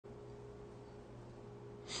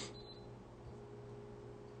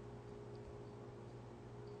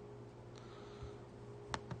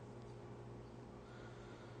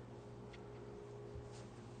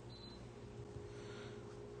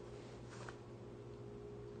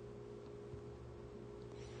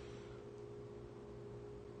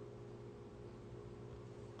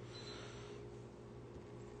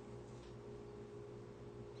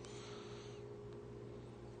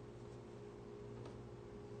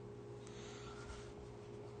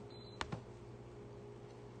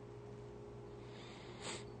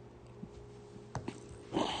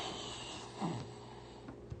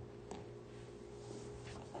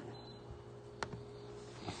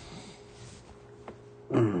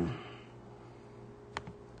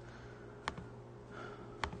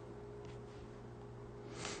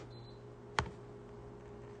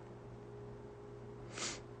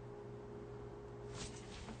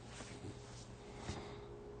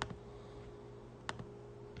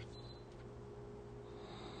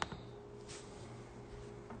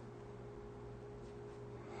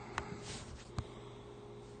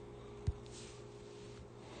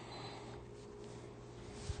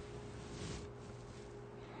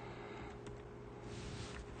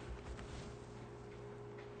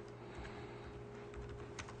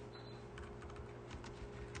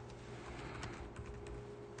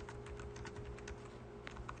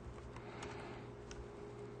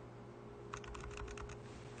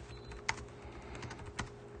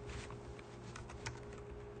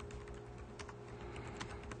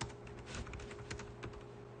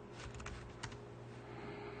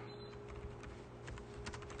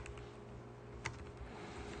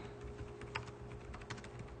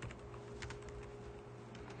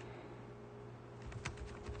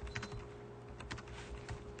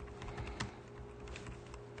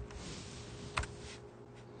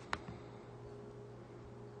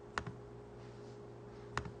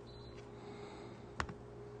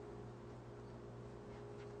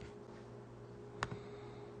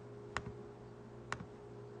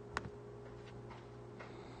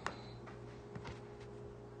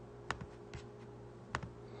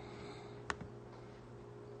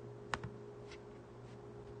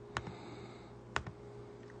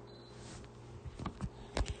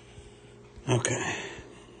Okay.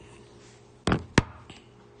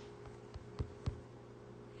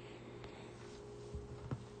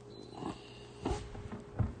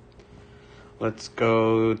 Let's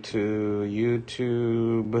go to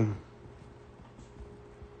YouTube.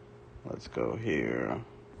 Let's go here.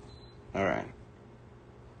 All right.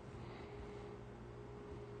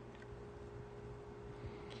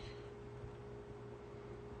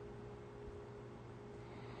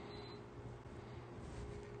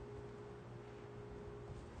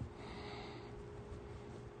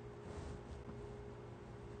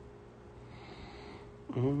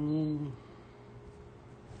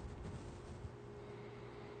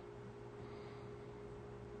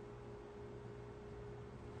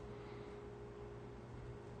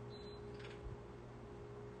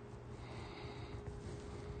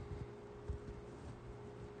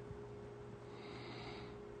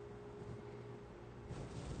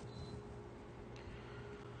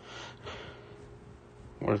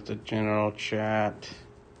 Where's the general chat?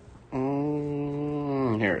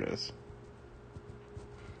 Here it is.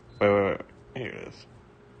 Wait. Here it is.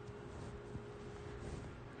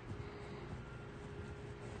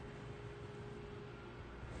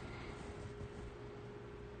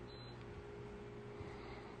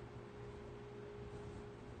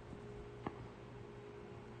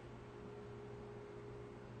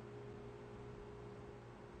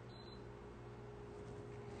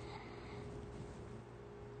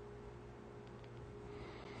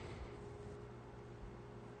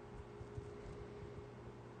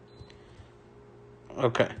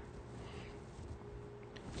 Okay.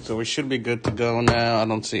 So we should be good to go now. I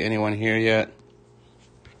don't see anyone here yet.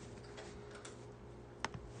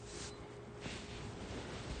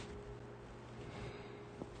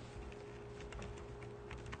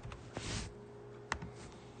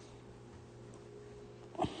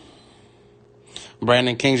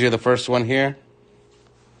 Brandon Kings, you're the first one here.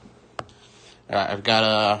 All right, I've got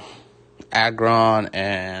a Agron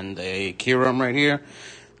and a Kyurem right here.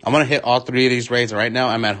 I'm gonna hit all three of these raids right now.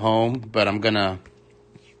 I'm at home, but I'm gonna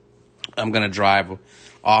drive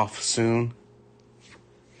off soon.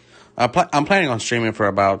 I'm planning on streaming for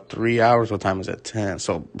about 3 hours. What time is it? 10.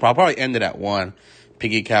 So I'll probably end it at 1.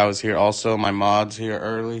 Piggy Cow is here also. My mod's here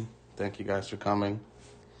early. Thank you guys for coming.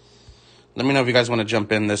 Let me know if you guys want to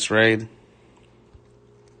jump in this raid.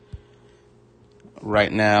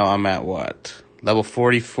 Right now, I'm at what? Level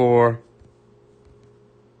 44.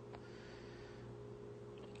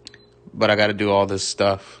 But I got to do all this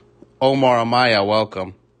stuff. Omar Amaya,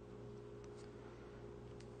 welcome.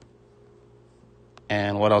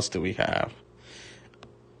 And what else do we have?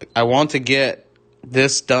 I want to get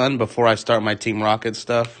this done before I start my Team Rocket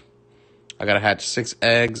stuff. I got to hatch 6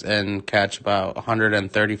 eggs and catch about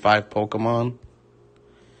 135 Pokemon.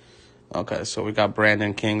 Okay, so we got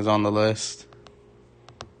Brandon Kings on the list.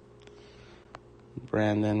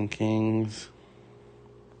 Brandon Kings.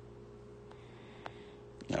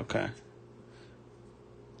 Okay.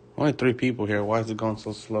 Only 3 people here. Why is it going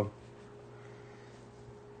so slow?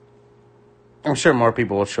 I'm sure more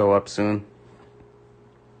people will show up soon.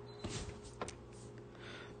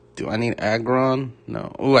 Do I need Agron?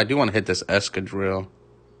 No. Ooh, I do want to hit this Escadrille.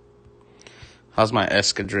 How's my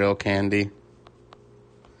Escadrille candy?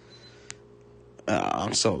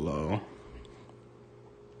 I'm so low.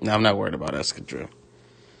 No, I'm not worried about Escadrille.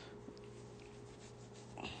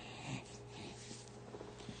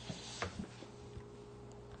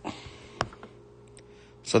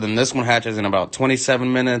 So then this one hatches in about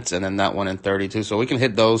 27 minutes, and then that one in 32. So we can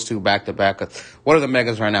hit those two back to back. What are the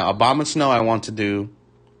megas right now? Abomasnow I want to do.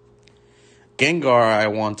 Gengar I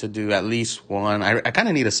want to do at least one. I kind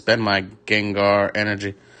of need to spend my Gengar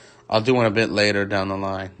energy. I'll do one a bit later down the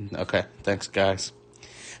line. Okay, thanks, guys.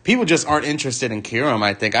 People just aren't interested in Kyurem,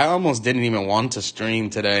 I think. I almost didn't even want to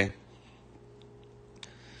stream today.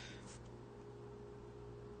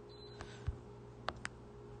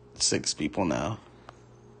 Six people now.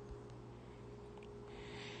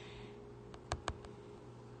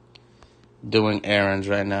 Doing errands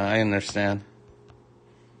right now. I understand.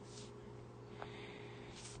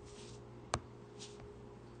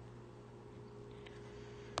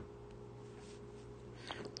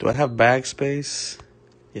 Do I have bag space?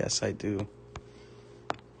 Yes, I do.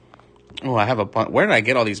 Oh, I have a bunch. Where did I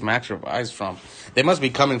get all these max revives from? They must be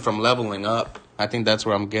coming from leveling up. I think that's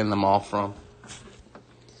where I'm getting them all from.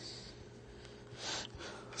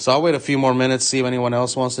 So I'll wait a few more minutes, see if anyone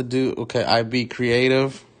else wants to do. Okay, I be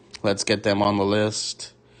creative. Let's get them on the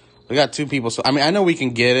list. We got two people. So, I mean, I know we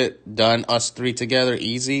can get it done, us three together,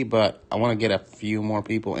 easy. But I want to get a few more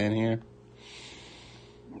people in here.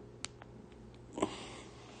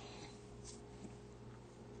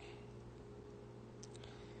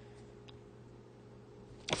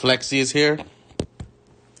 Flexi is here.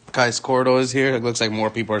 Kai Scordo is here. It looks like more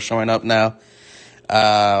people are showing up now.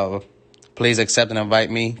 Please accept and invite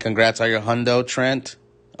me. Congrats on your hundo, Trent.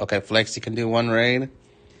 Okay, Flexi can do one raid.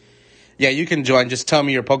 Yeah, you can join. Just tell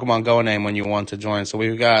me your Pokemon Go name when you want to join. So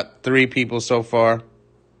we've got 3 people so far.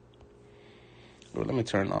 Ooh, let me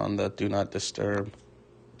turn on the Do Not Disturb.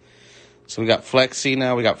 So we got Flexi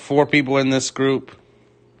now. We got 4 people in this group.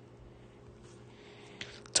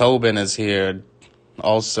 Tobin is here.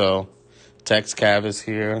 Also, Tex Cav is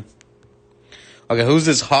here. Okay, who's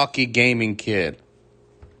this hockey gaming kid?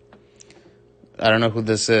 I don't know who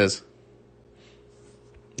this is.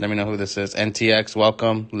 Let me know who this is. NTX,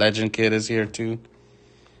 welcome. Legend Kid is here too.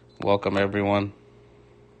 Welcome, everyone.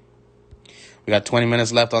 We got 20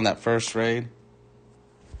 minutes left on that first raid.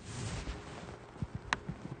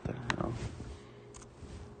 What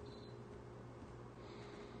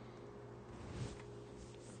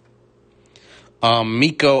the hell?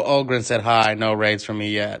 Miko Ogren said hi. No raids for me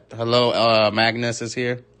yet. Hello, Magnus is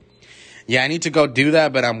here. Yeah, I need to go do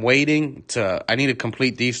that, but I'm waiting to... I need to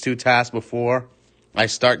complete these 2 tasks before I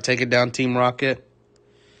start taking down Team Rocket.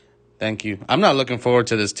 Thank you. I'm not looking forward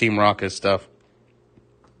to this Team Rocket stuff.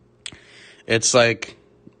 It's like,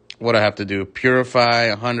 what I have to do. Purify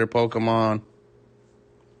 100 Pokemon.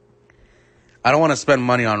 I don't want to spend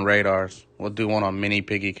money on radars. We'll do one on Mini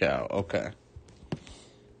Piggy Cow. Okay.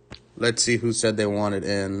 Let's see who said they wanted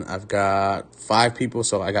in. I've got 5 people.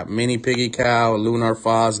 So I got Mini Piggy Cow, Lunar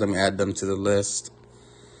Foz. Let me add them to the list.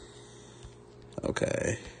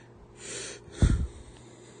 Okay.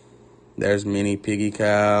 There's Mini Piggy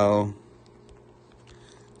Cow.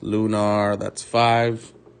 Lunar, that's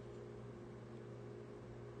 5.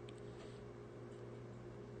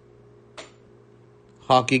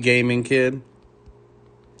 Hockey Gaming Kid.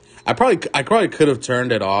 I probably could have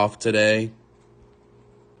turned it off today.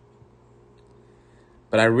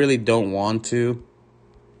 But I really don't want to.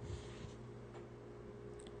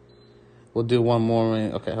 We'll do one more.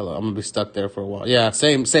 Okay, hello. I'm gonna be stuck there for a while. Yeah,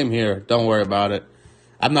 same here. Don't worry about it.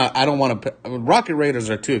 I don't want to. Rocket Raiders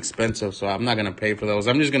are too expensive, so I'm not gonna pay for those.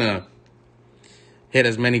 I'm just gonna hit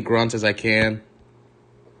as many grunts as I can.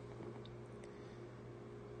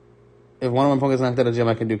 If one of my Pokemon knocked out of the gym,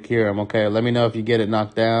 I can do Kyurem. Okay, let me know if you get it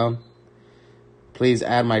knocked down. Please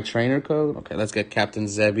add my trainer code. Okay, let's get Captain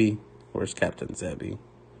Zebby. Where's Captain Zebby?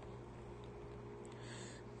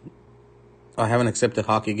 Oh, I haven't accepted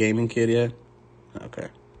Hockey Gaming Kid yet. Okay.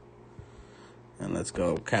 And let's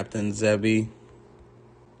go Captain Zebby.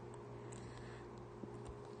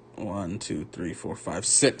 1, 2, 3, 4, 5,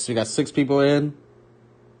 6. We got 6 people in.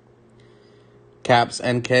 Caps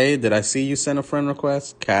NK. Did I see you send a friend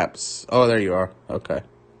request? Caps. Oh, there you are. Okay.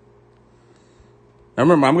 Now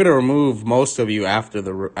remember, I'm gonna remove most of you after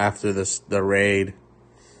the raid,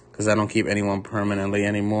 because I don't keep anyone permanently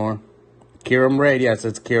anymore. Kyurem raid. Yes,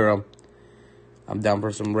 it's Kyurem. I'm down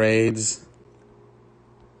for some raids.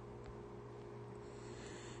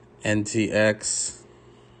 NTX.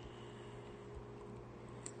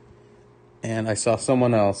 And I saw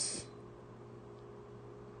someone else.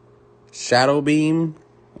 Shadow Beam.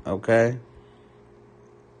 Okay.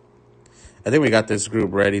 I think we got this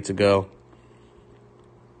group ready to go.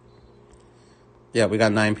 Yeah, we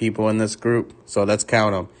got 9 people in this group, so let's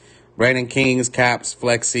count them. Brandon Kings, Caps,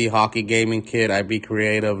 Flexi, Hockey Gaming Kid, IB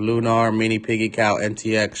Creative, Lunar, Mini Piggy Cow,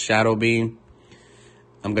 NTX, Shadow Beam.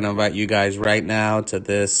 I'm going to invite you guys right now to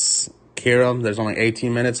this Kyurem. There's only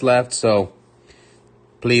 18 minutes left, so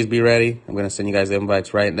please be ready. I'm going to send you guys the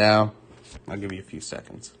invites right now. I'll give you a few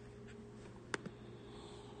seconds.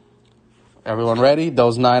 Everyone ready?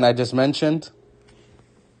 Those 9 I just mentioned.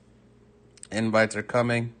 Invites are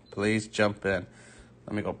coming. Please jump in.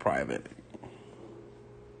 Let me go private.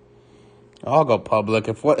 I'll go public.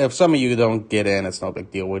 If some of you don't get in, it's no big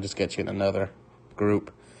deal. We'll just get you in another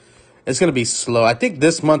group. It's going to be slow. I think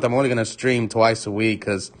this month I'm only going to stream twice a week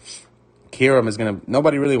because Kyurem is going to...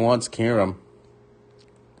 Nobody really wants Kyurem.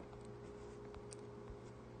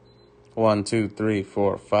 1, 2, 3,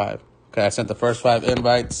 4, 5. Okay, I sent the first 5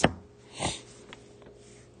 invites.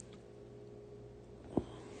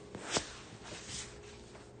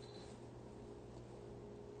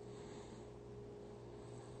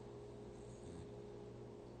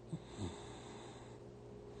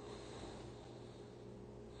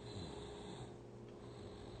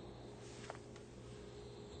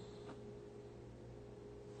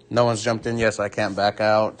 No one's jumped in yet, so I can't back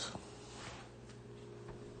out.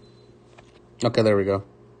 Okay, there we go.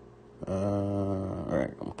 All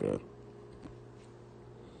right, I'm good.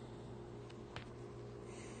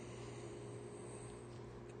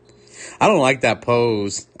 I don't like that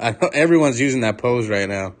pose. I know everyone's using that pose right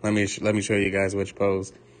now. Let me show you guys which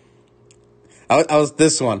pose. I was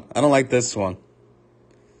this one. I don't like this one.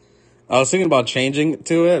 I was thinking about changing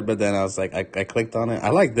to it, but then I was like, I clicked on it. I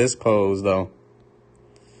like this pose though.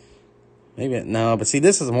 Maybe no, but see,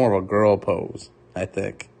 this is more of a girl pose, I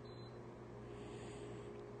think.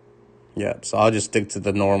 Yep, so I'll just stick to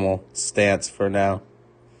the normal stance for now.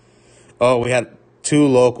 Oh, we had 2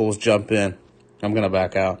 locals jump in. I'm going to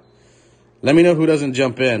back out. Let me know who doesn't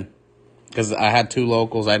jump in, because I had 2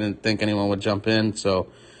 locals. I didn't think anyone would jump in. So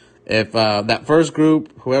if that first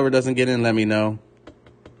group, whoever doesn't get in, let me know.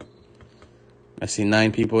 I see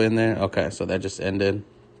 9 people in there. Okay, so that just ended.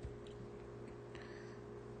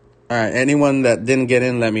 All right, anyone that didn't get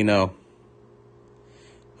in, let me know.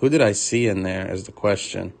 Who did I see in there is the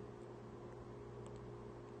question.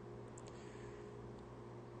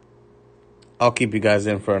 I'll keep you guys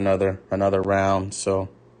in for another round. So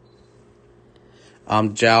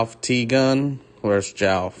I'm Jalf T-Gun. Where's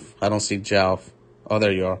Jalf? I don't see Jalf. Oh,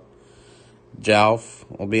 there you are. Jalf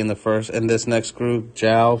will be in this next group.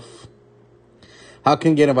 Jalf. How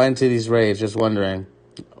can you get invited to these raids? Just wondering.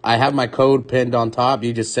 I have my code pinned on top.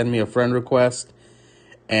 You just send me a friend request.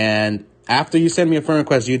 And after you send me a friend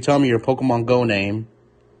request, you tell me your Pokemon Go name.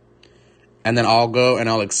 And then I'll go and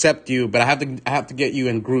I'll accept you. But I have to get you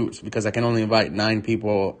in groups because I can only invite 9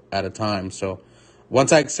 people at a time. So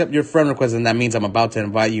once I accept your friend request, then that means I'm about to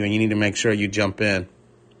invite you and you need to make sure you jump in.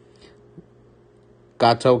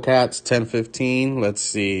 Gato Cats 1015. Let's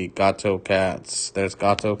see. Gato Cats. There's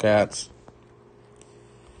Gato Cats.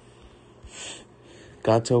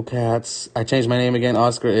 Gato Cats. I changed my name again,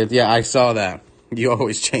 Oscar. Yeah, I saw that. You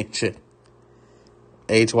always change it.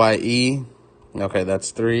 HYE. Okay, that's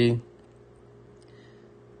 3.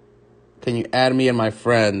 Can you add me and my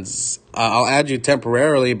friends? I'll add you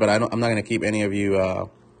temporarily, but I'm not going to keep any of you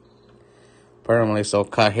permanently. So,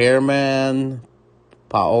 Kyurem,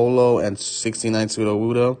 Paolo, and 69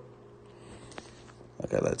 Pseudo-Wudo.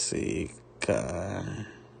 Okay, let's see.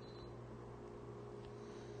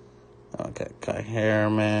 Okay,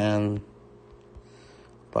 Kyurem,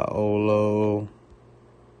 Paolo.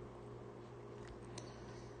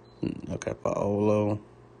 Okay, Paolo.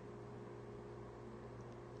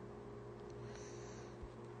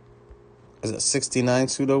 Is it 69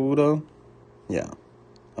 Pseudo-Wudo? Yeah.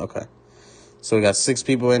 Okay. So we got 6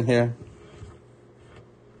 people in here.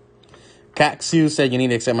 Caxu said you need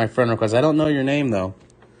to accept my friend request. I don't know your name, though.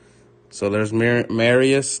 So there's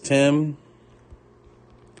Marius, Tim.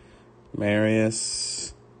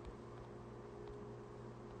 Marius.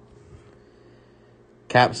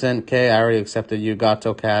 Capsent K, I already accepted you.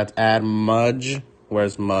 Gato Cat. Add Mudge.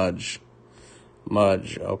 Where's Mudge?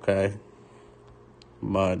 Mudge, okay.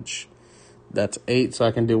 Mudge. That's 8, so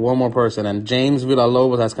I can do one more person. And James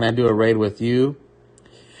Villalobos asks, can I do a raid with you?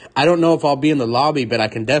 I don't know if I'll be in the lobby, but I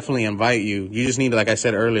can definitely invite you. You just need to, like I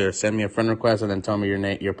said earlier, send me a friend request and then tell me your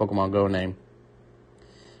name, your Pokemon Go name.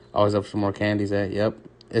 Always up for more candies, eh? Yep.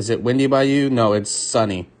 Is it windy by you? No, it's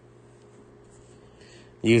sunny.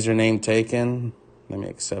 Username taken. Let me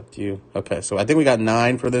accept you. Okay, so I think we got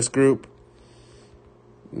 9 for this group.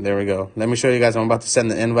 There we go. Let me show you guys. I'm about to send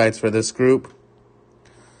the invites for this group.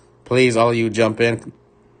 Please, all of you jump in.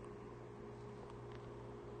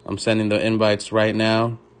 I'm sending the invites right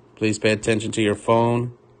now. Please pay attention to your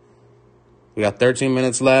phone. We got 13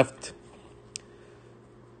 minutes left.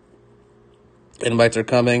 Invites are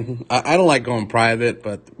coming. I don't like going private,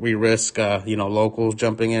 but we risk, locals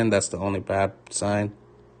jumping in. That's the only bad sign.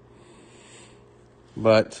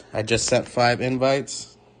 But I just sent 5 invites.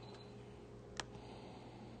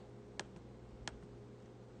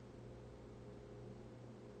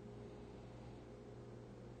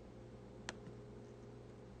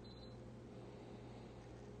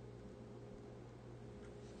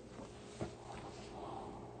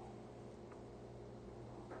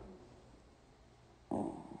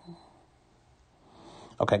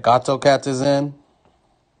 Okay, Gato Cat is in.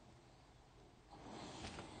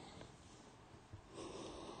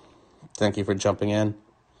 Thank you for jumping in.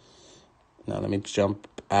 Now let me jump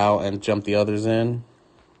out and jump the others in.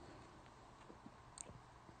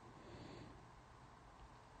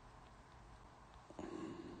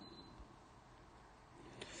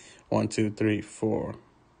 One, two, three, four.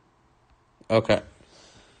 Okay.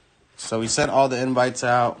 So we sent all the invites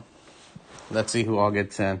out. Let's see who all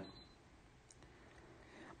gets in.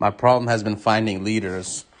 My problem has been finding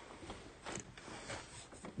leaders.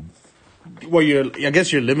 Well, I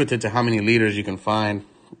guess you're limited to how many leaders you can find.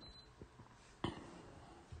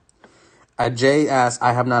 Jay asked,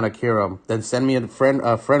 I have not a Kyurem. Then send me a friend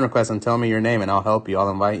request and tell me your name and I'll help you. I'll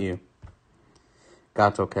invite you.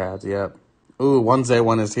 Gato Cats, yep. Ooh,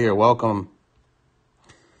 1Z1 is here. Welcome.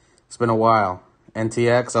 It's been a while.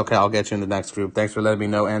 NTX, okay, I'll get you in the next group. Thanks for letting me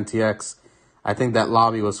know, NTX. I think that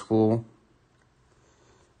lobby was full.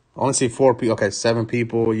 I only see 4 people. Okay, 7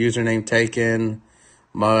 people. Username taken.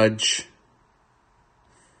 Mudge.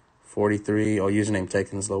 43. Oh, username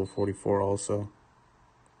taken is level 44 also.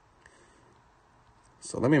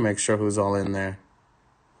 So let me make sure who's all in there.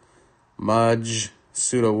 Mudge,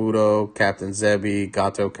 Pseudo Wudo, Captain Zebi,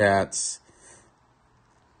 Gato Cats,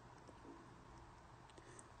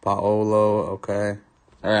 Paolo, okay.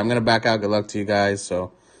 All right, I'm going to back out. Good luck to you guys.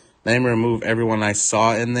 So let me remove everyone I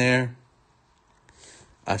saw in there.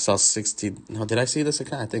 I saw 60. No, did I see this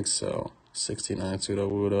account? I think so. 69, Pseudo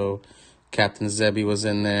Wudo. Captain Zebi was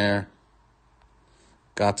in there.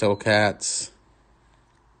 Gato Cats.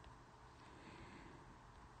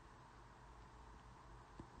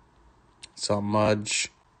 Saw Mudge.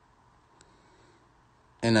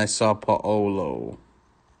 And I saw Paolo.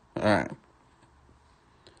 All right.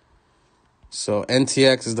 So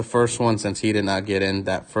NTX is the first one since he did not get in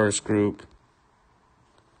that first group.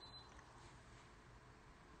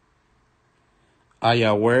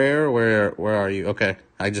 Yeah, where are you? Okay,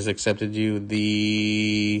 I just accepted you.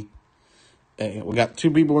 We got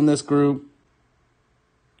 2 people in this group.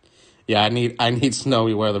 Yeah, I need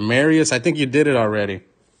snowy weather. Marius, I think you did it already.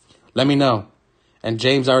 Let me know. And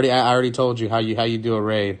James, I already told you how you do a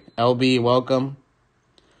raid. LB, welcome.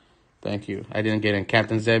 Thank you. I didn't get in.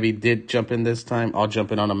 Captain Zebi did jump in this time. I'll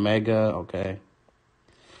jump in on a mega. Okay.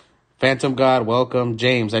 Phantom God, welcome.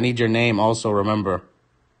 James, I need your name also, remember.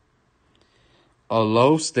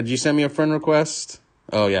 Olos, did you send me a friend request?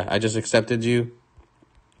 Oh, yeah, I just accepted you.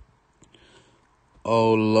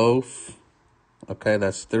 Olof. Okay,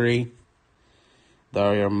 that's 3.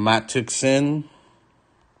 Dario Matuxin.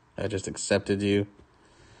 I just accepted you.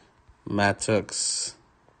 Matux.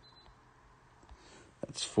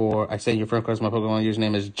 That's 4. I sent your friend request. My Pokemon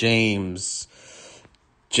username is James.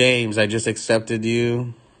 James, I just accepted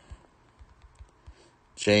you.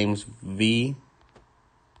 James V.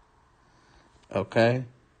 Okay.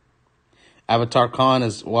 Avatar Khan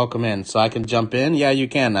is welcome in. So I can jump in? Yeah, you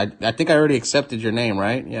can. I think I already accepted your name,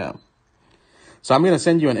 right? Yeah. So I'm going to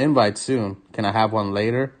send you an invite soon. Can I have one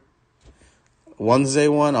later?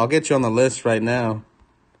 1Z1, I'll get you on the list right now.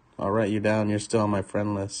 I'll write you down. You're still on my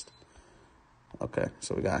friend list. Okay,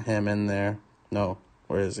 so we got him in there. No,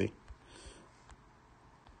 where is he?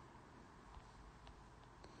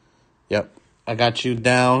 Yep, I got you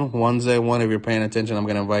down. 1Z1, if you're paying attention, I'm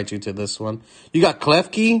going to invite you to this one. You got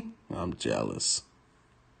Klefki? I'm jealous.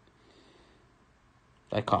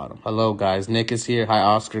 I caught him. Hello, guys. Nick is here. Hi,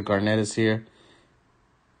 Oscar. Garnett is here.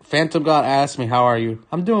 Phantom God asked me, how are you?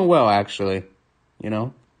 I'm doing well, actually. You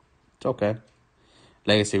know, it's okay.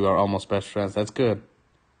 Legacy, we are almost best friends. That's good.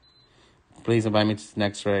 Please invite me to the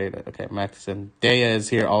next raid. Okay, Maxon. Daya is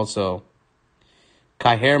here also.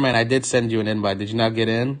 Kai Hairman, I did send you an invite. Did you not get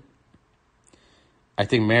in? I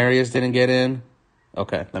think Marius didn't get in.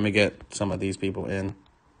 Okay, let me get some of these people in.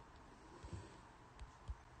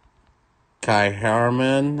 Kai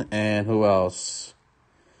Harman and who else?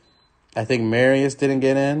 I think Marius didn't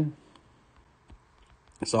get in.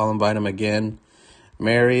 So I'll invite him again.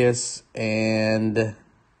 Marius and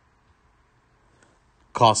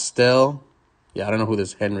Costel. Yeah, I don't know who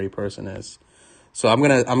this Henry person is. So I'm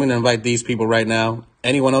gonna invite these people right now.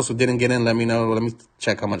 Anyone else who didn't get in, let me know. Let me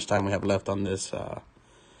check how much time we have left on this.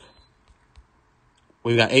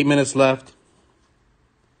 We've got 8 minutes left.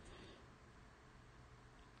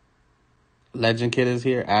 Legend Kid is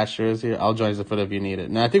here. Asher is here. I'll join the foot if you need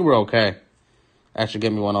it. No, I think we're okay. Asher,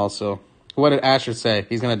 get me one also. What did Asher say?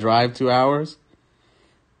 He's gonna drive 2 hours?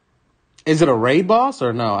 Is it a raid boss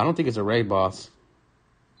or no? I don't think it's a raid boss.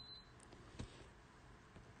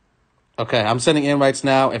 Okay, I'm sending invites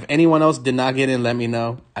now. If anyone else did not get in, let me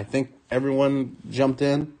know. I think everyone jumped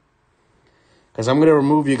in. Because I'm going to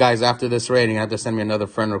remove you guys after this rating. I have to send me another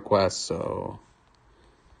friend request. So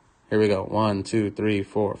here we go. 1, 2, 3,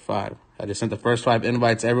 4, 5. I just sent the first 5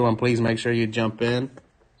 invites. Everyone, please make sure you jump in.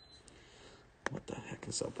 What the heck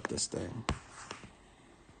is up with this thing?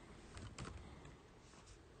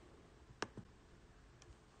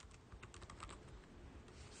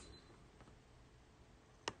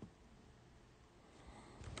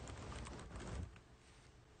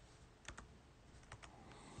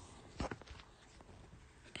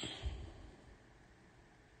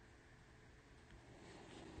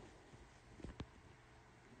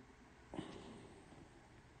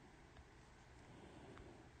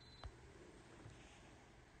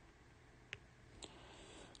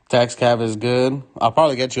 Text Cav is good. I'll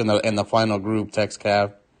probably get you in the final group, Text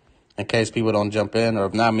Cav, in case people don't jump in. Or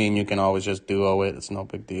if not me, you can always just duo it. It's no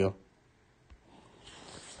big deal.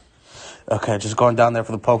 Okay, just going down there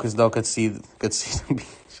for the pokers though. Could see the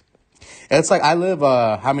beach. It's like I live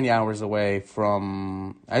how many hours away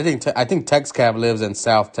from? I think Text Cav lives in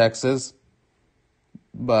South Texas,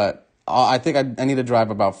 but I think I need to drive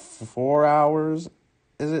about 4 hours.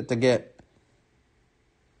 Is it to get?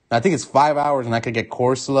 I think it's 5 hours, and I could get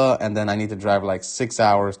Corsola, and then I need to drive like 6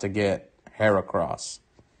 hours to get Heracross.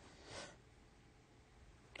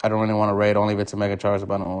 I don't really want to raid only if it's a mega charge,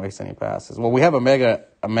 but I don't want to waste any passes. Well, we have a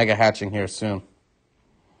mega hatching here soon.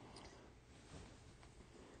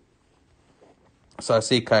 So I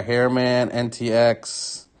see Kyurem,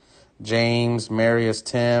 NTX, James, Marius,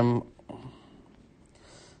 Tim.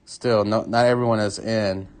 Still, not everyone is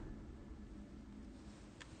in.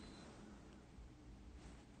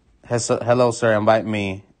 Hello, sir. Invite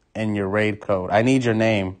me in your raid code. I need your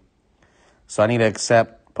name. So I need to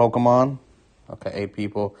accept Pokemon. Okay, 8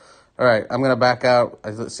 people. All right, I'm going to back out.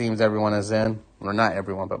 It seems everyone is in. Or not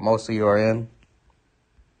everyone, but most of you are in.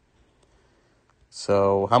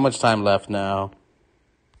 So how much time left now?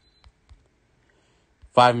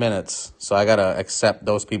 5 minutes. So I got to accept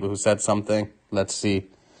those people who said something. Let's see.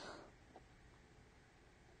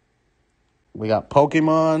 We got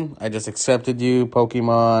Pokemon. I just accepted you.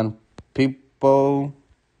 Pokemon. Pippo.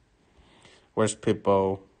 Where's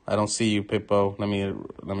Pippo? I don't see you, Pippo. Let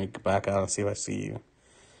me back out and see if I see you.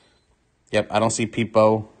 Yep, I don't see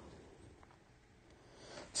Pippo.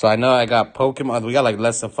 So I know I got Pokemon. We got like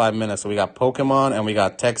less than 5 minutes. So we got Pokemon and we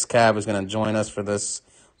got Text Cab is going to join us for this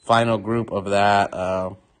final group of that.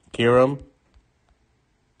 Kyurem.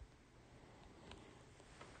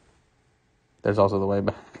 There's also the way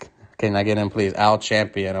back. Can I get in, please? Al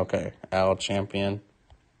Champion. Okay. Al Champion.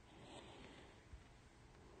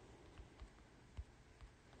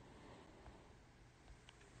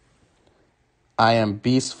 I am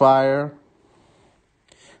Beastfire.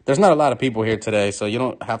 There's not a lot of people here today, so you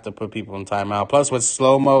don't have to put people in timeout. Plus, with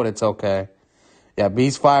slow mode, it's okay. Yeah,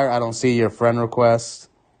 Beastfire, I don't see your friend request.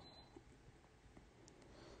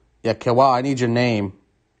 Yeah, Kewal, I need your name.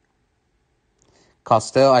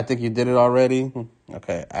 Costel, I think you did it already.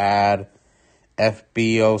 Okay, add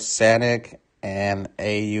FBO Sanic and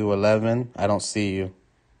AU11. I don't see you.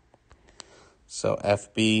 So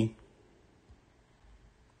FB.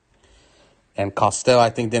 And Costel, I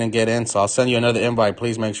think, didn't get in, so I'll send you another invite.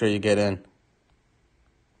 Please make sure you get in.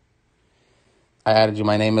 I added you.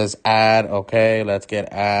 My name is Ad. Okay, let's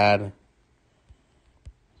get Ad.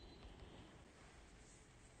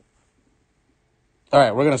 All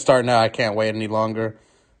right, we're going to start now. I can't wait any longer.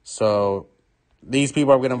 So these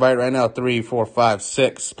people I'm going to invite right now, 3, 4, 5,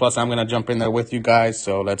 6. Plus, I'm going to jump in there with you guys.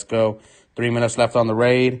 So let's go. 3 minutes left on the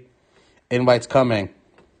raid. Invites coming.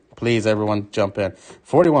 Please, everyone, jump in.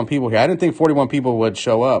 41 people here. I didn't think 41 people would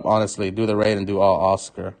show up, honestly. Do the raid and do all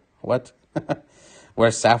Oscar. What?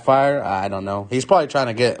 Where's Sapphire? I don't know. He's probably trying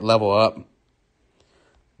to get level up.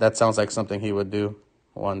 That sounds like something he would do.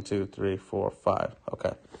 1, 2, 3, 4, 5.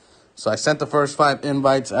 Okay. So I sent the first 5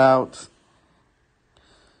 invites out.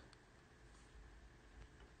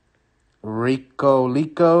 Rico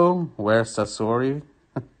Lico. Where's Sasori?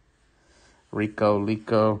 Rico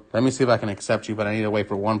Lico. Let me see if I can accept you, but I need to wait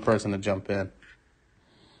for one person to jump in.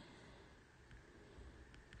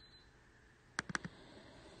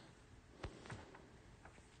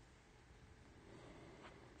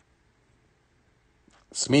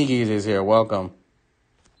 Smeegies is here. Welcome.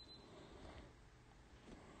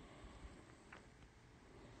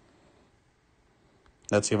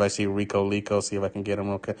 Let's see if I see Rico Lico. See if I can get him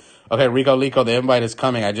real quick. Okay, Rico Lico, the invite is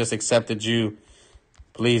coming. I just accepted you.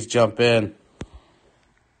 Please jump in.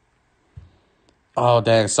 Oh,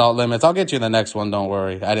 dang. Salt limits. I'll get you in the next one. Don't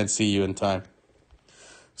worry. I didn't see you in time.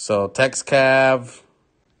 So, Tex Cav,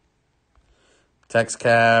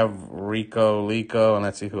 Rico Lico, and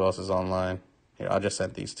let's see who else is online. Here, I'll just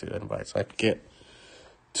send these two invites so I can get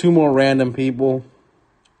two more random people.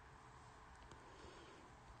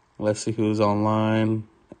 Let's see who's online.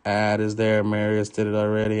 Ad is there. Marius did it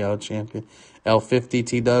already. Out champion. L50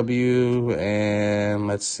 TW. And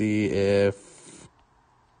let's see if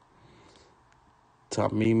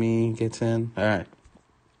Tamimi gets in. All right.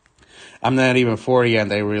 I'm not even 40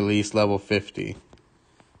 and they released level 50.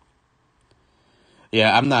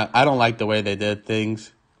 Yeah, I don't like the way they did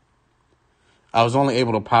things. I was only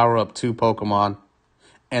able to power up 2 Pokemon.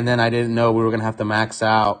 And then I didn't know we were going to have to max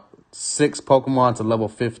out 6 Pokemon to level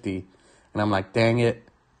 50. And I'm like, dang it.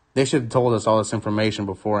 They should have told us all this information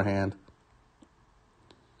beforehand.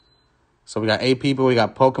 So we got 8 people. We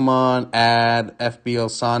got Pokemon, Ad, FBO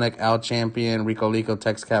Sonic, Al Champion, Rico Lico,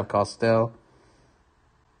 Texcap, Costel.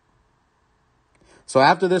 So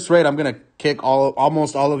after this raid, I'm going to kick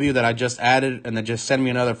almost all of you that I just added and then just send me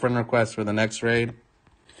another friend request for the next raid.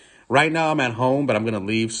 Right now I'm at home, but I'm going to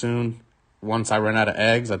leave soon. Once I run out of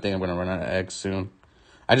eggs, I think I'm going to run out of eggs soon.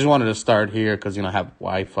 I just wanted to start here because, I have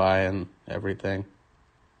Wi-Fi and everything.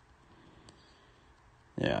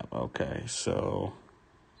 Yeah, okay, so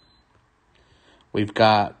we've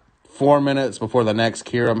got 4 minutes before the next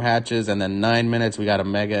Kyurem hatches, and then 9 minutes we got a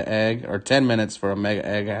mega egg, or 10 minutes for a mega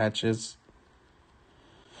egg hatches.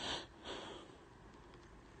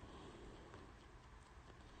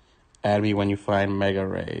 Add me when you find mega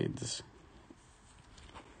raids.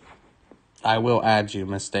 I will add you.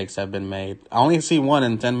 Mistakes have been made. I only see 1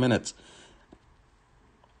 in 10 minutes.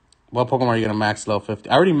 What Pokemon are you going to max level 50?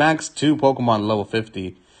 I already maxed 2 Pokemon level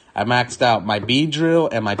 50. I maxed out my Beedrill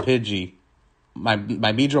and my Pidgey. My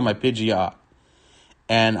Beedrill and my Pidgeot.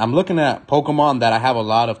 And I'm looking at Pokemon that I have a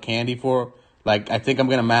lot of candy for. Like, I think I'm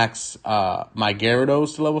going to max my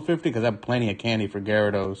Gyarados to level 50 because I have plenty of candy for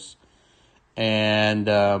Gyarados. And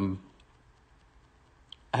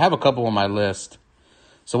I have a couple on my list.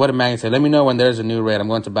 So what did Maggie say? Let me know when there's a new raid. I'm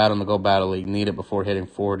going to battle in the Go Battle League. Need it before hitting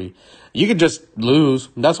 40. You could just lose.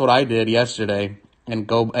 That's what I did yesterday in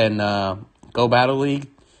Go Battle League.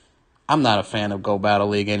 I'm not a fan of Go Battle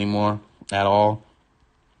League anymore at all.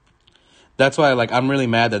 That's why I'm really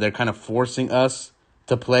mad that they're kind of forcing us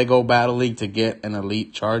to play Go Battle League to get an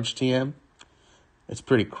Elite Charge TM. It's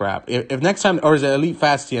pretty crap. If next time, or is it Elite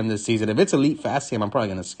Fast TM this season? If it's Elite Fast TM, I'm probably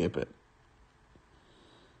going to skip it.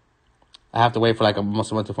 I have to wait for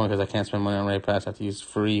almost a month to phone because I can't spend money on raid pass. I have to use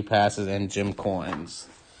free passes and gym coins.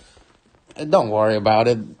 And don't worry about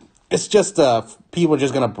it. It's just people are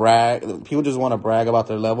just gonna brag. People just want to brag about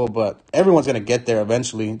their level, but everyone's gonna get there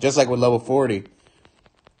eventually. Just like with level 40.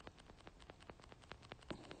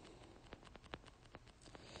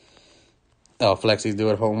 Oh, Flexi's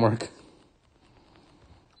doing homework.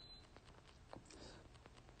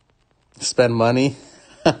 Spend money.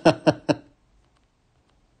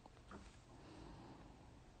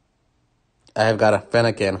 I have got a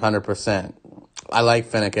Fennekin, 100%. I like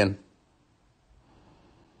Fennekin.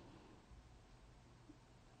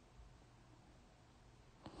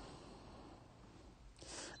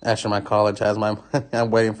 Actually, my college has my money.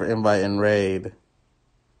 I'm waiting for invite and raid.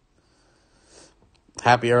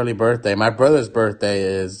 Happy early birthday. My brother's birthday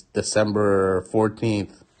is December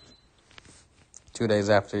 14th. 2 days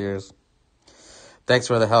after yours. Thanks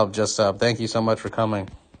for the help, Just Sub. Thank you so much for coming.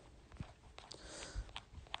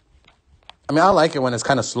 I mean, I like it when it's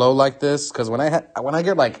kind of slow like this, because when I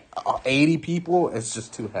get 80 people, it's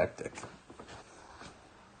just too hectic.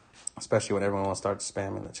 Especially when everyone will start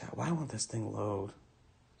spamming the chat. Why won't this thing load?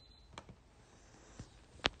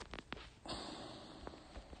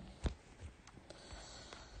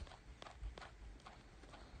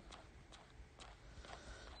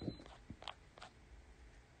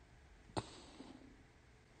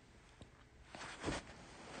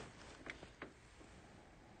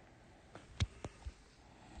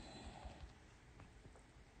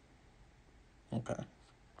 Okay.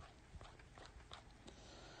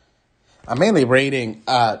 I'm mainly raiding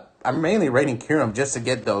I'm mainly rating Kyurem just to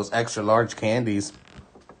get those extra large candies.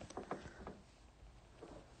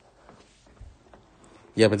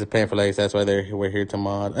 Yeah, but it's paying for likes. That's why we're here to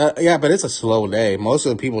mod. Yeah, but it's a slow day. Most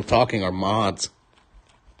of the people talking are mods.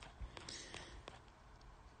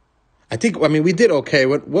 I mean, we did okay.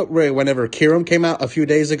 Whenever Kyurem came out a few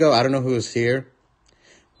days ago, I don't know who was here.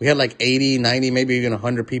 We had like 80, 90, maybe even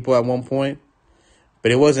 100 people at one point.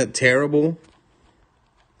 But it wasn't terrible.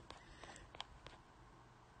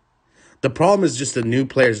 The problem is just the new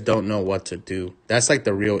players don't know what to do. That's like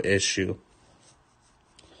the real issue.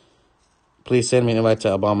 Please send me an invite to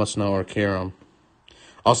Obama Snow or Kyurem.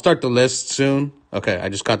 I'll start the list soon. Okay, I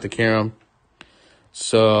just got the Kyurem.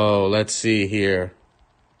 So, let's see here.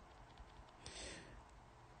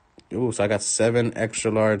 Ooh, so I got 7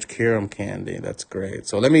 extra large Kyurem candy. That's great.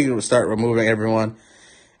 So let me start removing everyone.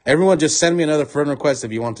 Everyone just send me another friend request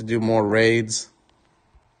if you want to do more raids.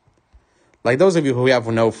 Like those of you who we have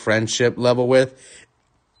no friendship level with.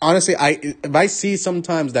 Honestly, if I see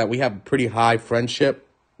sometimes that we have pretty high friendship,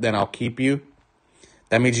 then I'll keep you.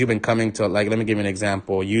 That means you've been coming to, like, let me give you an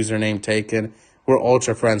example. Username taken. We're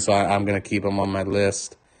ultra friends, so I'm going to keep him on my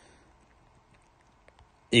list.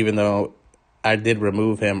 Even though I did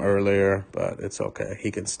remove him earlier, but it's okay. He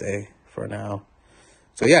can stay for now.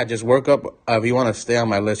 So, yeah, just work up. If you want to stay on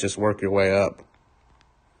my list, just work your way up.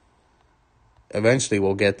 Eventually,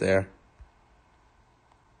 we'll get there.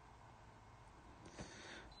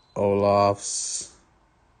 Olaf's.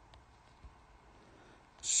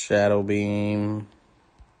 Shadow Beam.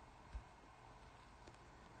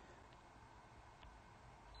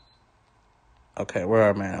 Okay, where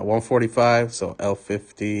am I at? 145, so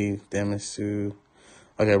L50, Demisu.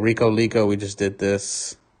 Okay, Rico Lico, we just did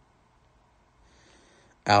this.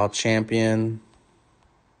 Al Champion.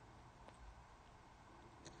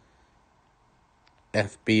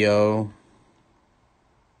 FBO.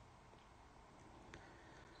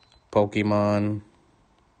 Pokemon.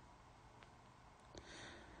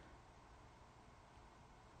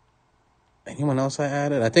 Anyone else I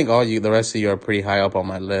added? I think the rest of you are pretty high up on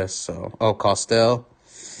my list. So, Costel.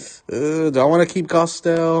 Do I want to keep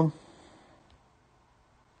Costel?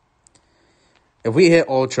 If we hit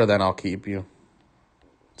Ultra, then I'll keep you.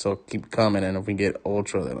 So keep coming, and if we get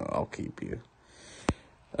Ultra, then I'll keep you.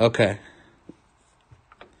 Okay.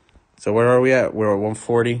 So where are we at? We're at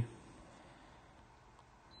 140.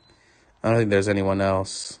 I don't think there's anyone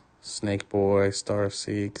else. Snake Boy,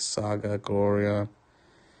 Starseek, Saga, Gloria.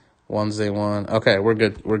 1Z1. Okay, we're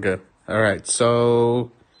good. We're good. All right, so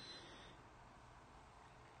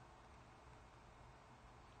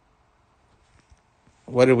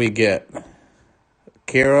what did we get?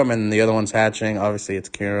 Kyurem, and the other one's hatching. Obviously, it's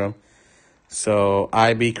Kyurem. So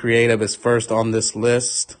IB Creative is first on this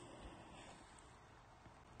list.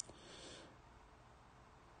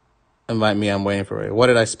 Invite me. I'm waiting for it. What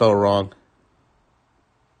did I spell wrong?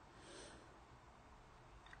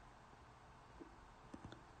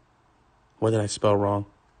 What did I spell wrong?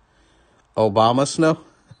 Obama Snow?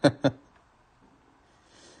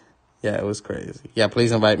 Yeah, it was crazy. Yeah,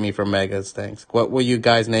 please invite me for Megas. Thanks. What will you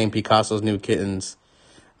guys name Picasso's new kittens?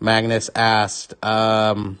 Magnus asked.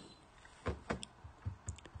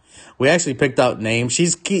 We actually picked out names.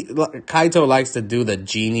 Kaito likes to do the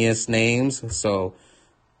genius names, so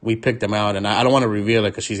we picked them out. And I don't want to reveal it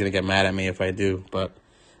because she's going to get mad at me if I do. But,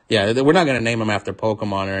 yeah, we're not going to name them after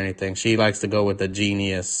Pokemon or anything. She likes to go with the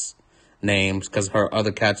genius names because her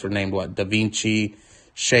other cats were named, Da Vinci,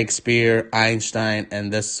 Shakespeare, Einstein,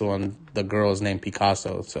 and this one, the girl is named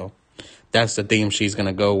Picasso. So that's the theme she's going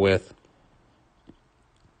to go with.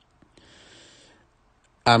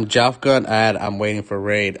 I'm Jafgun ad. I'm waiting for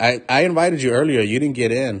raid. I invited you earlier. You didn't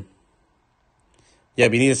get in. Yeah,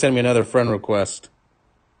 but you need to send me another friend request.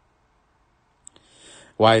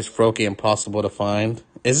 Why is Froakie impossible to find?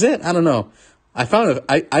 Is it? I don't know. I found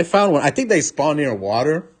one. I think they spawn near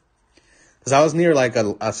water. Because I was near like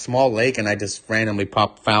a small lake and I just randomly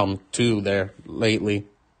found 2 there lately.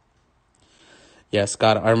 Yeah,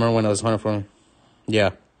 Scott, I remember when it was 100 from.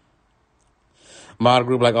 Yeah. Mod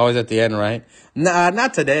group like always at the end, right? Nah,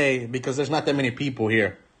 not today because there's not that many people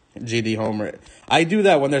here. GD Homer. I do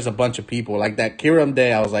that when there's a bunch of people. Like that Kyurem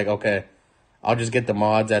day, I was like, okay, I'll just get the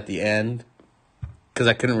mods at the end. Because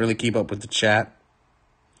I couldn't really keep up with the chat.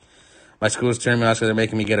 My school's turning me out because they're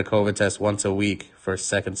making me get a COVID test once a week for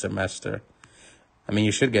 2nd semester. I mean,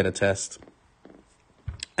 you should get a test.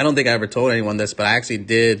 I don't think I ever told anyone this, but I actually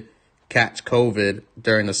did catch COVID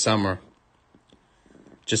during the summer.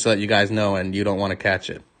 Just to let you guys know, and you don't want to catch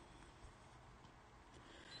it.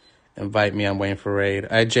 Invite me. I'm waiting for raid.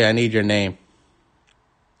 IJ, I need your name.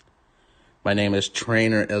 My name is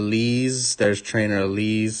Trainer Elise. There's Trainer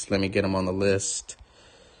Elise. Let me get him on the list.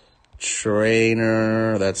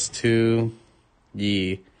 Trainer, that's 2.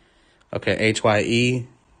 Ye. Okay, Hye.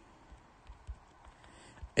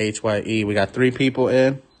 Hye. We got 3 people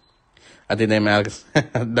in. I did name Alex.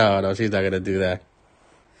 No, she's not going to do that.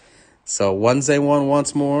 So, Wednesday one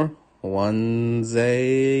once more.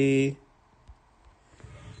 Wednesday.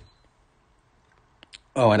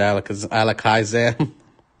 Oh, and Alakizam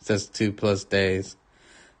says 2+ days.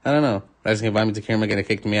 I don't know. I just invite me to camera again and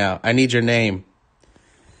kicked me out. I need your name.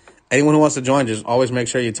 Anyone who wants to join, just always make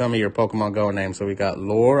sure you tell me your Pokemon Go name. So we got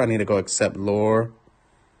Lore. I need to go accept Lore.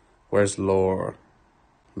 Where's Lore?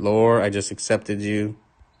 Lore, I just accepted you.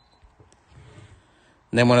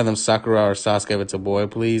 Name one of them Sakura or Sasuke if it's a boy,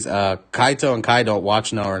 please. Kaito and Kai don't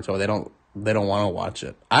watch Naruto. They don't want to watch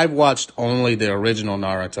it. I've watched only the original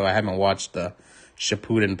Naruto. I haven't watched the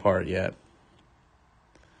Shippuden part yet.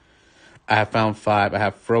 I have found 5. I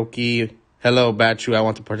have Froki. Hello, Batru. I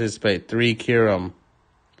want to participate. 3, Kyurem.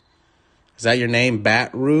 Is that your name,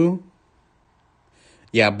 Batru?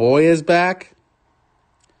 Yeah, boy is back.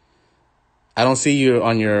 I don't see you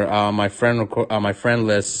on your my friend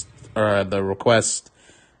list or the request,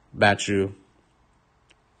 Batru.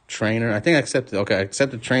 Trainer. I think I accepted. Okay, I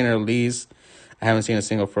accepted Trainer Lee's. I haven't seen a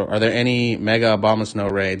single Fro. Are there any Mega Abomasnow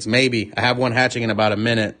raids? Maybe. I have one hatching in about a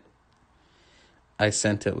minute. I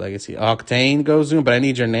sent it, Legacy. Octane goes Zoom, but I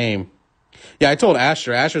need your name. Yeah, I told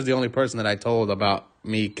Asher. Asher's the only person that I told about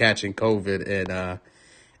me catching COVID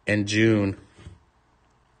in June.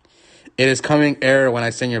 It is coming error when I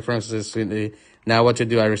send your friends. Now what to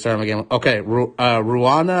do? I restart them again. Okay,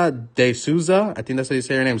 Ruana De Souza. I think that's how you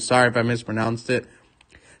say your name. Sorry if I mispronounced it.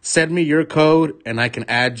 Send me your code and I can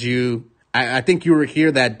add you. I think you were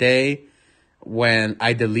here that day when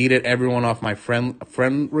I deleted everyone off my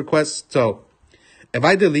friend request. So if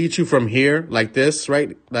I delete you from here like this,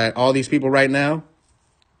 right, like all these people right now,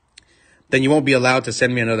 then you won't be allowed to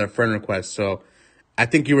send me another friend request. So I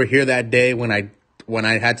think you were here that day when I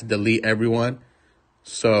had to delete everyone.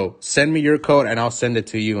 So send me your code and I'll send it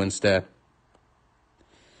to you instead.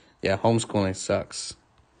 Yeah, homeschooling sucks.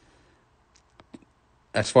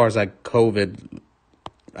 As far as like COVID,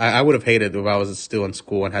 I would have hated if I was still in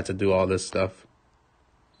school and had to do all this stuff.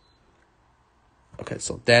 Okay,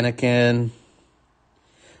 so Danikin.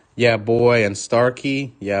 Yeah, boy, and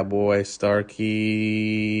Starkey. Yeah, boy,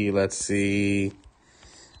 Starkey. Let's see.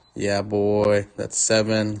 Yeah, boy, that's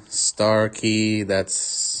 7. Starkey,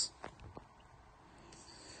 that's...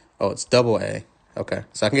 Oh, it's AA. Okay,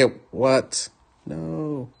 so I can get what?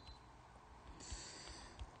 No.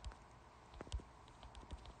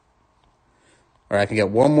 All right, I can get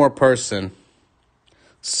one more person.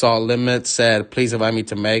 Saw Limit said, please invite me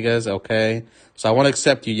to Megas. Okay, so I won't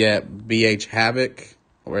accept you yet. BH Havoc.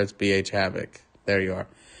 Where's BH Havoc? There you are.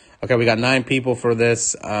 Okay, we got 9 people for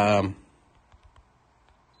this.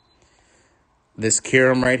 This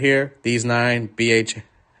Kyurem right here. These 9. BH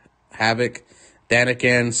Havoc.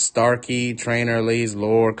 Danikin, Starkey, Trainer, Lee's,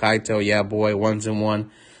 Lore, Kaito, Yeah Boy, 1s and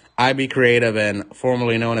 1. I Be Creative and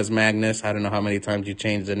formerly known as Magnus. I don't know how many times you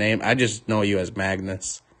changed the name. I just know you as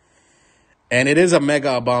Magnus. And it is a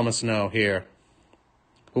Mega Abomasnow here.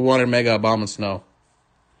 Who wanted Mega Abomasnow?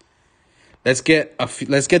 Let's get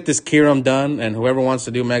this Kyurem done, and whoever wants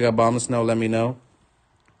to do Mega Abomasnow, let me know.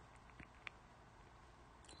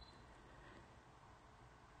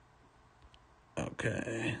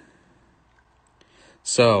 Okay.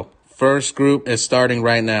 So, first group is starting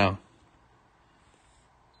right now.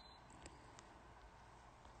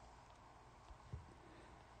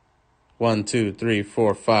 One, 2, 3,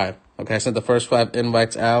 4, 5. Okay, I sent the first 5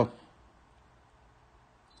 invites out.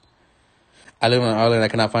 I live in an island. I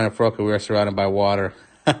cannot find a Froka. We are surrounded by water.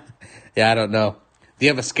 Yeah, I don't know. Do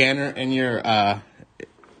you have a scanner in your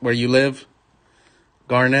where you live,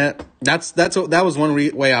 Garnet? That was one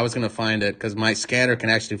way I was gonna find it, because my scanner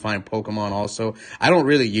can actually find Pokemon. Also, I don't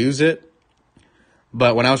really use it,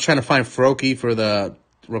 but when I was trying to find Froakie for the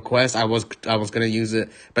request, I was gonna use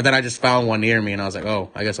it, but then I just found one near me, and I was like,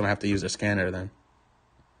 oh, I guess I'm gonna have to use the scanner then.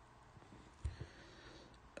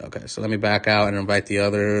 Okay, so let me back out and invite the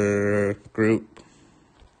other group.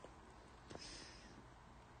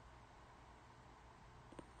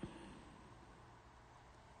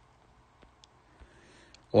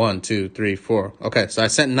 One, 2, 3, 4. Okay, so I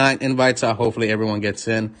sent 9 invites out. Hopefully everyone gets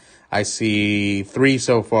in. I see 3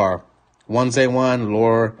 so far. 1Z1,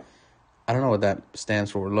 Lore. I don't know what that stands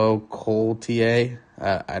for. Low Coal TA.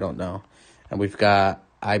 I don't know. And we've got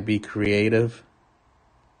I Be Creative.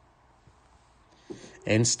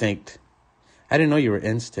 Instinct. I didn't know you were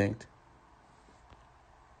Instinct.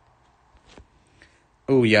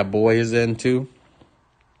 Oh, yeah, boy is in too.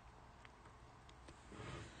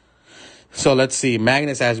 So let's see.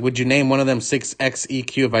 Magnus asks, would you name one of them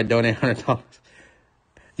 6XEQ if I donate $100?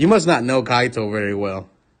 You must not know Kaito very well.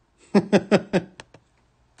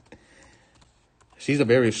 She's a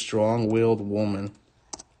very strong-willed woman.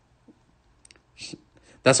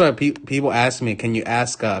 That's why people ask me, can you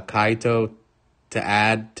ask Kaito to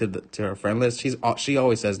add to her friend list? She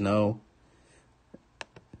always says no.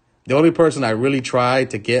 The only person I really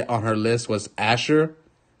tried to get on her list was Asher,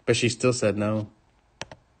 but she still said no.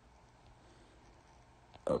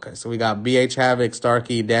 Okay, so we got BH Havoc,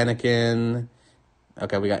 Starkey, Danikin.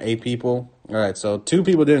 Okay, we got 8 people. All right, so 2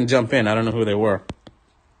 people didn't jump in. I don't know who they were.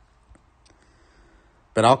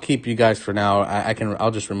 But I'll keep you guys for now.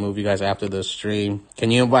 I'll just remove you guys after the stream.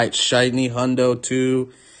 Can you invite Shiny Hundo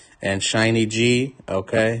 2 and Shiny G?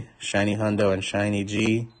 Okay, Shiny Hundo and Shiny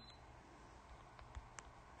G.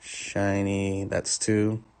 Shiny, that's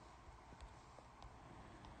 2.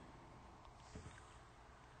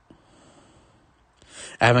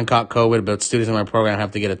 I haven't caught COVID, but students in my program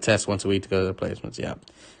have to get a test once a week to go to the placements. Yeah.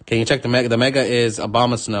 Can you check the mega? The mega is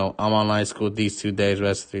Obama Snow. I'm online school these 2 days.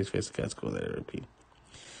 Rest of 3 physical school. They repeat.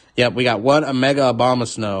 Yep, we got one Omega Obama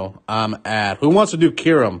Snow. I'm at. Who wants to do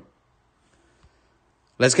Kyurem?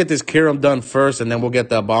 Let's get this Kyurem done first, and then we'll get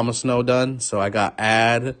the Obama Snow done. So I got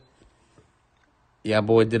add. Yeah,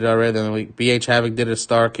 boy did it already. Then BH Havoc did it.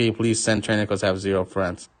 Starkey. Please send training because I have 0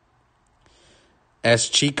 friends. S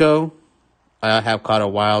Chico. I have caught a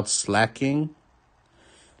wild slacking.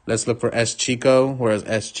 Let's look for S Chico. Where's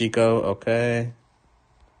S Chico? Okay.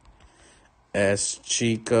 S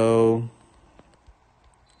Chico.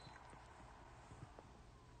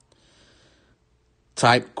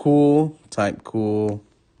 Type cool.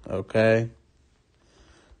 Okay.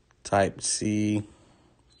 Type C.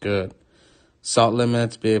 Good. Salt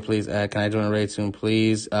limits. Bid, please add. Can I join a raid soon,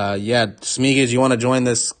 please? Yeah, Smeegies, you want to join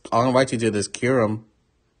this? I'll invite you to this Kyurem.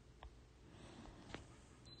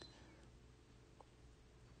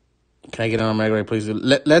 Can I get on a mega raid, please?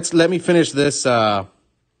 Let me finish this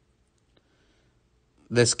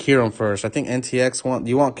this Kyurem first. I think NTX want. Do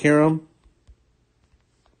you want Kyurem?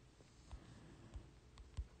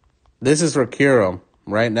 This is for Kyurem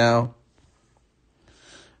right now.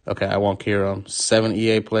 Okay, I want Kyurem. 7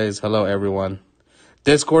 EA plays. Hello, everyone.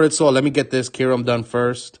 Discorded Soul. Let me get this Kyurem done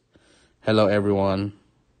first. Hello, everyone.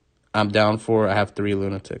 I'm down for. I have 3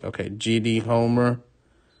 lunatic. Okay, GD Homer.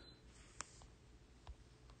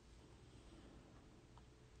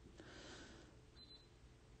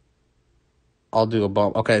 I'll do a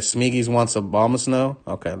bomb. Okay, Smeegies wants a Bomb Snow.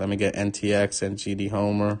 Okay, let me get NTX and GD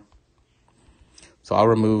Homer. So I'll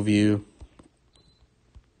remove you.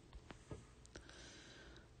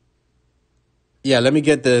 Yeah, let me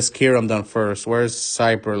get this Kyurem done first. Where's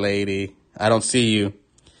Cyper Lady? I don't see you.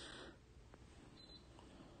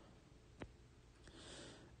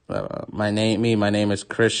 My name is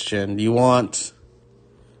Christian. Do you want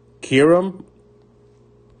Kyurem?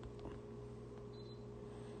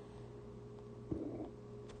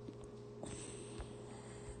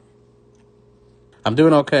 I'm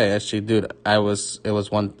doing okay, actually, dude. It was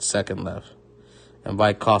 1 second left.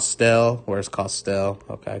 Invite Costel. Where's Costel?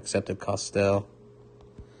 Okay, I accepted Costel.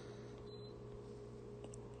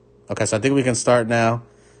 Okay, so I think we can start now.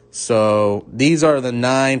 So these are the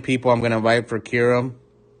 9 people I'm going to invite for Kyurem.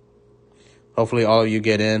 Hopefully all of you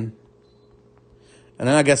get in. And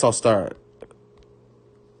then I guess I'll start.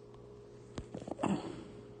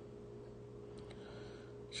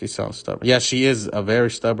 She sounds stubborn. Yeah, she is a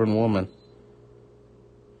very stubborn woman.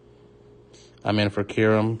 I'm in for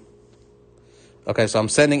Kyurem. Okay, so I'm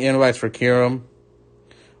sending invites for Kyurem.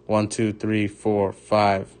 1, 2, 3, 4,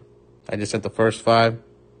 5. I just sent the first 5.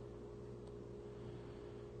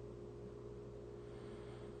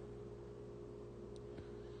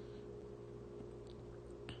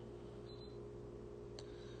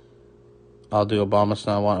 I'll do Obama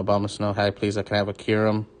Snow. I want Obama Snow. Hi, please. I can have a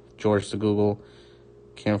Kyurem. George to Google.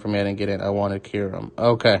 Kyurem for me. I didn't get it. I wanted Kyurem.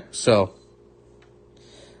 Okay, so.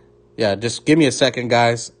 Yeah, just give me a second,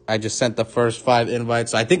 guys. I just sent the first 5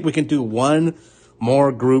 invites. I think we can do 1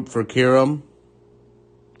 more group for Kyurem.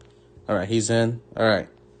 All right, he's in. All right.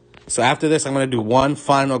 So after this, I'm going to do 1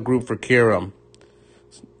 final group for Kyurem.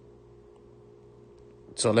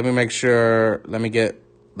 So let me make sure. Let me get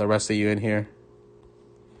the rest of you in here.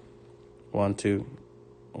 1, 2,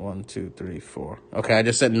 3, 4. Okay, I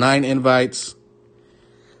just sent 9 invites.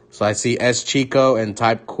 So I see S Chico and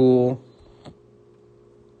Type Cool.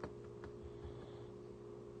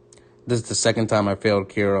 This is the second time I failed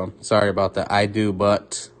Kyurem. Sorry about that. I do,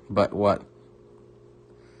 but what?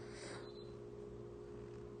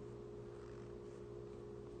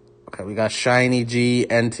 Okay, we got Shiny G,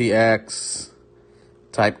 NTX,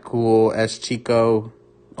 Type Cool, S Chico.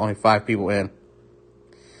 Only 5 people in.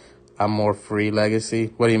 I'm more free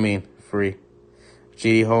legacy. What do you mean, free?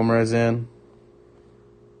 GD Homer is in.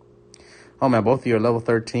 Oh, man, both of you are level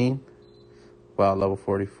 13. Wow, level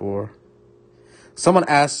 44. Someone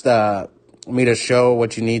asked me to show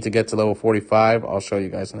what you need to get to level 45. I'll show you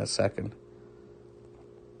guys in a second.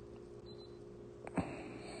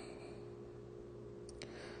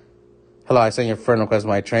 Hello, I sent your friend request.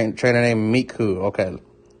 My trainer name, Miku. Okay.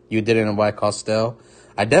 You didn't invite Costel?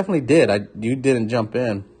 I definitely did. You didn't jump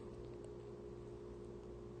in.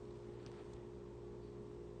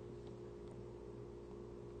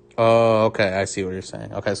 Oh, okay. I see what you're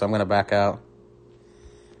saying. Okay, so I'm going to back out.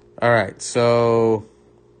 All right, so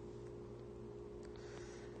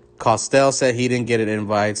Costel said he didn't get an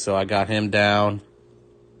invite, so I got him down.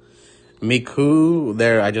 Miku,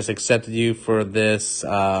 there, I just accepted you for this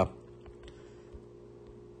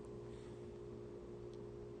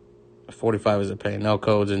 45 is a pain. No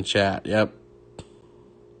codes in chat. Yep.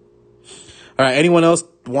 All right, anyone else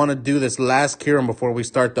want to do this last Kyurem before we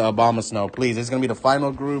start the Obama Snow? Please, it's going to be the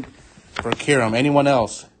final group for Kyurem. Anyone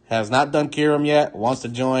else has not done Kyurem yet, wants to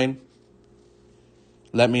join,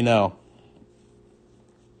 let me know.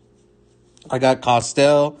 I got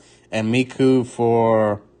Costel and Miku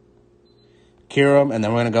for Kyurem, and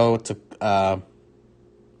then we're going to go to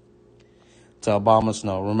Obama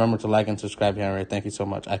Snow. Remember to like and subscribe, Henry. Thank you so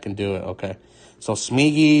much. I can do it. Okay. So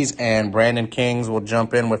Smeegies and Brandon Kings will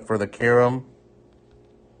jump in for the Kyurem.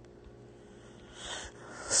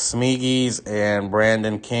 Smeegies and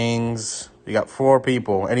Brandon Kings. We got 4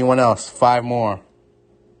 people. Anyone else? 5 more.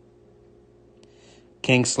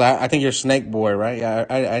 King Slap. I think you're Snake Boy, right? Yeah,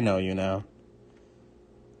 I know you now.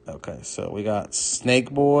 Okay, so we got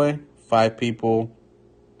Snake Boy. 5 people.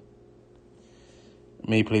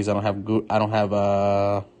 Me, please. I don't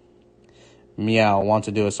have Meow want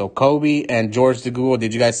to do it. So Kobe and George the Google,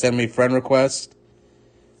 did you guys send me friend requests?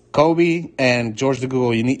 Kobe and George the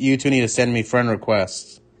Google, you two need to send me friend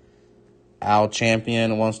requests. Al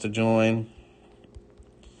Champion wants to join.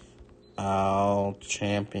 Al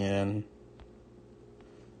Champion.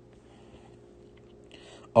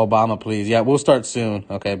 Obama, please. Yeah, we'll start soon.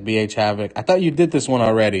 Okay, BH Havoc. I thought you did this one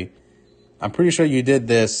already. I'm pretty sure you did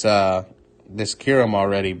this this Kyurem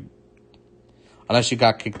already. Unless you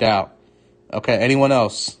got kicked out. Okay, anyone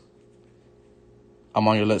else? I'm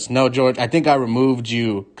on your list. No, George, I think I removed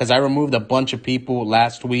you because I removed a bunch of people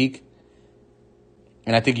last week.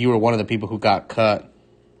 And I think you were one of the people who got cut.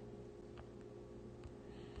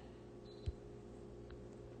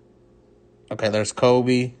 Okay, there's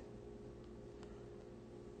Kobe.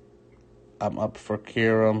 I'm up for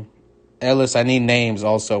Kyurem. Ellis, I need names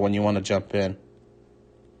also when you want to jump in.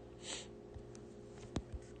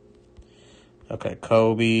 Okay,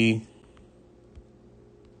 Kobe.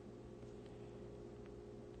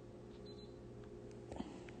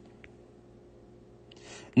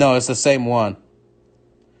 No, it's the same one.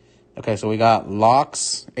 Okay, so we got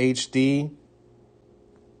Locks HD.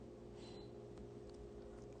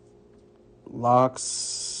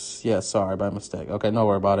 Locks. Yeah, sorry, by mistake. Okay, don't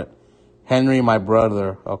worry about it. Henry, my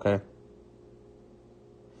brother. Okay.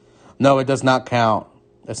 No, it does not count.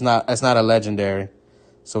 It's not a legendary.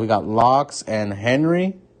 So we got Locks and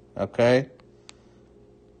Henry. Okay.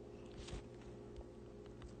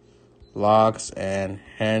 Locks and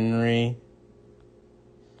Henry.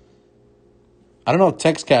 I don't know,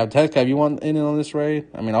 TextCab, you want in on this raid?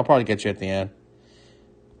 I mean, I'll probably get you at the end.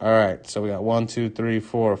 All right, so we got 1, 2, 3,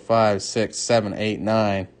 4, 5, 6, 7, 8,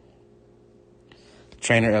 9.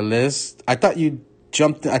 Trainer Eliz. I thought you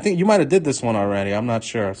jumped. I think you might have did this one already. I'm not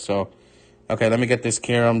sure. So, okay, let me get this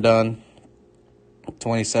Kyurem done.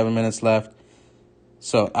 27 minutes left.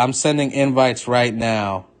 So I'm sending invites right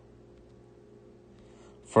now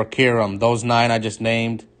for Kyurem. Those 9 I just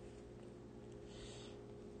named.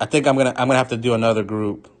 I think I'm gonna have to do another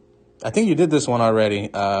group. I think you did this one already.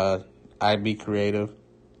 IB Creative.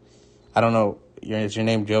 I don't know. Is your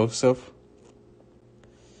name Joseph?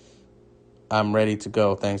 I'm ready to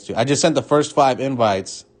go. Thanks to I just sent the first 5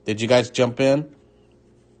 invites. Did you guys jump in?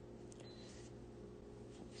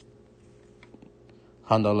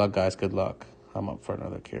 Hundo luck, guys. Good luck. I'm up for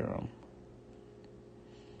another Kyurem.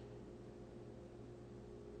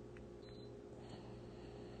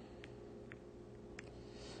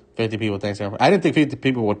 $50 people. Thanks, everyone. I didn't think 50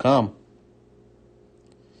 people would come.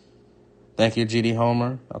 Thank you, GD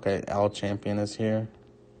Homer. Okay, Al Champion is here.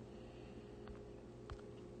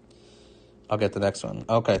 I'll get the next one.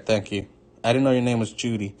 Okay, thank you. I didn't know your name was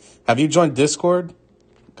Judy. Have you joined Discord?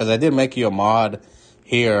 Because I did make you a mod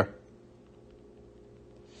here.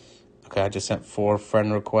 Okay, I just sent 4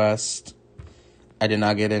 friend requests. I did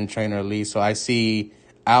not get in Trainer Elite. So I see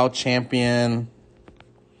Al Champion.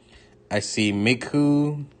 I see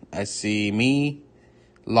Miku. I see me.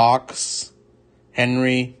 Locks.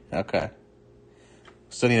 Henry. Okay.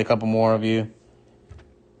 Still need a couple more of you.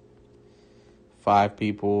 5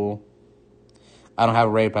 people. I don't have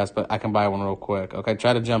a raid pass, but I can buy one real quick. Okay,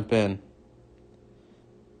 try to jump in.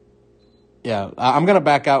 Yeah, I'm going to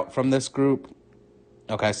back out from this group.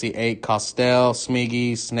 Okay, I see 8. Costel,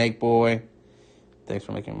 Smeagy, Snake Boy. Thanks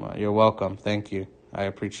for making money. You're welcome. Thank you. I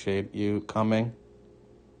appreciate you coming.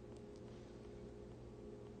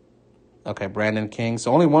 Okay, Brandon King.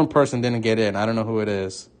 So only one person didn't get in. I don't know who it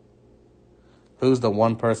is. Who's the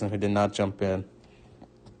one person who did not jump in?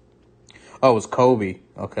 Oh, it was Kobe.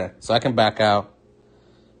 Okay, so I can back out.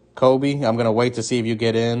 Kobe, I'm going to wait to see if you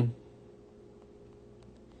get in.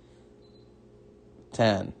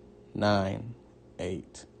 10, 9,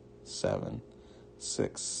 8, 7,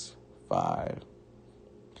 6, 5.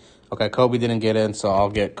 Okay, Kobe didn't get in, so I'll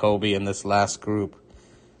get Kobe in this last group.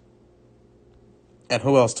 And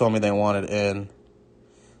who else told me they wanted in?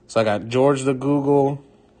 So I got George the Google.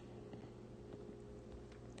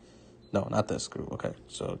 No, not this group. Okay,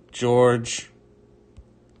 so George,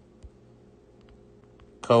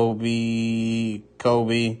 Kobe.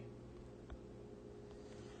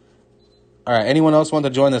 All right, anyone else want to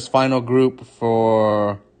join this final group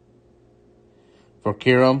for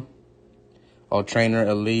Kyurem? Oh, Trainer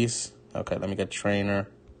Elise. Okay, let me get Trainer.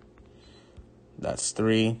 That's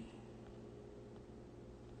 3.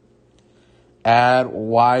 Add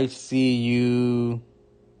YCU.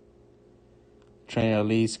 Trainer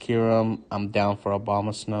Elise, Kyurem. I'm down for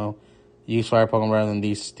Obama Snow. Use fire Pokemon rather than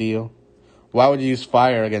these steel. Why would you use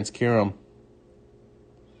fire against Kyurem?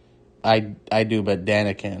 I do, but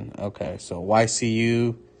Daniken. Okay, so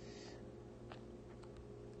YCU,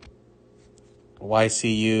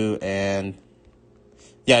 and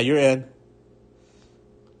yeah, you're in.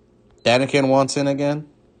 Daniken wants in again.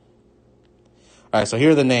 All right, so here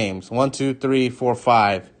are the names: 1, 2, 3, 4,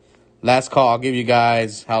 5. Last call. I'll give you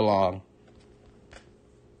guys how long?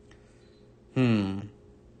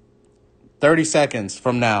 30 seconds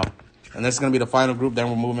from now, and this is gonna be the final group. Then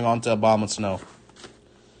we're moving on to Obama Snow.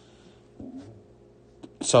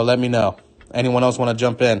 So let me know. Anyone else want to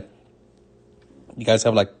jump in? You guys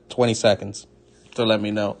have like 20 seconds to let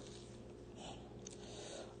me know.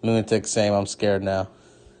 Lunatic same. I'm scared now.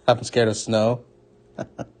 I'm scared of snow. Okay,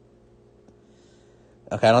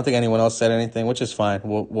 I don't think anyone else said anything, which is fine.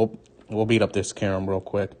 We'll beat up this Kyurem real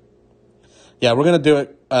quick. Yeah, we're gonna do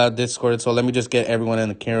it Discord. So let me just get everyone in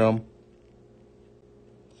the Kyurem.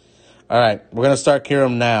 All right, we're gonna start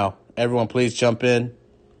Kyurem now. Everyone, please jump in.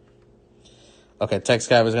 Okay,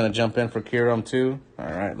 TextCav is going to jump in for Kyurem too. All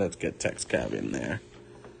right, let's get TextCav in there.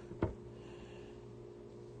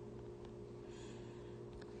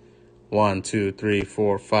 One, 2, 3,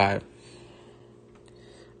 4, 5.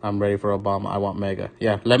 I'm ready for Obama. I want Mega.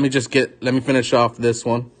 Yeah, let me finish off this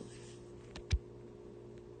one.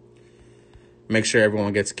 Make sure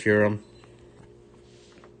everyone gets Kyurem.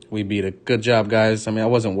 We beat it. Good job, guys. I mean, I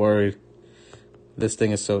wasn't worried. This thing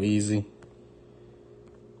is so easy.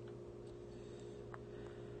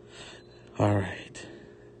 All right.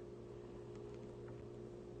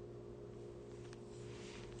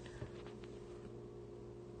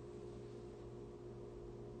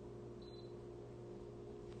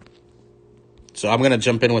 So I'm going to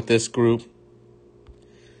jump in with this group.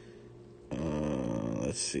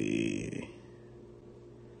 Let's see.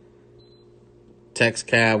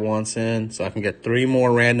 TextCab wants in, so I can get 3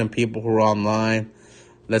 more random people who are online.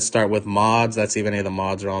 Let's start with mods. Let's see if any of the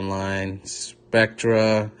mods are online.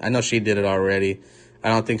 Spectra. I know she did it already.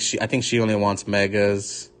 I think she only wants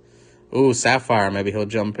Megas. Ooh, Sapphire. Maybe he'll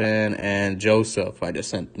jump in. And Joseph. I just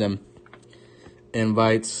sent them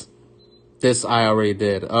invites. This I already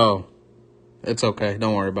did. Oh, it's okay.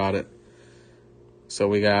 Don't worry about it.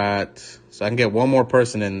 So I can get one more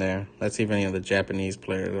person in there. Let's see if any of the Japanese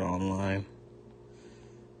players are online.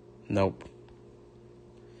 Nope.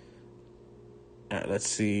 All right, let's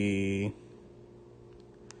see.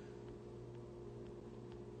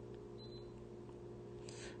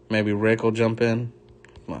 Maybe Rick will jump in.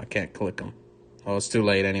 Well, I can't click him. Oh, it's too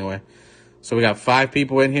late anyway. So we got 5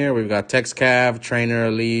 people in here. We've got TextCav, Trainer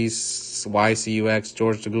Elise, YCUX,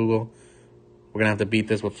 George to Google. We're going to have to beat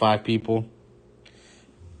this with 5 people.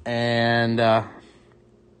 And I'm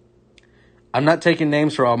not taking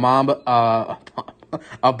names for Obama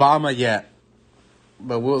yet.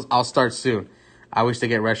 But I'll start soon. I wish to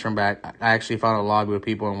get Restaurant back. I actually found a lobby with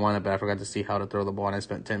people and won it, but I forgot to see how to throw the ball, and I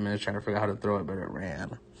spent 10 minutes trying to figure out how to throw it, but it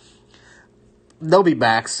ran. They'll be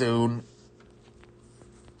back soon.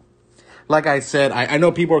 Like I said, I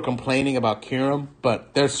know people are complaining about Kyurem,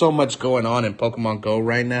 but there's so much going on in Pokemon Go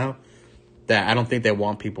right now that I don't think they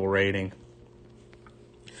want people raiding.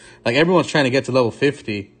 Like, everyone's trying to get to level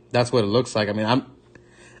 50. That's what it looks like. I mean,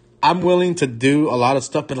 I'm willing to do a lot of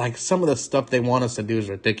stuff, but like some of the stuff they want us to do is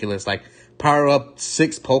ridiculous. Like, power up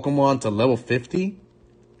 6 Pokemon to level 50?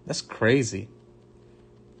 That's crazy.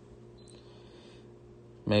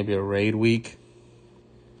 Maybe a raid week.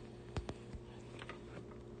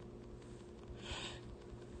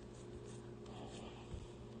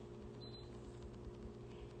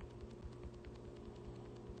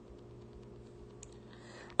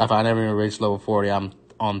 If I never even reach level 40, I'm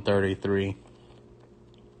on 33.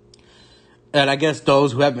 And I guess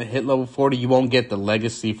those who haven't hit level 40, you won't get the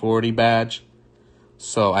Legacy 40 badge.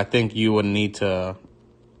 So I think you would need to...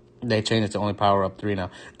 They changed it to only power up 3 now.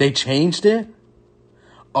 They changed it?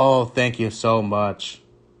 Oh, thank you so much.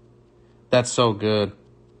 That's so good.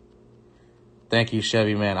 Thank you,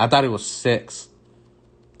 Chevy Man. I thought it was 6.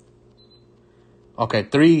 Okay,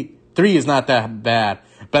 3 is not that bad.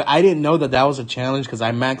 But I didn't know that was a challenge because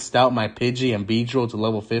I maxed out my Pidgey and Beedrill to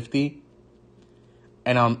level 50.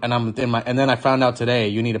 And then I found out today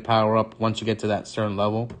you need to power up once you get to that certain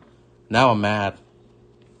level. Now I'm mad.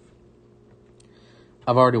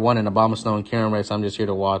 I've already won an Abomasnow and Kyurem race. I'm just here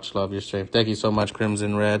to watch. Love your stream. Thank you so much,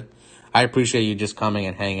 Crimson Red. I appreciate you just coming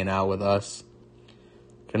and hanging out with us.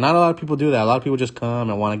 Cause not a lot of people do that. A lot of people just come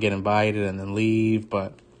and want to get invited and then leave.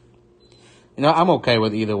 But, you know, I'm okay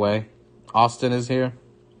with either way. Austin is here.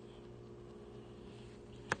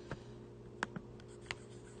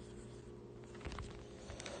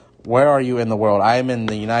 Where are you in the world? I am in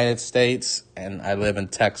the United States, and I live in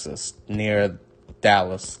Texas, near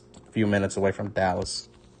Dallas. A few minutes away from Dallas.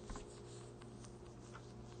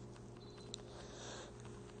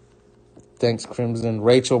 Thanks, Crimson.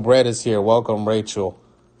 Rachel Brett is here. Welcome, Rachel.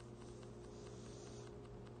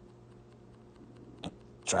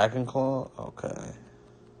 Dragon Claw? Okay.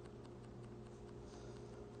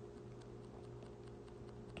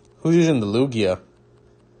 Who's using the Lugia?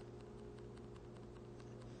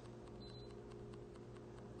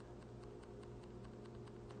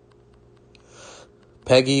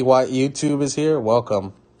 Peggy White YouTube is here.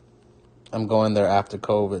 Welcome. I'm going there after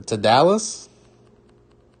COVID. To Dallas?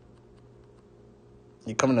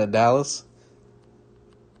 You coming to Dallas?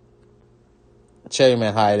 Cherry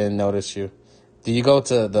Man, hi, I didn't notice you. Do you go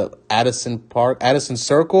to the Addison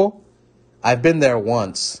Circle? I've been there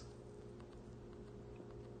once.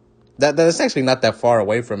 That's actually not that far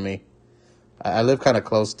away from me. I live kind of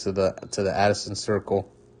close to the Addison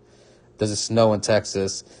Circle. Does it snow in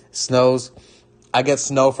Texas? It snows. I get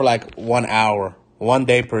snow for like 1 hour, 1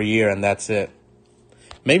 day per year, and that's it.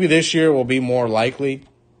 Maybe this year will be more likely.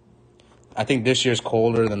 I think this year's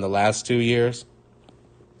colder than the last 2 years.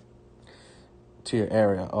 To your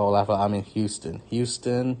area. Oh, I'm in Houston.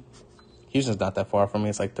 Houston's not that far from me.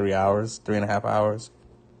 It's like 3 hours, 3.5 hours.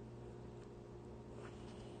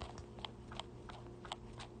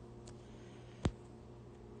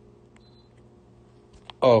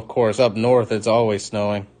 Oh, of course, up north it's always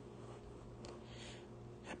snowing.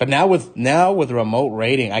 But now with remote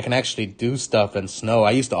raiding, I can actually do stuff in snow. I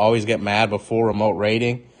used to always get mad before remote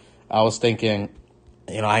raiding. I was thinking,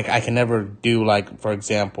 you know, I can never do, like, for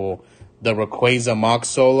example, the Rayquaza Mox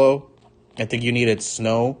solo. I think you needed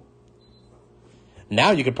snow. Now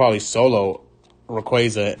you could probably solo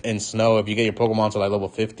Rayquaza in snow if you get your Pokemon to like level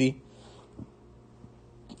 50.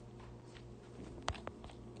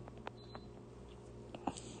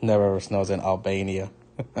 Never ever snows in Albania.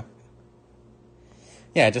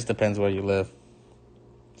 Yeah, it just depends where you live.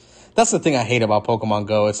 That's the thing I hate about Pokemon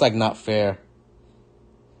Go. It's like not fair.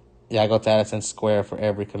 Yeah, I go to Addison Square for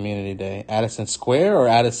every community day. Addison Square or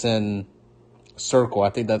Addison Circle? I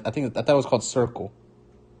thought it was called Circle.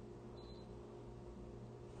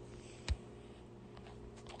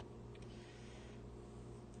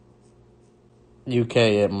 UK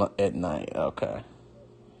at night. Okay.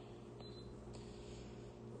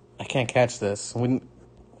 I can't catch this.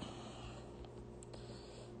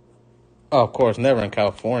 Oh, of course, never in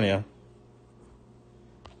California.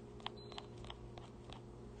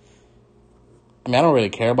 I mean, I don't really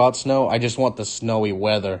care about snow. I just want the snowy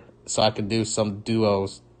weather so I could do some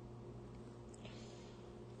duos.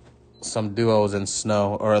 Some duos in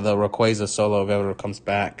snow, or the Rayquaza solo if it ever comes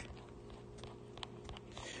back.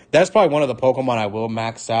 That's probably one of the Pokemon I will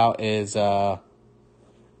max out is Mimoswine.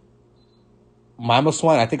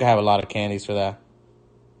 I think I have a lot of candies for that.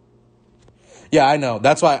 Yeah, I know.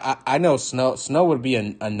 That's why I know snow would be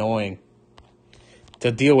annoying to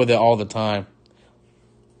deal with it all the time.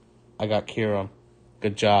 I got Kyurem.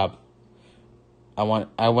 Good job.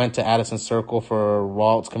 I went to Addison Circle for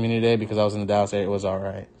Walt's Community Day because I was in the Dallas area. It was all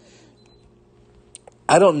right.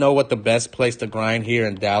 I don't know what the best place to grind here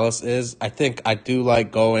in Dallas is. I think I do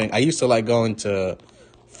like going. I used to like going to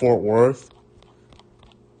Fort Worth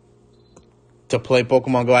to play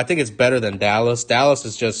Pokemon Go. I think it's better than Dallas. Dallas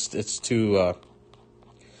is just, it's too,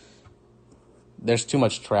 there's too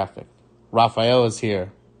much traffic. Raphael is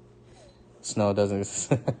here. Snow doesn't.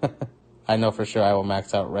 I know for sure I will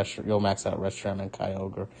max out You'll max out Reshiram and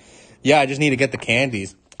Kyogre. Yeah, I just need to get the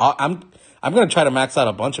candies. I'm gonna try to max out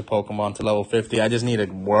a bunch of Pokemon to level 50. I just need to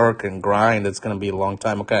work and grind. It's gonna be a long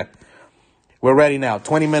time. Okay, we're ready now.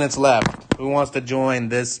 20 minutes left. Who wants to join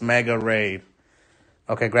this mega raid?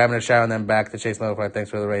 Okay, grabbing a shower and then back to Chase Notify. Thanks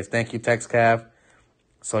for the raise. Thank you, Tex Cav.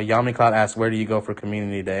 So Yami Cloud asks, where do you go for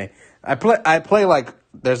Community Day? I play like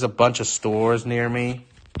there's a bunch of stores near me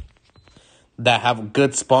that have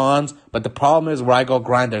good spawns, but the problem is where I go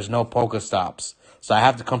grind, there's no Pokestops. So I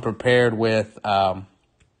have to come prepared with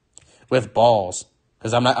balls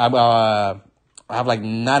because I have like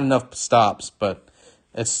not enough stops, but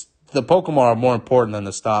the Pokemon are more important than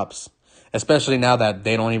the stops, especially now that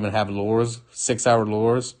they don't even have lures, 6-hour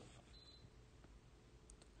lures.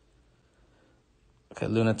 Okay,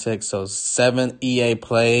 Lunatic. So 7 EA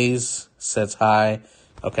plays says hi.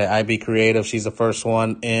 Okay, IB Creative. She's the first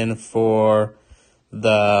one in for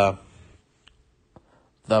the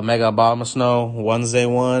Mega Abomasnow. Wednesday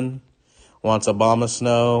one wants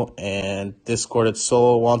Abomasnow, and Discorded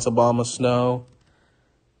Soul wants Abomasnow.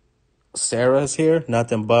 Sarah's here.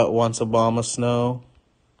 Nothing but wants Abomasnow.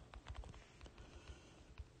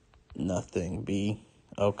 Nothing B.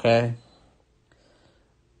 Okay.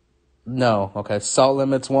 No. Okay. Salt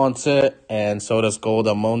Limits wants it, and so does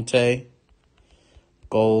Golda Monte.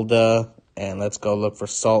 Golda, and let's go look for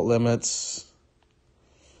Salt Limits.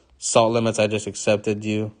 Salt Limits, I just accepted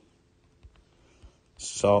you.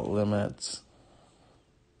 Salt Limits.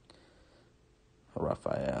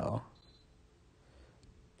 Raphael.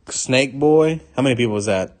 Snake Boy. How many people is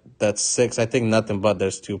that? That's 6. I think nothing but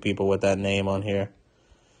there's 2 people with that name on here.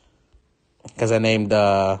 Because I named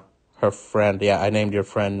her friend. Yeah, I named your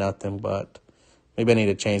friend Nothing But. Maybe I need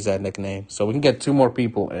to change that nickname. So we can get 2 more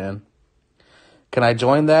people in. Can I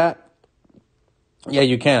join that? Yeah,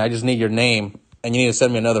 you can. I just need your name. And you need to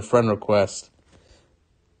send me another friend request.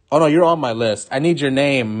 Oh, no, you're on my list. I need your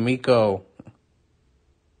name, Miko.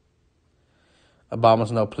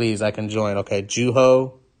 Abomasnow, please. I can join. Okay,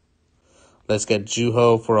 Juho. Let's get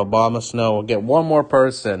Juho for Abomasnow. We'll get 1 more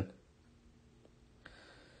person.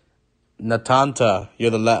 Natanta,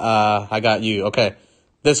 you're I got you. Okay,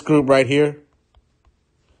 this group right here,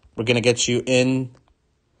 we're going to get you in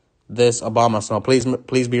this Abomasnow.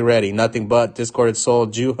 Please be ready. Nothing but Discorded Soul,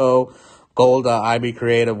 Juho, Golda, IB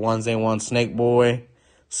Creative, 1Z1, Snake Boy,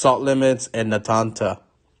 Salt Limits, and Natanta.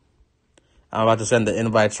 I'm about to send the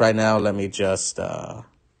invites right now. Let me just, I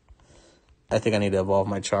think I need to evolve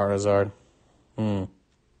my Charizard. Yeah,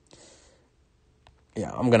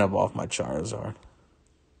 I'm going to evolve my Charizard.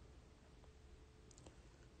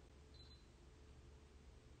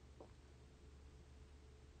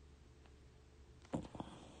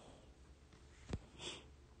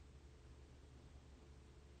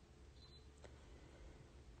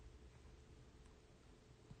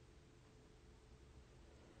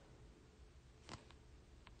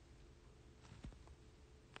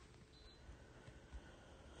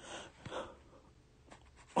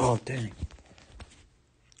 Oh, dang.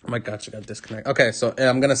 Oh my gosh, I got disconnected. Okay, so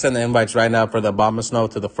I'm going to send the invites right now for the Abomasnow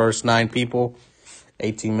to the first 9 people.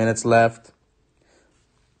 18 minutes left.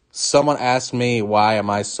 Someone asked me, why am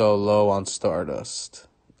I so low on Stardust?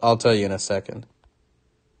 I'll tell you in a second.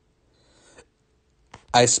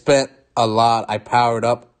 I spent a lot. I powered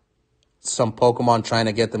up some Pokemon trying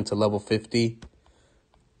to get them to level 50.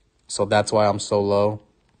 So that's why I'm so low.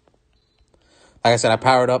 Like I said, I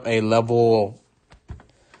powered up a level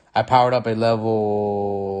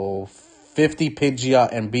 50 Pidgeot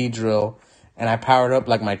and Beedrill, and I powered up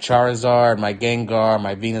like my Charizard, my Gengar,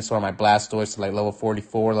 my Venusaur, my Blastoise to like level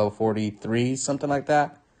 44, level 43, something like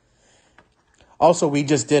that. Also, we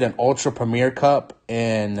just did an Ultra Premier Cup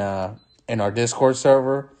in our Discord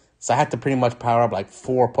server, so I had to pretty much power up like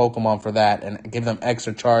 4 Pokemon for that and give them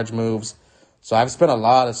extra charge moves. So I've spent a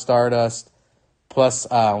lot of Stardust. Plus,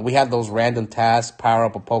 we had those random tasks, power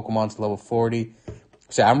up a Pokemon to level 40.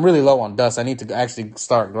 So I'm really low on dust. I need to actually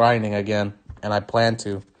start grinding again, and I plan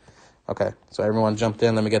to. Okay, so everyone jumped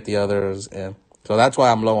in. Let me get the others in. So that's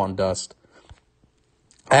why I'm low on dust.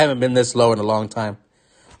 I haven't been this low in a long time.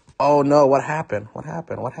 Oh, no, what happened? What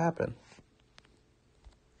happened? What happened?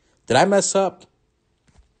 Did I mess up?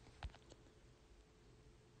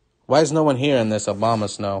 Why is no one here in this Obama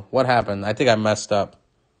snow? What happened? I think I messed up.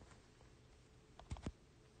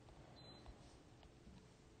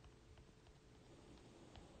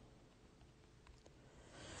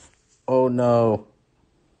 Oh, no.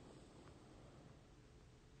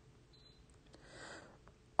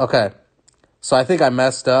 Okay. So I think I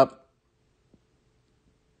messed up.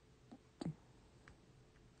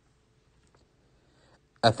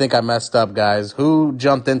 Guys. Who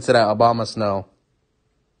jumped into that Obama snow?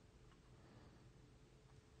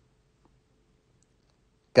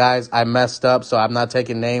 Guys, I messed up, so I'm not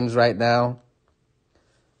taking names right now.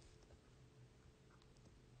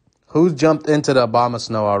 Who's jumped into the Obama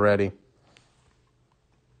snow already?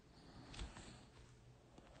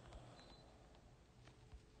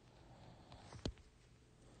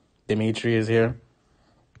 Dimitri is here.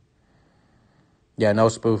 Yeah, no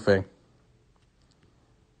spoofing.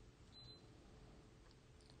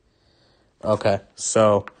 Okay,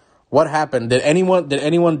 so what happened? Did anyone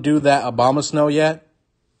do that Obama snow yet?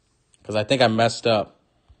 Because I think I messed up.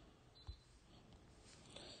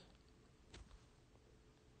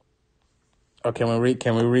 Or can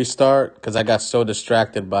we restart? Because I got so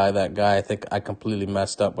distracted by that guy. I think I completely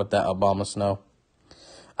messed up with that Obama snow.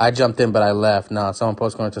 I jumped in, but I left. No, someone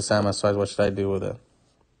posted going to Salmon Size. What should I do with it?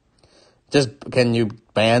 Just, can you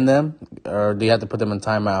ban them? Or do you have to put them in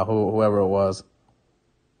timeout? Whoever it was.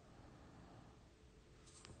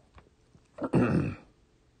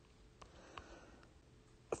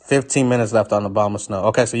 $15 minutes left on Obama snow.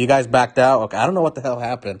 Okay, so you guys backed out. Okay, I don't know what the hell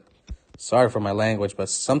happened. Sorry for my language, but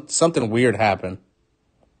something weird happened.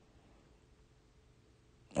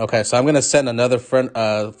 Okay, so I'm gonna send another friend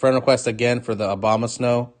request again for the Obama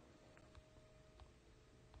snow.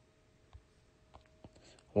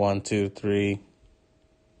 1, 2, 3,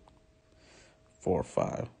 4,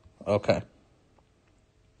 5. Okay.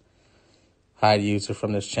 Hide user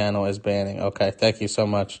from this channel is banning. Okay, thank you so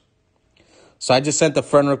much. So I just sent the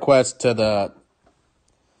friend request to the.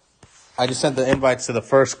 I just sent the invites to the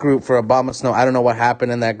first group for Obama snow. I don't know what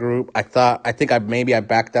happened in that group. I think I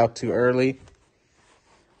backed out too early.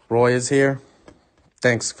 Roy is here.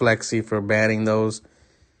 Thanks, Flexi, for banning those.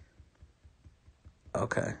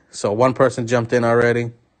 Okay, so one person jumped in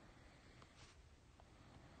already.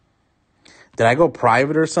 Did I go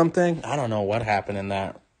private or something? I don't know what happened in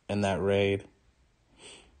that raid.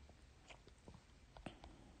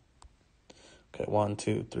 Okay, 1,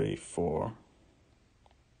 2, 3, 4.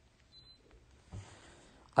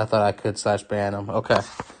 I thought I could / ban him. Okay.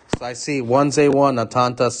 So I see 1Z1,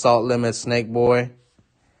 Natanta, Salt Limit, Snake Boy.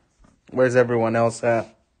 Where's everyone else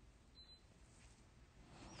at?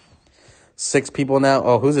 6 people now.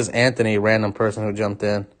 Oh, who's this Anthony, random person who jumped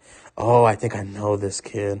in? Oh, I think I know this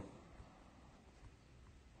kid.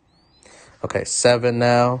 Okay, 7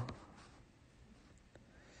 now.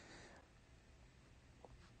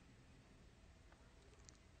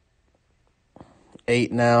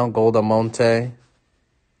 8 now, Golda Monte.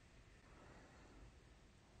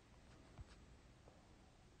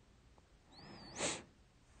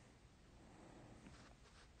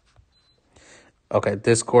 Okay,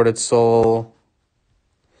 Discorded Soul. All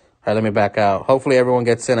right, let me back out. Hopefully everyone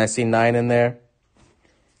gets in. I see 9 in there.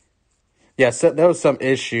 Yeah, so there was some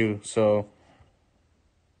issue, so.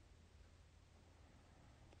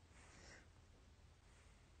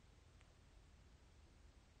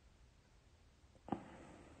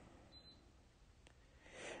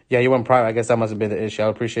 Yeah, you went private. I guess that must have been the issue. I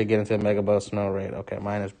would appreciate getting to the Mega Bus Snow Raid. Okay,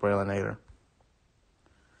 mine is Braillenator.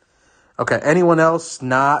 Okay, anyone else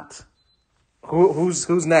not?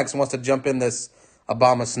 Who's next wants to jump in this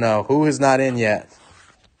Obama Snow? Who is not in yet?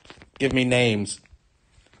 Give me names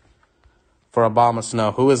for Obama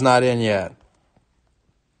Snow. Who is not in yet?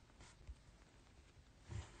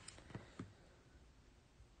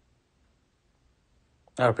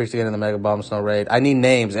 I appreciate getting the Mega Bomb Snow Raid. I need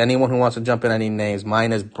names. Anyone who wants to jump in, I need names.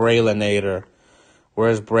 Mine is Braillenator.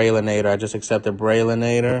 Where's Braillenator? I just accepted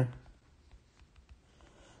Braillenator.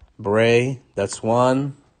 Bray, that's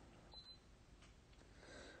 1.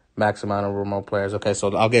 Max amount of remote players. Okay,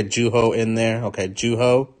 so I'll get Juho in there. Okay,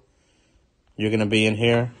 Juho, you're going to be in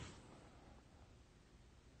here.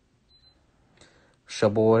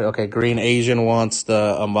 Shaboy. Okay, Green Asian wants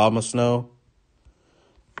the Obama Snow.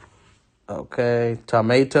 Okay,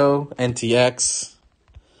 Tomato, NTX.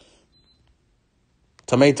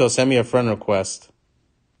 Tomato, send me a friend request.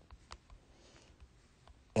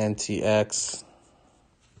 NTX.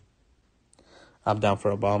 I'm down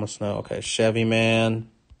for Obama Snow. Okay, Chevy Man.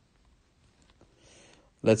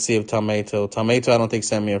 Let's see if Tomato, I don't think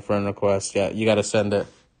sent me a friend request. Yeah, you got to send it.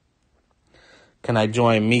 Can I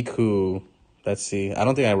join Miku? Let's see. I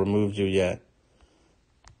don't think I removed you yet.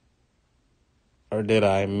 Or did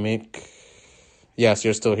I make... Yes,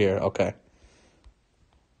 you're still here. Okay.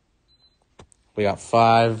 We got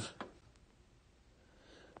 5.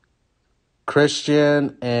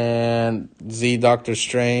 Christian and Z Doctor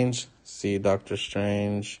Strange. Z Doctor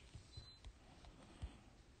Strange.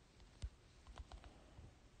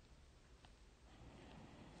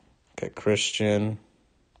 Okay, Christian.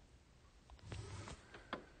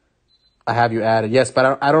 I have you added. Yes,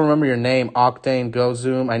 but I don't remember your name. Octane, Go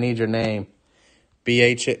Zoom. I need your name.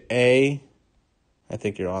 BHA. I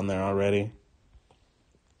think you're on there already.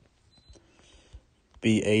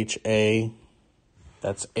 BHA.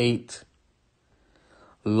 That's 8.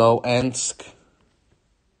 Lowensk.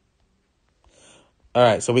 All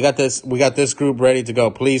right, so we got this group ready to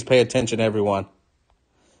go. Please pay attention, everyone.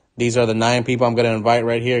 These are the 9 people I'm going to invite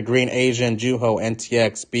right here. Green Asian, Juho,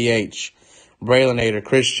 NTX, BH, Braylinator,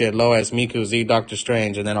 Christian, Loas, Miku, Z, Doctor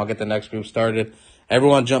Strange, and then I'll get the next group started.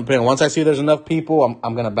 Everyone jump in. Once I see there's enough people,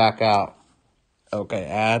 I'm going to back out. Okay,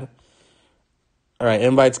 add. All right,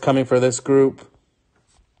 invites coming for this group.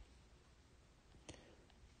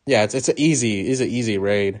 Yeah, it's an easy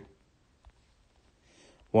raid.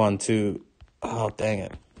 1, 2. Oh, dang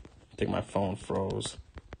it. I think my phone froze.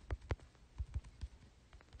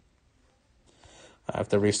 I have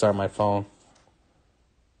to restart my phone.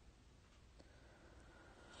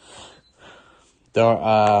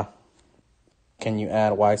 Can you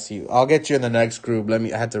add YCU? I'll get you in the next group.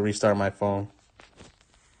 I had to restart my phone.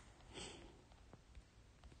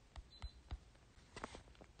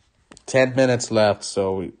 $10 minutes left,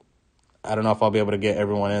 so I don't know if I'll be able to get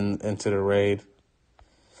everyone into the raid.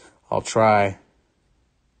 I'll try.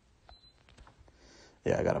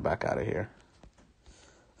 Yeah, I gotta back out of here.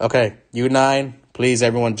 Okay, you 9, please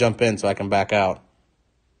everyone jump in so I can back out.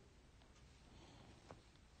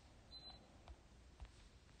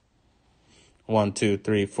 One, 2,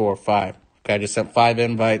 3, 4, 5. Okay, I just sent 5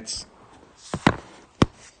 invites.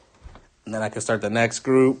 And then I can start the next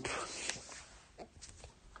group.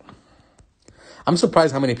 I'm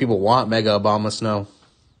surprised how many people want Mega Obama Snow.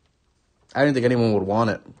 I didn't think anyone would want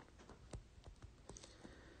it.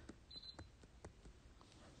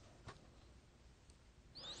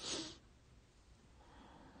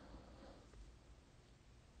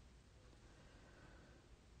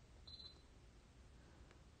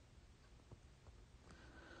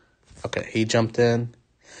 Okay, he jumped in.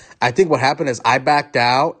 I think what happened is I backed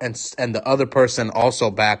out and the other person also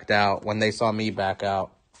backed out when they saw me back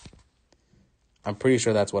out. I'm pretty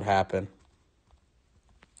sure that's what happened.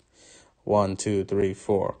 1, 2, 3,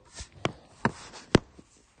 4.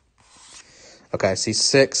 Okay, I see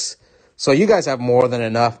 6. So you guys have more than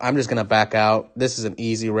enough. I'm just going to back out. This is an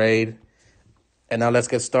easy raid. And now let's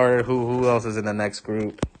get started. Who else is in the next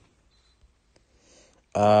group?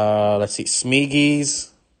 Let's see. Smeegies.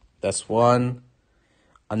 That's 1.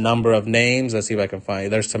 A number of names. Let's see if I can find it.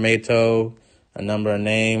 There's Tomato. A number of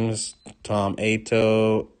names. Tom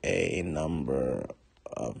Ato. A number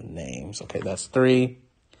of names. Okay, that's 3.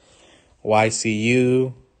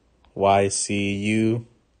 YCU. YCU.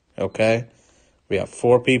 Okay. We have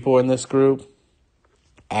 4 people in this group.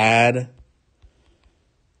 Add.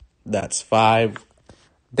 That's 5.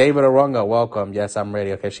 David Arunga, welcome. Yes, I'm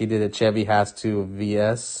ready. Okay, she did it. Chevy has to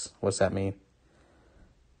VS. What's that mean?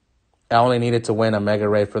 I only needed to win a mega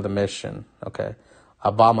raid for the mission. Okay.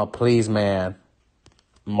 Obama, please, man.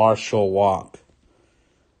 Marshall Walk.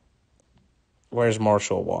 Where's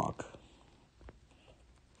Marshall Walk?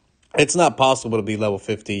 It's not possible to be level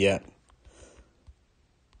 50 yet.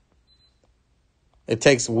 It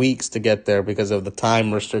takes weeks to get there because of the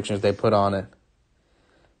time restrictions they put on it.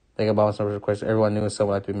 Think about some requests. Everyone knew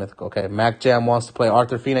someone had to be mythical. Okay, Mac Jam wants to play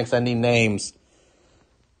Arthur Phoenix. I need names.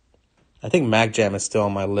 I think Mac Jam is still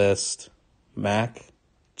on my list. Mac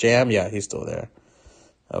Jam? Yeah, he's still there.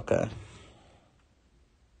 Okay.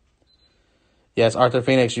 Yes, Arthur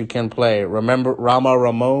Phoenix, you can play. Remember Rama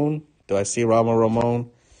Ramon? Do I see Rama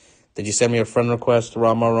Ramon? Did you send me a friend request,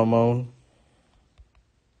 Rama Ramon?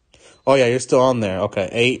 Oh, yeah, you're still on there. Okay,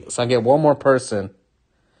 8. So I get one more person.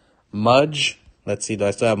 Mudge. Let's see, do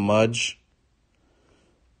I still have Mudge?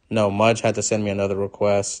 No, Mudge had to send me another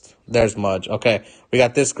request. There's Mudge. Okay, we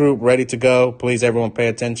got this group ready to go. Please, everyone, pay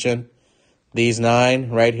attention. These 9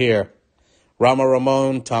 right here. Rama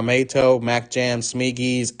Ramon, Tomato, Mac Jam,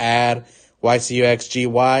 Smeegies, Ad,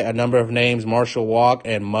 YCUXGY, a number of names, Marshall Walk,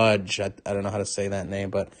 and Mudge. I don't know how to say that name,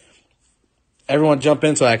 but everyone jump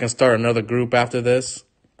in so I can start another group after this.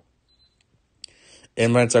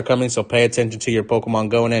 Invites are coming, so pay attention to your Pokemon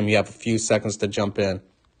Go name. You have a few seconds to jump in.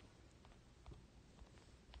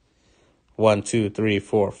 1, 2, 3,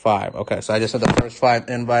 4, 5. Okay, so I just had the first 5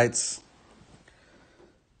 invites.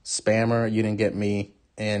 Spammer, you didn't get me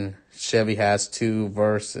in. Chevy has 2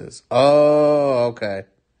 verses. Oh, okay.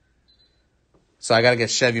 So I got to get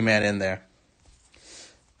Chevy Man in there.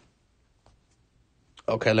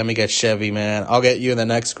 Okay, let me get Chevy Man. I'll get you in the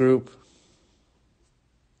next group.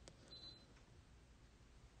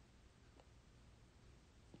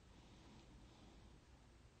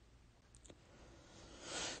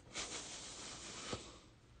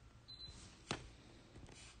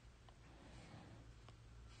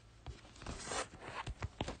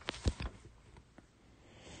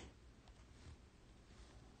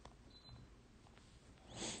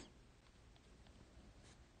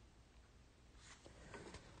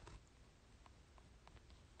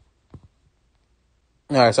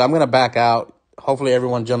 All right, so I'm going to back out. Hopefully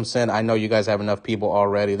everyone jumps in. I know you guys have enough people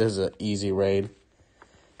already. This is an easy raid.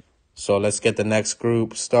 So let's get the next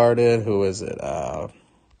group started. Who is it?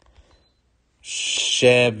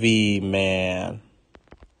 Chevy Man.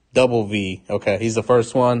 Double V. Okay, he's the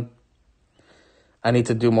first one. I need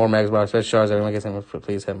to do more Max Bar Special Shards. Everyone gets him.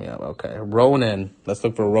 Please hit me up. Okay, Ronan. Let's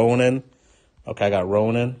look for Ronan. Okay, I got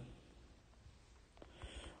Ronan.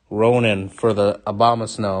 Ronan for the Obama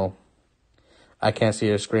Snow. I can't see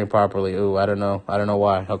your screen properly. Ooh, I don't know. I don't know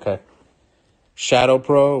why. Okay. Shadow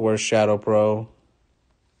Pro. Where's Shadow Pro?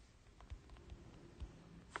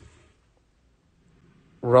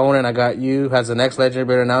 Ronan, I got you. Has the next legendary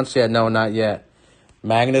been announced yet? No, not yet.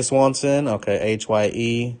 Magnus wants in. Okay,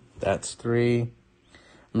 HYE. That's 3.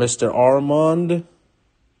 Mr. Armand.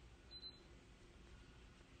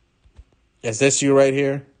 Is this you right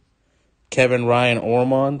here? Kevin Ryan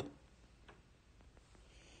Ormond.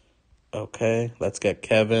 Okay, let's get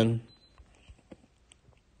Kevin.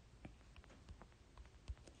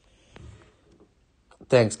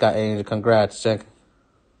 Thanks, Scott Angel. Congrats, check.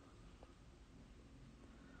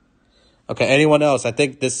 Okay, anyone else? I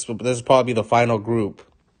think this is probably the final group.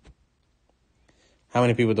 How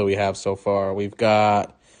many people do we have so far? We've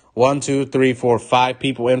got 1, 2, 3, 4, 5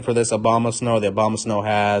 people in for this Obama Snow. The Obama Snow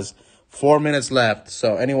has 4 minutes left.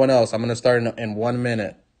 So anyone else? I'm going to start in 1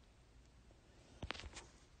 minute.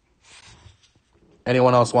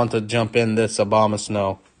 Anyone else want to jump in this Obama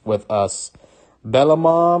Snow with us?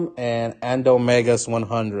 Bellamom and Andomegas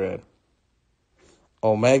 100.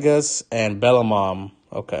 Omegas and Bellamom.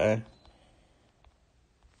 Okay.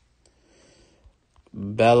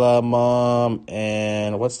 Bellamom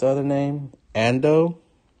and what's the other name? Ando?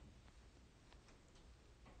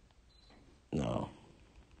 No.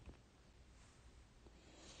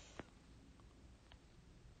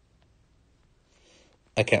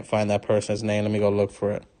 I can't find that person's name. Let me go look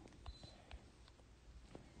for it.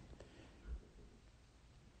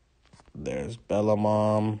 There's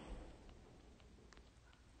Bellamom.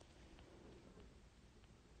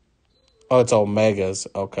 Oh, it's Omegas.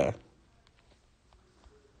 Okay.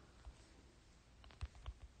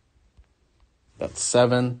 That's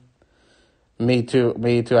 7. Me too.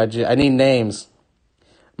 I need names.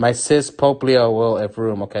 My sis Poplio will if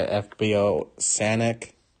room. Okay, FBO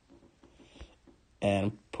Sanic.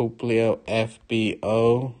 And Poplio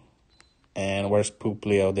FBO. And where's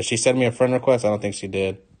Poplio? Did she send me a friend request? I don't think she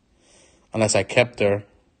did. Unless I kept her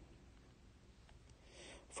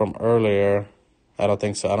from earlier. I don't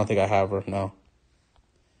think so. I don't think I have her. No.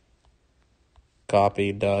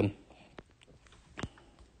 Copy. Done.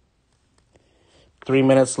 3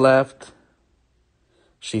 minutes left.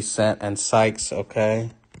 She sent and Sykes.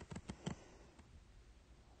 Okay.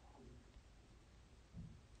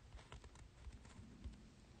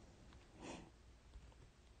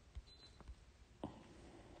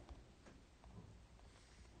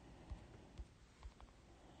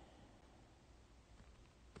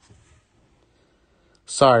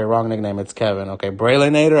 Sorry, wrong nickname. It's Kevin. Okay,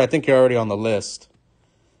 Braylinator, I think you're already on the list.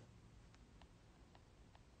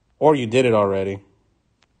 Or you did it already.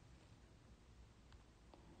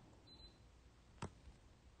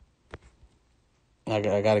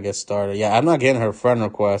 I got to get started. Yeah, I'm not getting her friend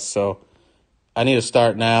request, so I need to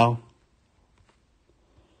start now.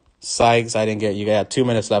 Sykes, I didn't get you. Got 2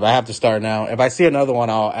 minutes left. I have to start now. If I see another one,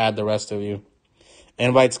 I'll add the rest of you.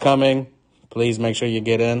 Invites coming. Please make sure you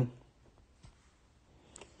get in.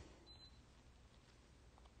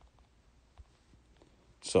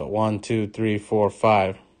 So 1, 2, 3, 4,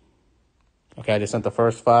 5. Okay, I just sent the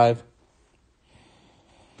first 5.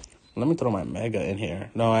 Let me throw my mega in here.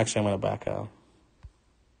 No, actually, I'm going to back out.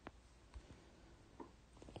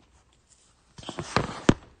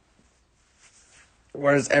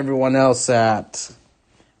 Where's everyone else at?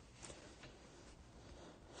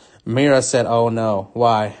 Mira said, oh, no.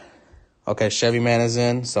 Why? Okay, Chevy Man is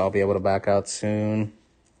in, so I'll be able to back out soon.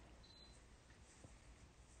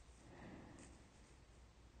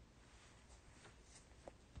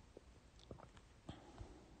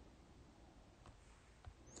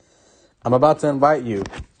 I'm about to invite you.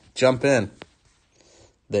 Jump in.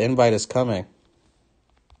 The invite is coming.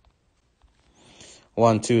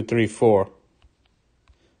 1, 2, 3, 4.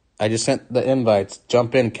 I just sent the invites.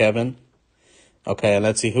 Jump in, Kevin. Okay,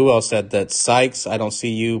 let's see who else said that. Sykes, I don't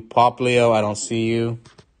see you. Poplio, I don't see you.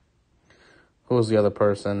 Who was the other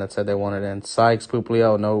person that said they wanted in? Sykes,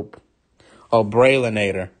 Puplio, nope. Oh,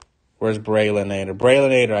 Braylinator. Where's Braylinator?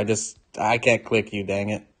 Braylinator, I can't click you, dang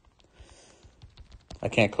it. I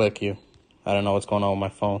can't click you. I don't know what's going on with my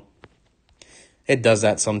phone. It does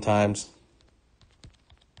that sometimes.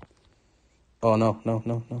 Oh, no.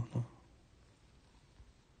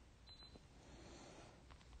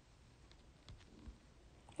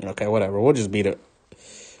 Okay, whatever. We'll just beat it.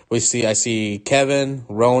 I see Kevin,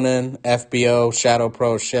 Ronan, FBO, Shadow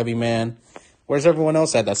Pro, Chevy Man. Where's everyone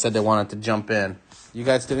else at that said they wanted to jump in? You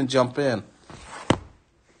guys didn't jump in.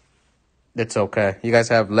 It's okay. You guys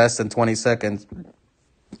have less than 20 seconds.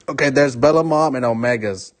 Okay, there's Bella Mom and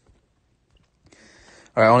Omegas.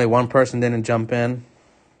 All right, only one person didn't jump in.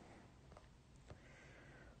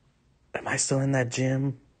 Am I still in that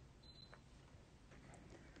gym?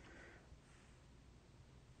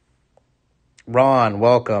 Ron,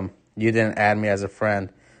 welcome. You didn't add me as a friend.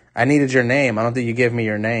 I needed your name. I don't think you gave me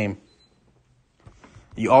your name.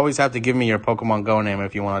 You always have to give me your Pokemon Go name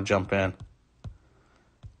if you want to jump in.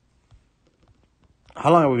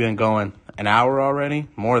 How long have we been going? An hour already?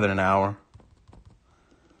 More than an hour.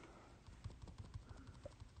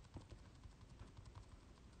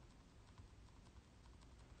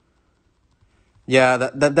 Yeah,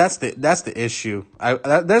 that's the issue.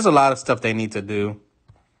 There's a lot of stuff they need to do.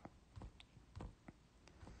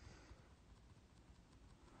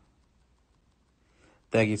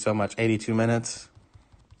 Thank you so much. 82 minutes.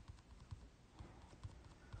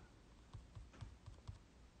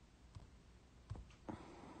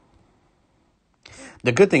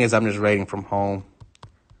 The good thing is I'm just raiding from home.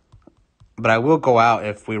 But I will go out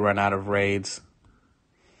if we run out of raids.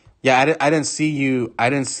 Yeah, I didn't see you. I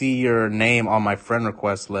didn't see your name on my friend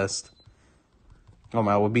request list. Oh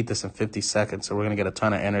man, we'll beat this in 50 seconds, so we're gonna get a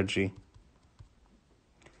ton of energy.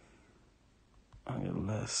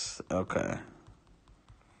 List. Okay.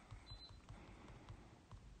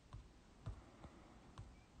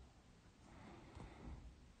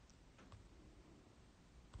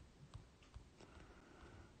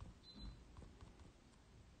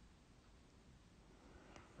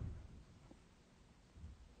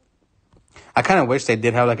 I kind of wish they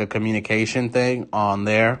did have like a communication thing on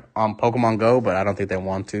there on Pokemon Go, but I don't think they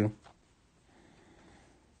want to.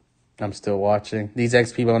 I'm still watching. These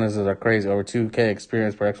XP bonuses are crazy. Over 2K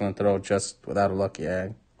experience per excellent throw just without a lucky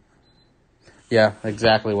egg. Yeah,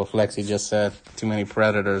 exactly what Flexi just said. Too many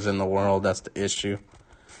predators in the world. That's the issue.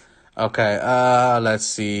 Okay, let's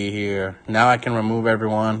see here. Now I can remove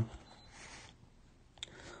everyone.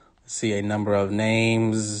 Let's see a number of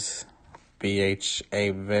names.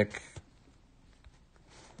 BHA Vic.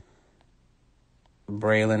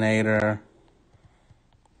 Braylinator.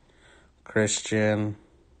 Christian.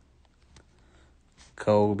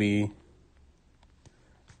 Kobe.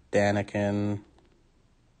 Danikin.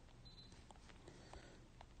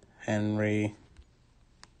 Henry.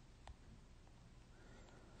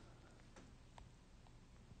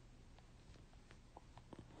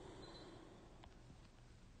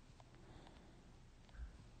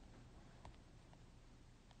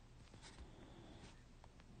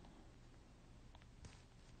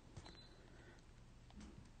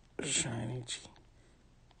 Shiny G.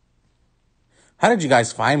 How did you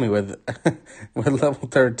guys find me with with level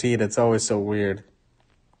 13? It's always so weird.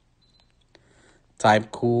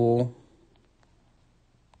 Type cool.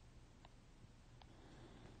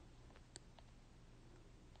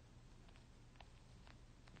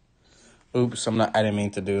 Oops, I didn't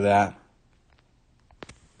mean to do that.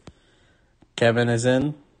 Kevin is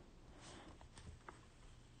in.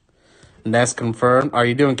 And that's confirmed. Are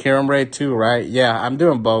you doing Kyurem raid too, right? Yeah, I'm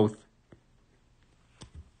doing both.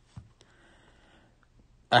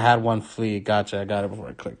 I had one flea. Gotcha. I got it before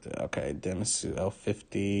I clicked it. Okay, Demisu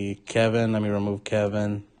L50. Kevin, let me remove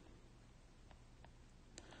Kevin.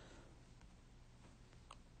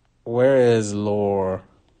 Where is Lore?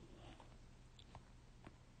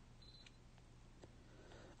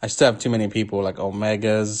 I still have too many people like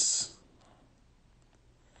Omegas.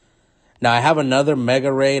 Now I have another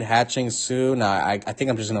mega raid hatching soon. Now I think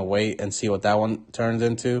I'm just gonna wait and see what that one turns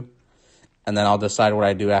into. And then I'll decide what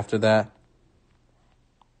I do after that.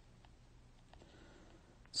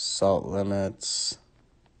 Salt limits.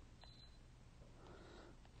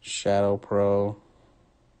 Shadow Pro.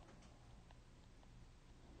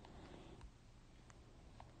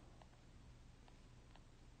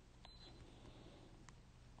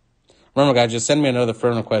 Remember, guys, just send me another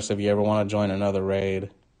friend request if you ever want to join another raid.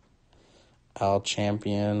 Al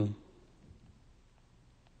Champion.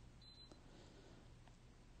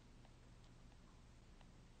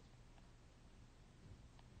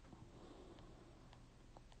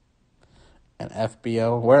 And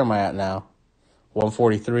FBO. Where am I at now?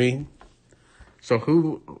 143. So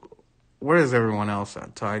where is everyone else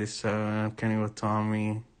at? Titus, Kenny with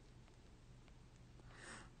Tommy.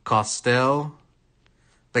 Costel.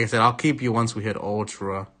 Like I said, I'll keep you once we hit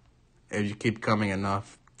Ultra. If you keep coming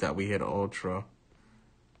enough that we hit Ultra.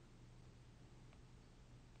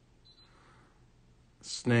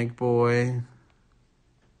 Snake Boy.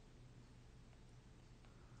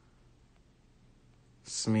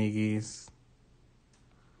 Smeegies.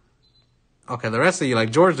 Okay, the rest of you,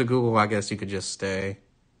 like George the Google, I guess you could just stay.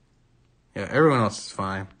 Yeah, everyone else is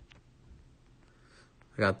fine.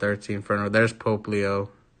 I got 13 friend. There's Pope Leo.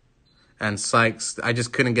 And Sykes. I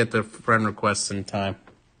just couldn't get the friend requests in time.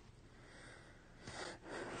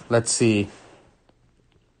 Let's see.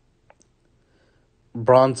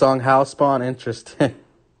 Bronzong House Spawn. Interesting.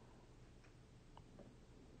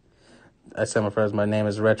 I said my friends, my name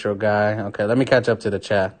is Retro Guy. Okay, let me catch up to the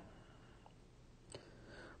chat.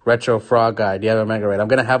 Retro Frog Guy. Do you have a Mega Raid? I'm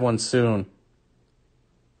going to have one soon.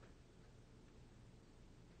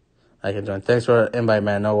 I can join. Thanks for the invite,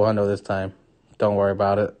 man. No hundo this time. Don't worry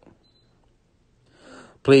about it.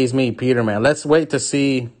 Please meet Peter, man. Let's wait to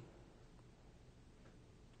see.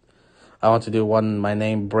 I want to do one, my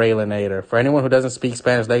name, Braylinator. For anyone who doesn't speak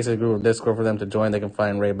Spanish, thanks to the group of Discord for them to join. They can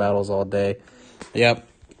find raid battles all day. Yep.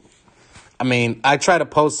 I mean, I try to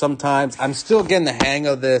post sometimes. I'm still getting the hang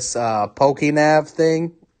of this PokeNav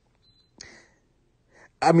thing.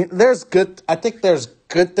 I mean, I think there's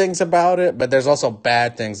good things about it, but there's also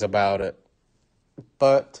bad things about it.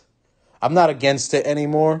 But I'm not against it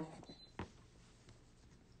anymore.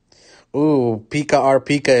 Ooh, Pika R.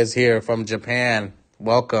 Pika is here from Japan.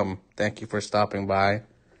 Welcome. Thank you for stopping by.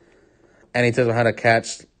 Any tips on how to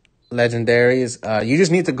catch legendaries? You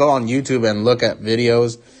just need to go on YouTube and look at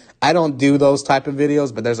videos. I don't do those type of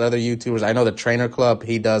videos, but there's other YouTubers. I know the Trainer Club,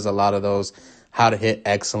 he does a lot of those, how to hit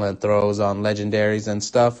excellent throws on legendaries and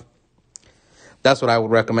stuff. That's what I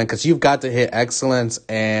would recommend, because you've got to hit excellence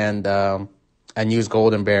and use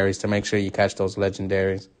golden berries to make sure you catch those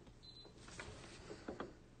legendaries.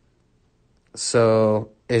 So,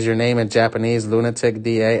 is your name in Japanese? Lunatic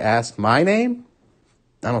DA asked. My name?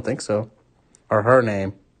 I don't think so. Or her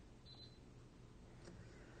name.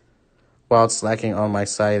 While it's slacking on my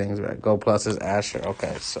sightings. Right? Go Plus is Asher.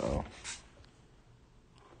 Okay, so.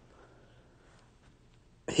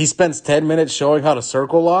 He spends 10 minutes showing how to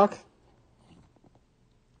circle lock?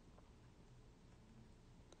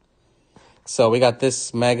 So, we got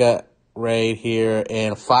this mega raid here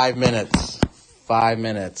in 5 minutes. 5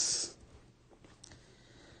 minutes.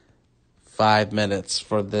 5 minutes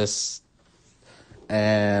for this.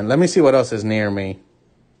 And let me see what else is near me.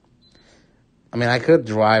 I mean, I could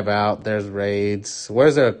drive out. There's raids.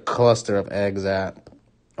 Where's there a cluster of eggs at?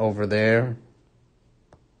 Over there.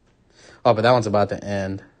 Oh, but that one's about to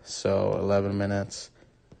end. So 11 minutes.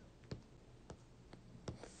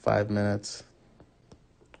 5 minutes.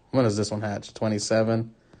 When does this one hatch?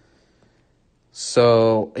 27.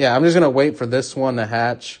 So, yeah, I'm just going to wait for this one to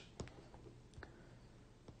hatch.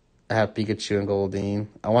 I have Pikachu and Goldeen.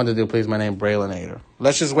 I wanted to do Please My Name Braylinator.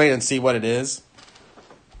 Let's just wait and see what it is.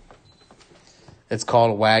 It's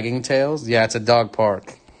called Wagging Tails. Yeah, it's a dog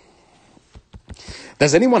park.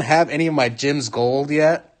 Does anyone have any of my gym's gold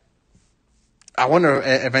yet? I wonder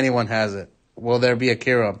if anyone has it. Will there be a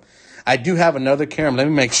Kyurem? I do have another Kyurem. Let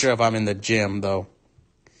me make sure if I'm in the gym, though.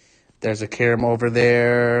 There's a Kyurem over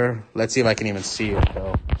there. Let's see if I can even see it,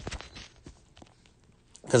 though.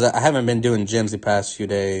 Because I haven't been doing gyms the past few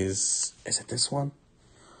days. Is it this one?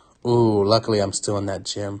 Ooh, luckily I'm still in that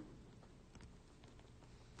gym.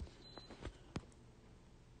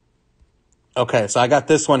 Okay, so I got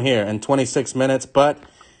this one here in 26 minutes. But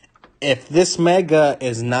if this mega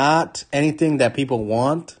is not anything that people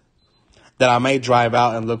want, then I may drive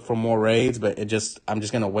out and look for more raids. But I'm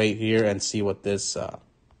just going to wait here and see what this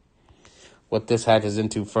hatches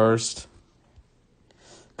into first.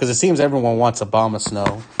 Because it seems everyone wants a bomb of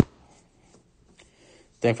snow.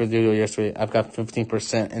 Thanks for the video yesterday. I've got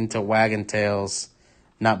 15% into Wagon Tails.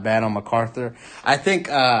 Not bad on MacArthur. I think,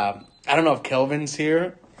 I don't know if Kelvin's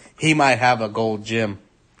here. He might have a gold gym.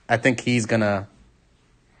 I think he's going to.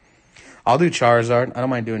 I'll do Charizard. I don't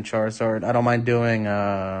mind doing Charizard. I don't mind doing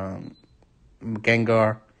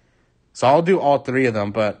Gengar. So I'll do all three of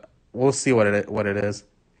them, but we'll see what it is.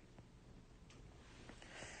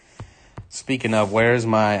 Speaking of, where's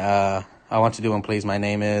my I want to do one, please. My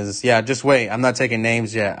name is... Yeah, just wait. I'm not taking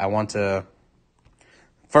names yet. I want to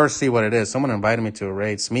first see what it is. Someone invited me to a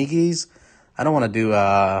raid. Smeegies? I don't want to do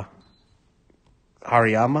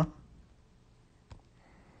Hariyama.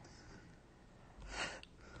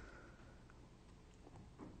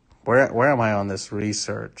 Where am I on this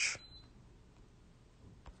research?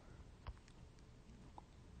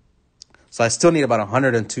 So I still need about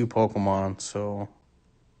 102 Pokemon, so...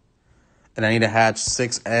 And I need to hatch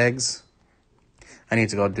 6 eggs. I need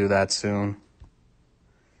to go do that soon.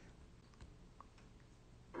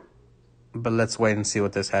 But let's wait and see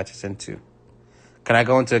what this hatches into. Can I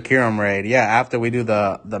go into a Kyurem raid? Yeah, after we do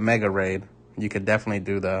the Mega raid, you could definitely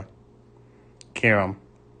do the Kyurem.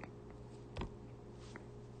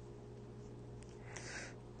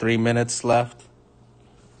 3 minutes left.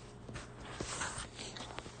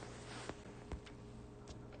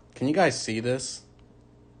 Can you guys see this?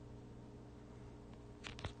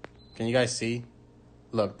 Can you guys see?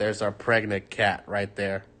 Look, there's our pregnant cat right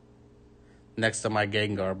there. Next to my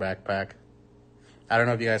Gengar backpack. I don't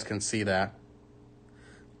know if you guys can see that.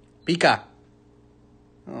 Pika!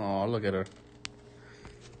 Oh, look at her.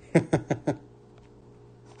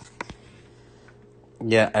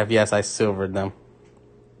 Yeah, yes, I silvered them.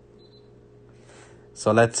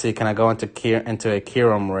 So let's see, can I go into a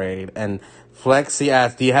Kyurem raid? And Flexi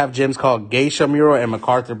asks, do you have gyms called Geisha Mural and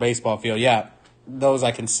MacArthur Baseball Field? Yeah, those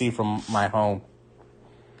I can see from my home.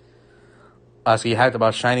 So you hyped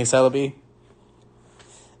about Shiny Celebi?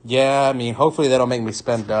 Yeah, I mean, hopefully they don't make me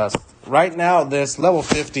spend dust. Right now, this level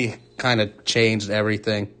 50 kind of changed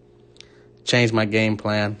everything. Changed my game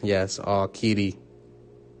plan. Yes, all Kitty.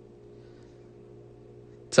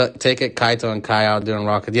 Take it, Kaito and Kai out doing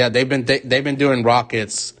rockets. Yeah, they've been doing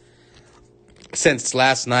rockets since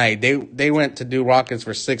last night. They went to do rockets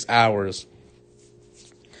for 6 hours.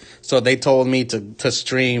 So they told me to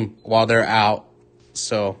stream while they're out.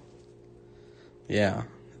 So yeah,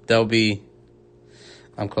 they'll be...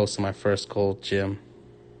 I'm close to my first gold gym.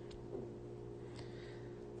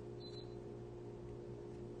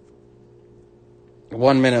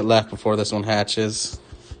 One minute left before this one hatches.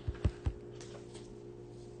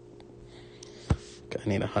 I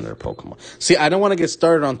need 100 Pokemon. See, I don't want to get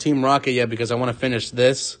started on Team Rocket yet because I want to finish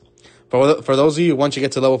this. For those of you, once you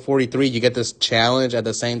get to level 43, you get this challenge at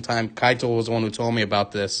the same time. Kaito was the one who told me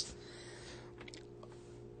about this.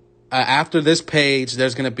 After this page,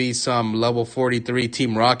 there's going to be some level 43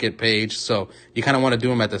 Team Rocket page. So you kind of want to do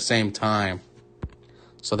them at the same time.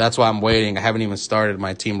 So that's why I'm waiting. I haven't even started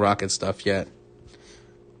my Team Rocket stuff yet.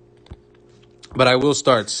 But I will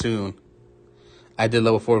start soon. I did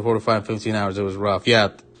level 40, 45, 15 hours. It was rough. Yeah,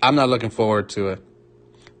 I'm not looking forward to it.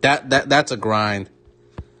 That's a grind.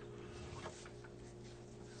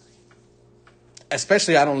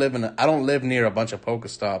 Especially I don't live near a bunch of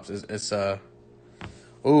Pokestops. It's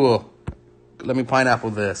ooh, let me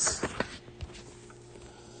pineapple this.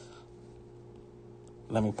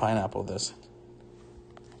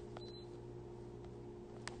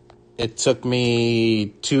 It took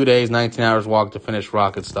me 2 days, 19 hours walk to finish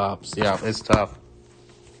Rocket Stops. Yeah, it's tough.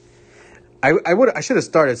 I should have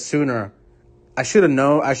started sooner. I should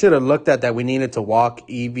have looked at that we needed to walk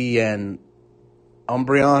Eevee and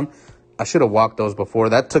Umbreon. I should have walked those before.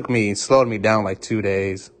 That slowed me down like 2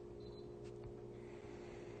 days.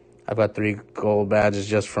 I've got 3 gold badges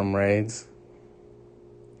just from raids.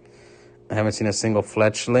 I haven't seen a single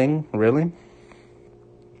fletchling, really.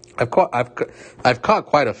 I've caught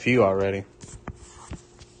quite a few already.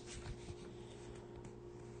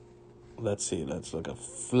 Let's see. Let's look at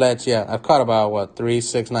Fletch. Yeah, I've caught about, 3,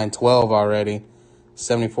 6, 9, 12 already.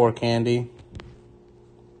 74 candy.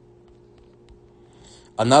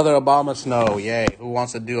 Another Obama Snow. Yay. Who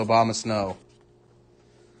wants to do Obama Snow?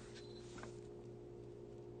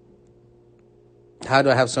 How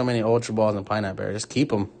do I have so many Ultra Balls and Pineapple Berry? Just keep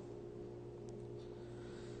them.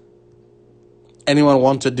 Anyone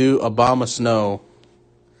want to do Obama Snow?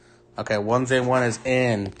 Okay, 1Z1 is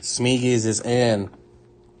in. Smeegies is in.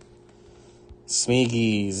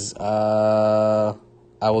 Smeegies, I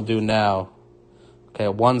will do now. Okay,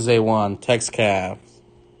 1Z1, text Cav.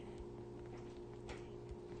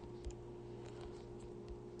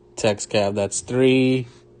 Text Cav, that's 3.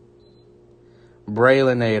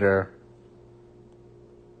 Braylinator.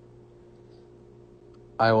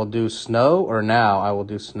 I will do Snow, or now I will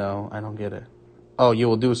do Snow. I don't get it. Oh, you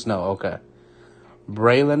will do Snow, okay.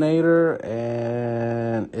 Braylinator,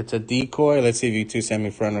 and it's a decoy. Let's see if you two send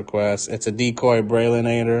me friend requests. It's a decoy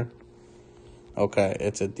Braylinator. Okay,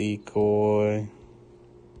 it's a decoy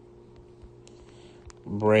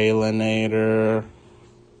Braylinator.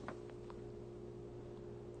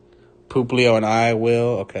 Puplio and I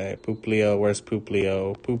will. Okay, Puplio. Where's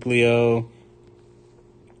Puplio?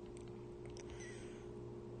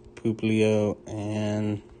 Puplio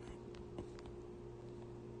and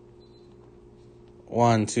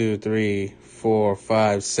 1, 2, 3, 4,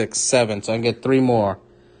 5, 6, 7. So I can get 3 more.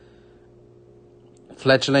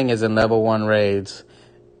 Fletchling is in level 1 raids.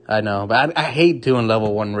 I know, but I hate doing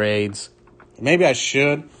level 1 raids. Maybe I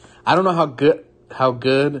should. I don't know how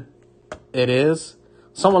good it is.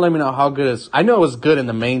 Someone let me know how good it is. I know it was good in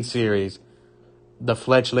the main series. The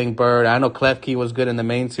Fletchling bird. I know Klefki was good in the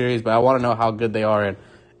main series, but I want to know how good they are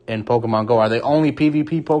in Pokemon Go. Are they only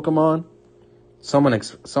PvP Pokemon?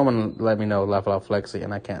 Someone let me know. Laugh out Flexi,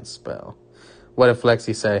 and I can't spell. What did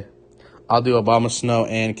Flexi say? I'll do Abomasnow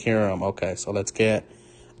and Kyurem. Okay, so let's get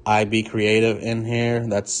IB Creative in here.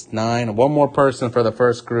 That's 9. One more person for the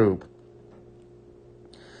first group.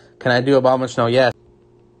 Can I do Abomasnow? Yes.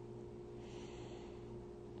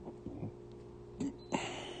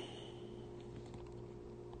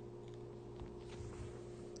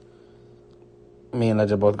 Me and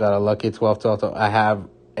Legend both got a lucky 12. I have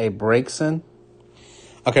a Braixen.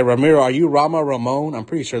 Okay, Ramiro, are you Rama Ramon? I'm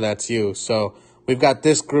pretty sure that's you. So we've got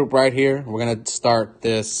this group right here. We're going to start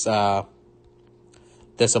this Abomasnow.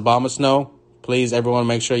 Please, everyone,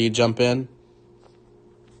 make sure you jump in.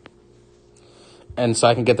 And so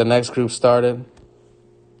I can get the next group started.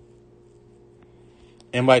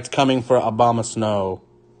 Invites coming for Abomasnow.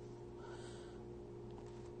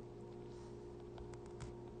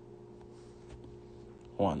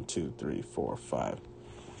 One, 2, 3, 4, 5.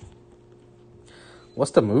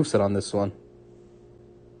 What's the moveset on this one?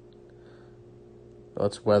 Oh,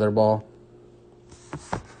 it's Weather Ball.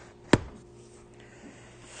 All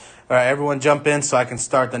right, everyone jump in so I can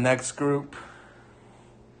start the next group.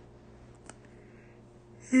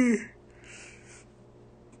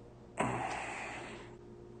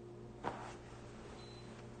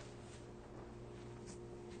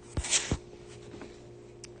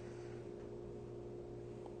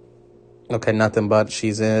 Okay, nothing but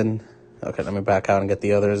she's in. Okay, let me back out and get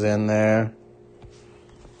the others in there.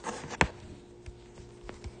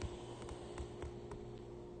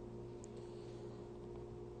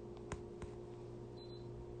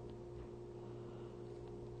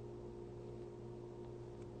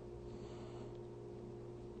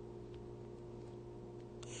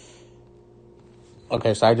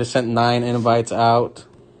 Okay, so I just sent 9 invites out.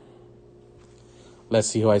 Let's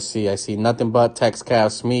see who I see. I see nothing but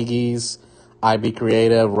TextCav, Smeegies, IB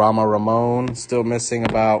Creative, Rama Ramon. Still missing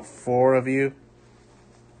about 4 of you.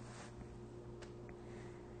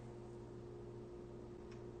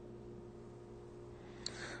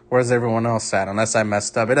 Where's everyone else at? Unless I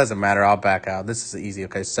messed up. It doesn't matter. I'll back out. This is easy.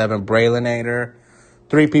 Okay, 7. Braylinator.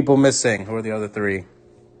 3 people missing. Who are the other 3? I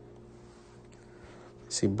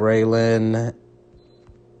see Braylon.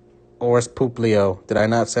 Or is Puplio? Did I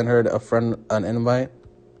not send her an invite?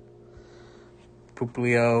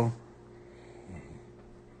 Puplio.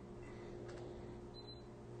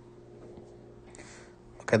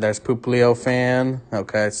 Okay, there's Puplio fan.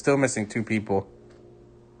 Okay, still missing 2 people.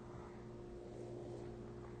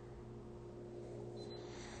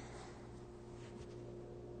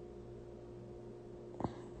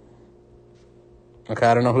 Okay,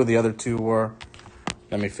 I don't know who the other 2 were.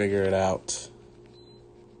 Let me figure it out.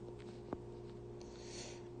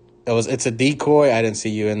 It's a decoy. I didn't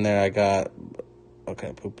see you in there.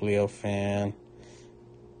 Okay, Puplio fan.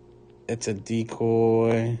 It's a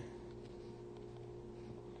decoy.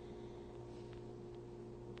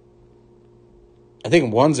 I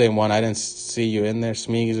think 1Z1. I didn't see you in there.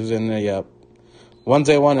 Smeegs was in there. Yep.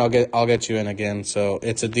 1Z1. I'll get you in again. So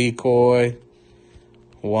it's a decoy.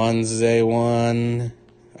 1Z1.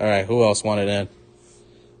 All right. Who else wanted in?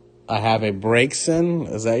 I have a Braixen.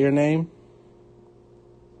 Is that your name?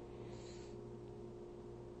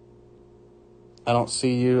 I don't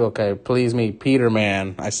see you. Okay, please meet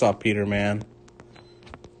Peterman. I saw Peterman.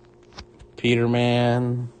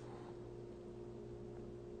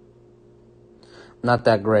 Not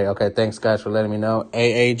that great. Okay, thanks guys for letting me know.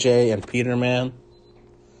 AAJ and Peterman.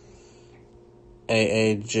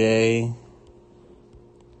 AAJ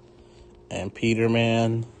and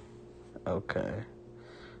Peterman. Okay.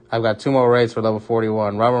 I've got 2 more raids for level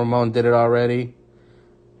 41. Robert Ramon did it already.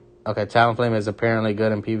 Okay, Talonflame is apparently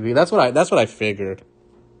good in PvP. That's what I figured.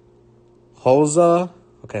 Holza.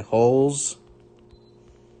 Okay, Holes.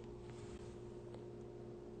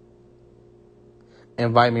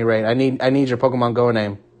 Invite me raid. I need your Pokemon Go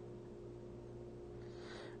name.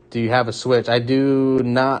 Do you have a Switch? I do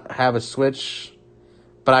not have a Switch,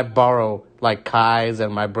 but I borrow like Kai's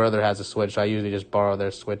and my brother has a Switch, so I usually just borrow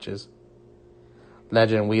their Switches.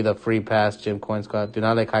 Legend, we the free pass gym coin squad. Do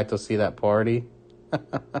not let Kaito see that party.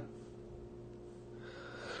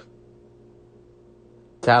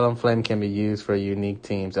 Talon Flame can be used for unique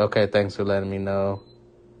teams. Okay, thanks for letting me know.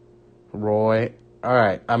 Roy. All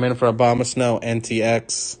right, I'm in for Obama Snow,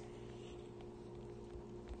 NTX.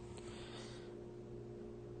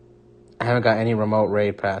 I haven't got any remote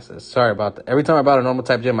raid passes. Sorry about that. Every time I buy a normal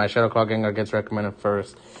type gym, my Shadow Claw Gengar gets recommended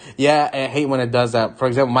first. Yeah, I hate when it does that. For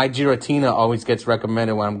example, my Giratina always gets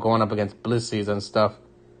recommended when I'm going up against Blissies and stuff.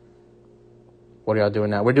 What are y'all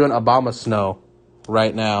doing now? We're doing Obama Snow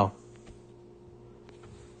right now.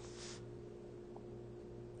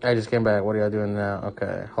 I just came back. What are y'all doing now?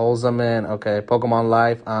 Okay. Holes them in. Okay. Pokemon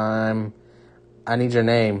Life. I need your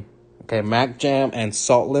name. Okay. Mac Jam and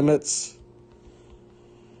Salt Limits.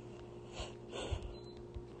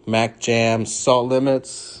 Mac Jam, Salt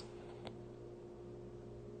Limits.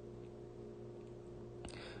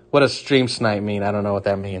 What does Stream Snipe mean? I don't know what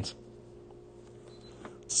that means.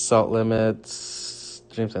 Salt Limits.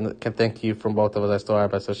 Stream Snipe. Can thank you from both of us. I still have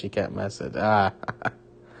her, so she can't message.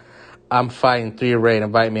 I'm fighting 3 raid.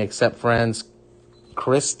 Invite me, accept friends.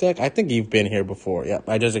 Christek? I think you've been here before. Yep,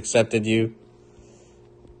 I just accepted you.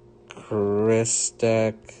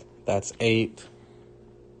 Christek. That's 8.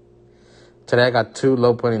 Today I got 2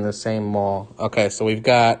 low putting in the same mall. Okay, so we've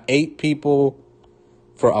got 8 people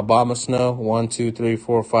for Obama Snow. 1, 2, 3,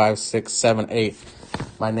 4, 5, 6, 7, 8.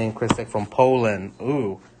 My name Christek from Poland.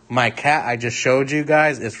 Ooh. My cat I just showed you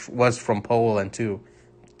guys was from Poland too.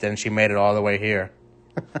 Then she made it all the way here.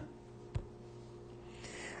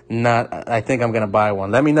 I think I'm going to buy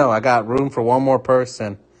one. Let me know. I got room for one more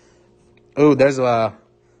person. Ooh, there's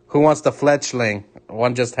who wants the Fletchling?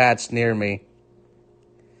 One just hatched near me.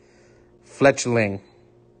 Fletchling.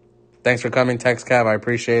 Thanks for coming, Text Cab. I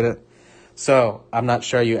appreciate it. So, I'm not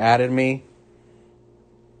sure you added me.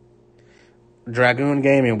 Dragoon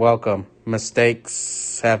Gaming, welcome.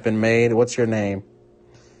 Mistakes have been made. What's your name?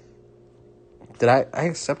 Did I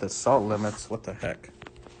accepted Salt Limits? What the heck?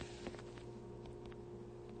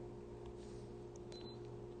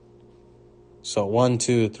 So 1,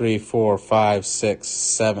 2, 3, 4, 5, 6,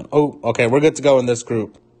 7. Oh, okay, we're good to go in this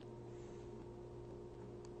group.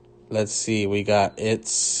 Let's see, we got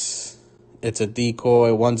it's a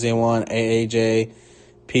decoy, 1Z1, AAJ,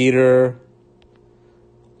 Peter,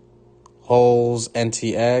 Holes,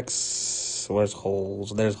 NTX. Where's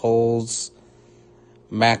Holes? There's Holes,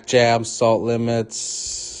 Mac Jam, Salt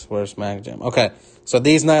Limits. Where's Mac Jam? Okay, so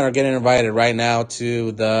these 9 are getting invited right now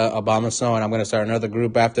to the Obama Snow, and I'm going to start another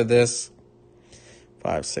group after this.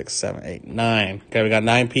 5, 6, 7, 8, 9. Okay, we got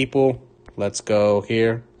 9 people. Let's go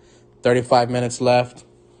here. 35 minutes left.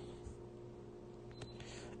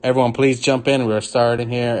 Everyone, please jump in. We're starting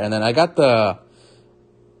here. And then I got another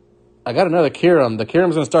Kyurem. The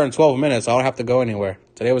Kyurem's going to start in 12 minutes. I don't have to go anywhere.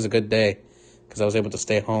 Today was a good day because I was able to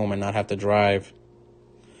stay home and not have to drive.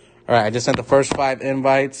 All right, I just sent the first 5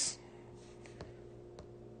 invites.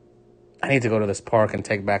 I need to go to this park and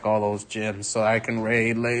take back all those gyms so I can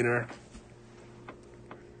raid later.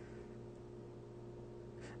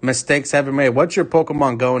 Mistakes have been made. What's your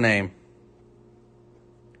Pokemon Go name?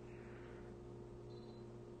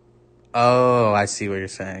 Oh, I see what you're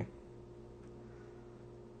saying.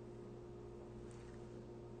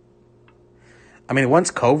 I mean,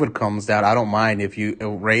 once COVID comes down, I don't mind if you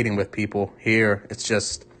raiding with people here. It's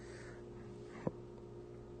just...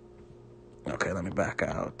 Okay, let me back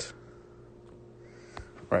out.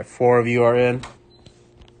 All right, 4 of you are in.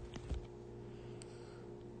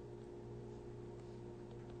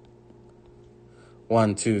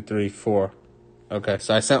 One, 2, 3, 4. Okay,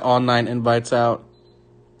 so I sent all 9 invites out.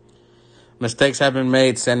 Mistakes have been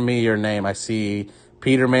made. Send me your name. I see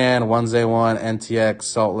Peterman, 1Z1, NTX,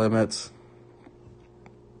 Salt Limits.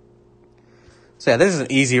 So yeah, this is an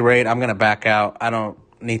easy raid. I'm going to back out. I don't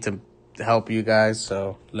need to help you guys,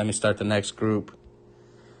 so let me start the next group.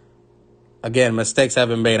 Again, mistakes have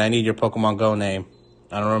been made. I need your Pokemon Go name.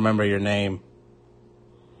 I don't remember your name.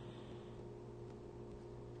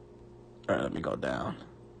 All right, let me go down.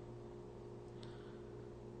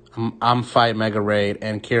 I'm Fight Mega Raid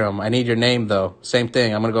and Kyurem. I need your name, though. Same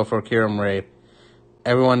thing. I'm going to go for a Kyurem Raid.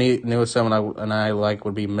 Everyone knew someone I like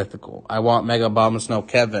would be mythical. I want Mega Bomb Snow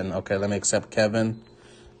Kevin. Okay, let me accept Kevin.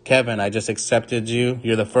 Kevin, I just accepted you.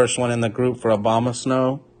 You're the first one in the group for Obama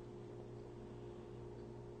Snow.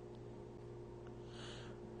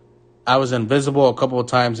 I was invisible a couple of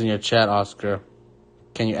times in your chat, Oscar.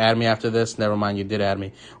 Can you add me after this? Never mind, you did add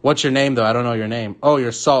me. What's your name, though? I don't know your name. Oh,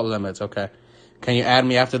 your Salt Limits. Okay. Can you add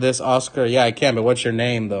me after this, Oscar? Yeah, I can, but what's your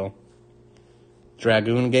name, though?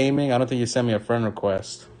 Dragoon Gaming? I don't think you sent me a friend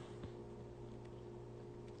request.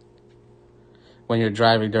 when you're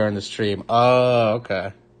driving during the stream. Oh,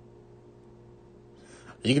 okay.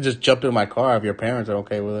 You can just jump in my car if your parents are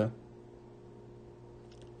okay with it.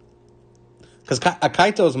 Because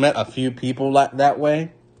Kaito's met a few people that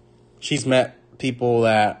way. She's met people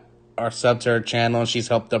that are sub to her channel, and she's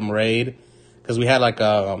helped them raid. Because we had like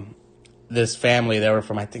this family. They were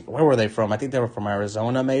from, I think, where were they from? I think they were from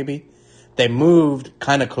Arizona, maybe. They moved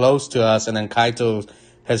kind of close to us, and then Kaito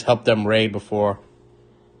has helped them raid before.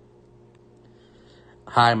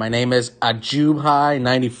 Hi, my name is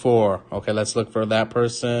Ajubhai94. Okay, let's look for that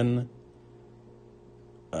person.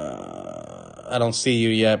 I don't see you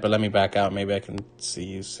yet, but let me back out. Maybe I can see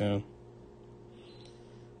you soon.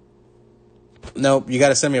 Nope, you got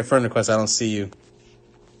to send me a friend request. I don't see you.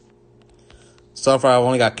 So far, I've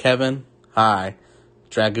only got Kevin. Hi.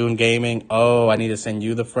 Dragoon Gaming. Oh, I need to send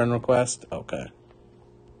you the friend request? Okay.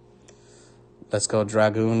 Let's go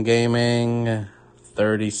Dragoon Gaming.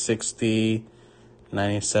 3060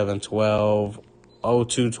 9712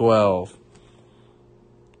 0212.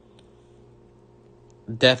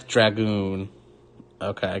 Death Dragoon.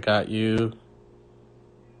 Okay, I got you.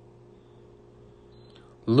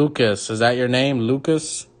 Lucas, is that your name?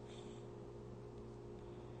 Lucas?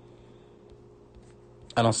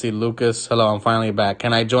 I don't see Lucas. Hello, I'm finally back.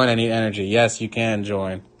 Can I join? I need energy. Yes, you can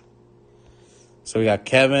join. So we got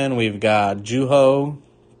Kevin. We've got Juho.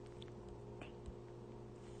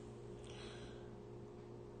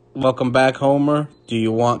 Welcome back, Homer. Do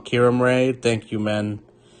you want Kyurem raid? Thank you, men.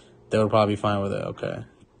 They would probably be fine with it. Okay.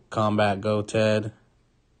 Combat Go Ted.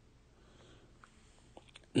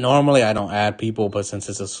 Normally I don't add people, but since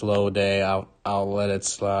it's a slow day, I'll let it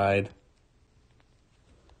slide.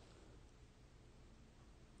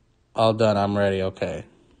 All done. I'm ready. Okay.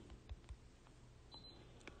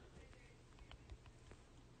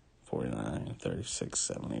 49, 36,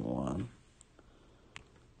 71.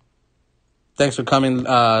 Thanks for coming,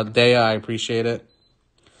 Daya. I appreciate it.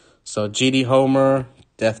 So GD Homer,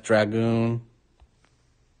 Death Dragoon.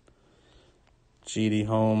 GD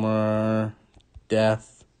Homer,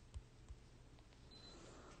 Death.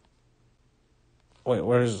 Wait,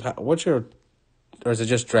 what's your, or is it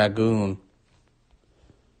just Dragoon?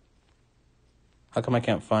 How come I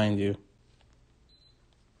can't find you?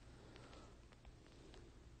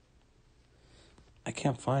 I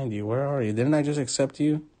can't find you. Where are you? Didn't I just accept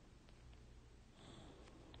you?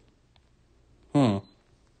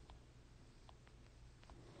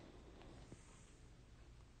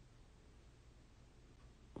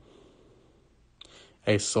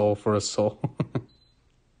 A soul for a soul.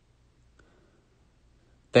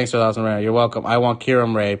 Thanks for 1,000 rand. You're welcome. I want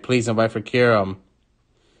Kyurem raid. Please invite for Kyurem.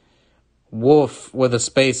 Wolf with a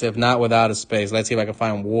space, if not without a space. Let's see if I can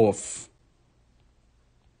find Wolf.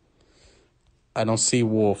 I don't see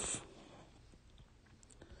Wolf.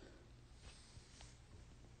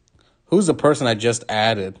 Who's the person I just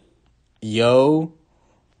added? Yo.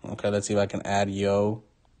 Okay, let's see if I can add Yo.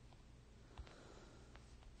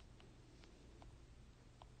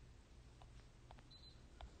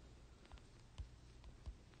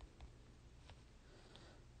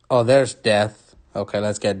 Oh, there's Death. Okay,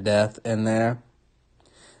 let's get Death in there.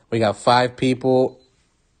 We got 5 people.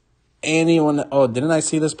 Anyone? Oh, didn't I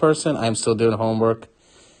see this person? I'm still doing homework.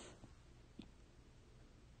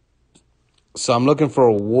 So I'm looking for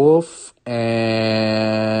a Wolf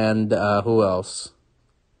and who else?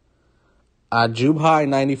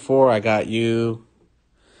 Jubhai94, I got you.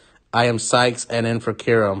 I am Sykes and in for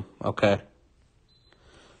Kyurem. Okay.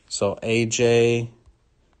 So AJ.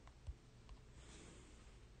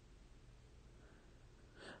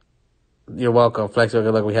 You're welcome. Flexible,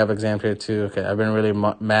 good luck. We have exams here too. Okay, I've been really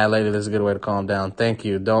mad lately. This is a good way to calm down. Thank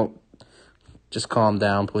you. Don't just calm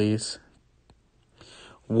down, please.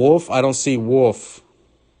 Wolf, I don't see Wolf.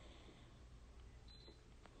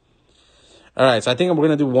 All right, so I think we're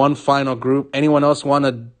gonna do one final group. Anyone else want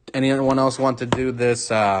to do this?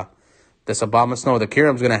 This Obama Snow. The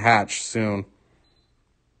Kyurem's gonna hatch soon.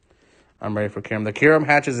 I'm ready for Kyurem. The Kyurem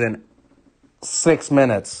hatches in 6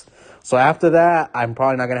 minutes. So after that, I'm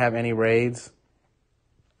probably not going to have any raids.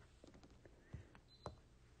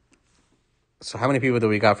 So how many people do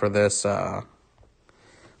we got for this?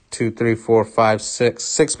 2, 3, 4, 5, 6.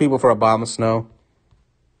 6 people for Obama Snow.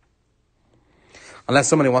 Unless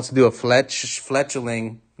somebody wants to do a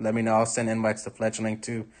Fletchling, let me know. I'll send invites to Fletchling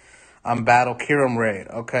too. Battle Kyurem raid.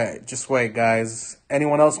 Okay, just wait, guys.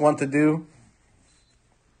 Anyone else want to do?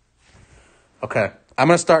 Okay. I'm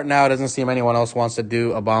going to start now. It doesn't seem anyone else wants to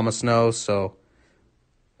do Obama Snow. So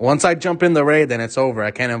once I jump in the raid, then it's over. I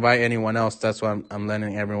can't invite anyone else. That's why I'm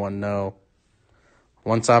letting everyone know.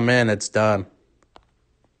 Once I'm in, it's done.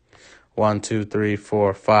 1, 2, 3,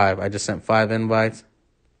 4, 5. I just sent 5 invites.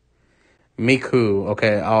 Miku.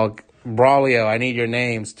 Okay, Braulio, I need your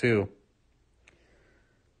names too.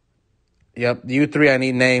 Yep, you three, I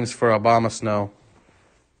need names for Obama Snow.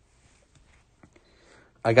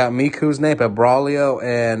 I got Miku's name, but Braulio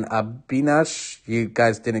and Abinash, you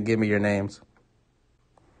guys didn't give me your names.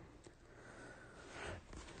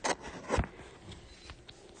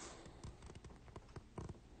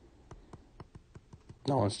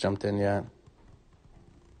 No one's jumped in yet.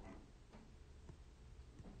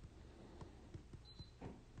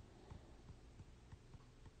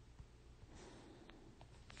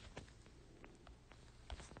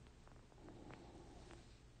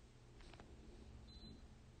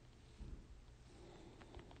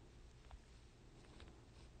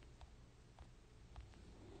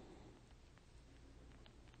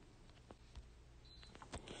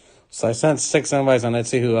 So I sent 6 invites, and let's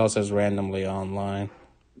see who else is randomly online.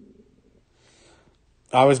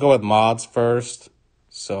 I always go with mods first.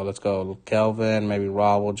 So let's go Kelvin. Maybe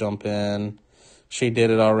Rob will jump in. She did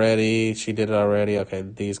it already. Okay,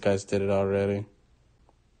 these guys did it already.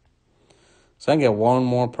 So I can get one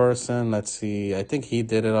more person. Let's see. I think he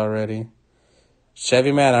did it already.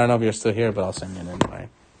 Chevy Man, I don't know if you're still here, but I'll send you an invite.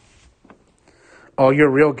 Oh, you're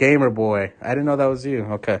a real gamer boy. I didn't know that was you.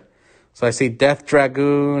 Okay. So I see Death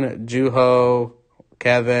Dragoon, Juho,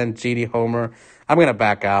 Kevin, GD Homer. I'm going to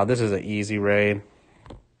back out. This is an easy raid.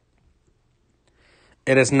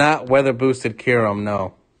 It is not weather boosted Kyurem,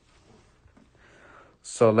 no.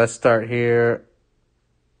 So let's start here.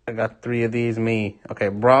 I got 3 of these. Me. Okay,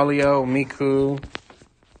 Braulio, Miku.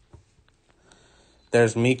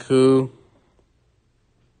 There's Miku.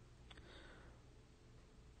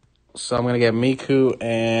 So I'm going to get Miku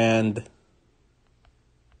and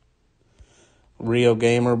Real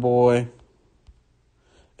Gamer Boy.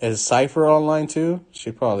 Is Cypher online too?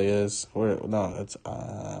 She probably is. No, it's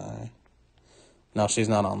no, she's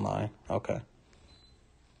not online. Okay.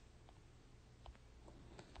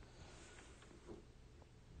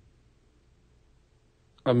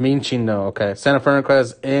 Aminchi, no. Okay. Santa Fernica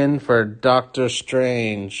is in for Doctor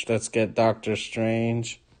Strange. Let's get Doctor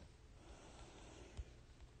Strange.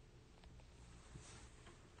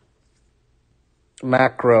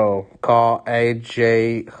 Macro. Call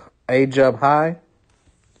Ajub High.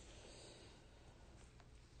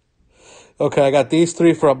 Okay, I got these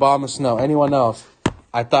 3 for Obama Snow. Anyone else?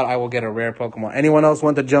 I thought I will get a rare Pokemon. Anyone else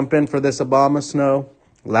want to jump in for this Obama Snow?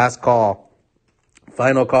 Last call.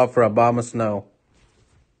 Final call for Obama Snow.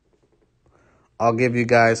 I'll give you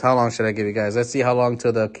guys, how long should I give you guys? Let's see how long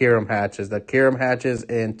till the Kyurem hatches. The Kyurem hatches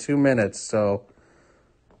in 2 minutes, so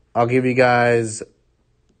I'll give you guys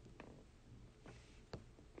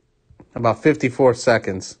about 54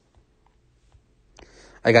 seconds.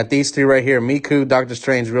 I got these 3 right here. Miku, Doctor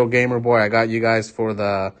Strange, Real Gamer Boy. I got you guys for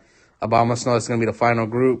the Obama Snow. It's going to be the final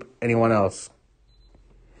group. Anyone else?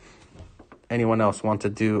 Anyone else want to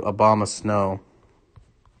do Obama Snow?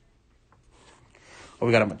 Oh,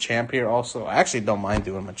 we got a Machamp here also. I actually don't mind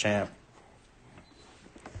doing Machamp.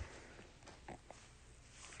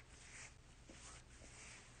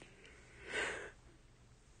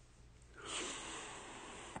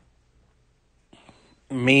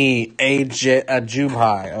 Me, a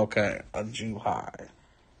Jubhai. Okay, a Jubhai.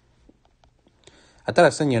 I thought I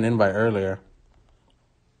sent you an invite earlier.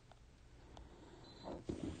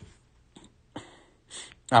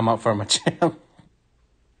 I'm up for Machamp.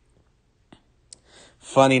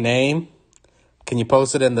 Funny name. Can you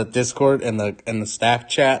post it in the Discord in the staff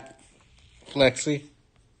chat, Lexi?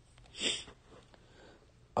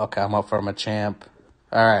 Okay, I'm up for Machamp.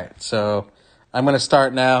 All right, so I'm going to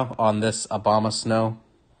start now on this Obama Snow.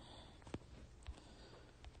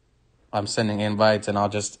 I'm sending invites, and I'll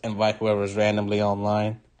just invite whoever's randomly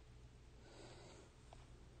online.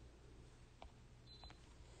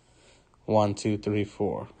 1, 2, 3,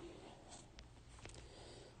 4.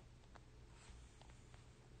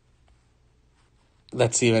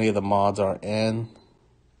 Let's see if any of the mods are in.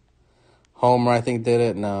 Homer, I think, did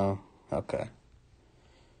it. No. Okay.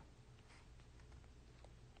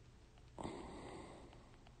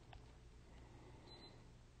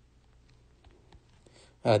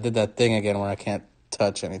 I did that thing again where I can't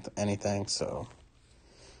touch anything, so.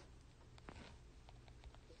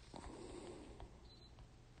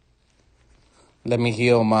 Let me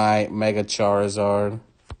heal my Mega Charizard.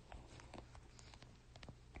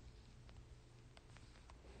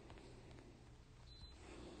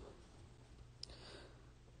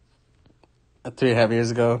 Three and a half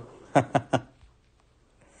years ago.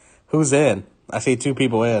 Who's in? I see 2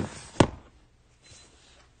 people in.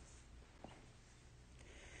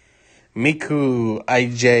 Miku,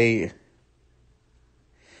 IJ,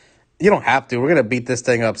 You don't have to. We're going to beat this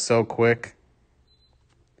thing up so quick.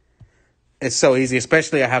 It's so easy,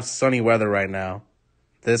 especially I have sunny weather right now.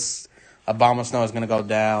 This Abomasnow is going to go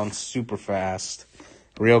down super fast.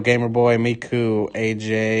 Real Gamer Boy, Miku,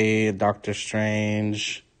 AJ, Doctor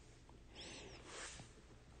Strange.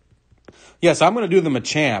 Yes, I'm going to do the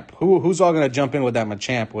Machamp. Who's all going to jump in with that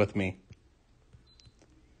Machamp with me?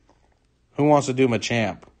 Who wants to do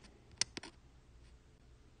Machamp?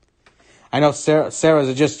 I know Sarah, is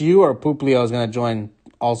it just you or Puplio is going to join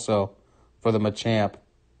also for the Machamp?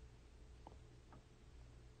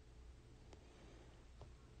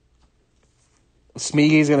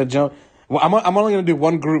 Smeegy's going to jump. Well, I'm only going to do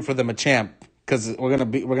one group for the Machamp because we're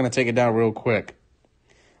going to take it down real quick.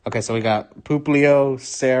 Okay, so we got Puplio,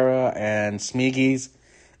 Sarah, and Smeegies.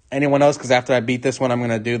 Anyone else? Because after I beat this one, I'm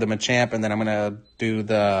going to do the Machamp, and then I'm going to do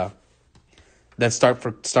the start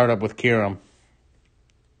up with Kyurem.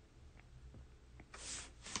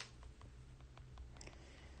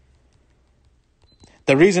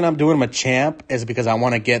 The reason I'm doing Machamp is because I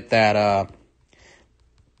want to get that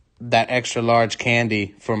extra large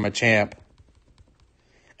candy for Machamp.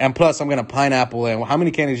 And plus, I'm going to pineapple in. How many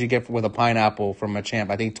candies you get with a pineapple from Machamp?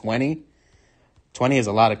 I think 20. 20 is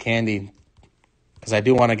a lot of candy. Because I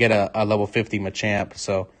do want to get a level 50 Machamp.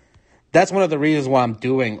 So that's one of the reasons why I'm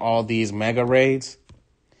doing all these mega raids.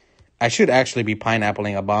 I should actually be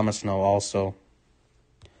pineappling Abomasnow also.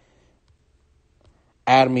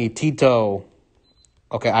 Add me Tito.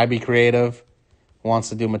 Okay, IB Creative wants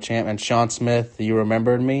to do Machamp. And Sean Smith, you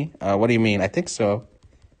remembered me? What do you mean? I think so.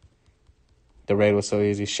 The raid was so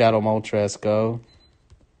easy. Shadow Moltres, go.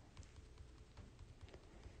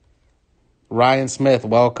 Ryan Smith,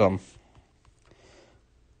 welcome.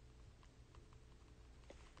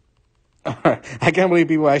 All right. I can't believe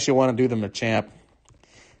people actually want to do the Machamp.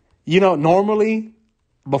 You know, normally,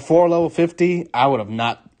 before level 50, I would have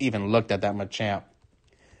not even looked at that Machamp.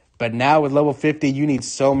 But now with level 50, you need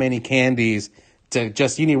so many candies to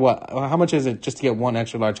just, you need what? How much is it just to get one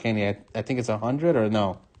extra large candy? I think it's 100 or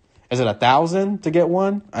no? Is it 1,000 to get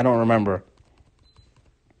one? I don't remember.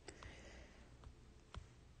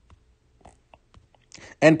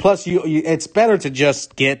 And plus, it's better to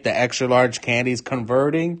just get the extra large candies.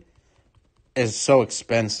 Converting is so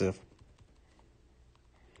expensive.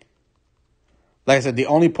 Like I said, the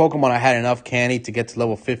only Pokemon I had enough candy to get to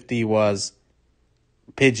level 50 was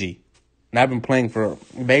Pidgey. And I've been playing for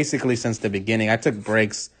basically since the beginning. I took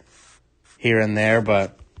breaks here and there,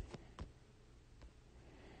 but...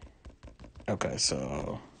 Okay,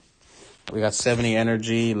 so... We got 70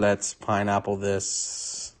 energy. Let's pineapple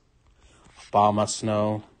this.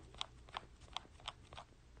 Abomasnow.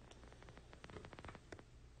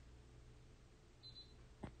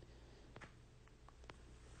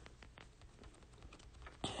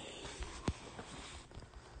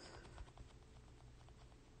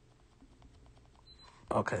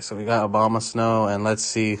 Okay, so we got Abomasnow, and let's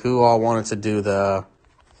see who all wanted to do the...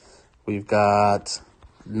 We've got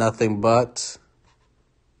Nothing But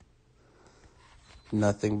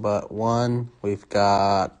one. We've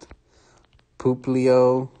got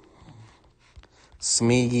Puplio,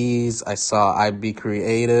 Smeegies. I saw IB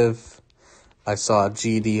Creative. I saw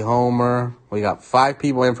GD Homer. We got 5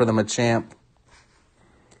 people in for the Machamp.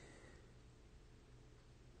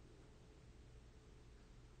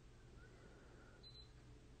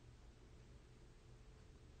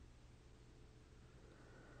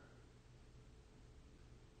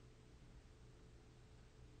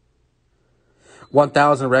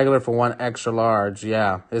 $1,000 regular for one extra large.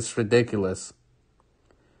 Yeah, it's ridiculous.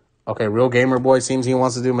 Okay, Real Gamer Boy seems he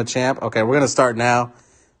wants to do Machamp. Okay, we're going to start now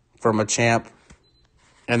for Machamp.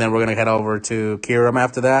 And then we're going to head over to Kyurem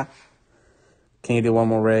after that. Can you do one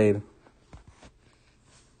more raid?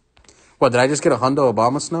 What, did I just get a hundo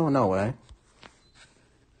Abomasnow? No way.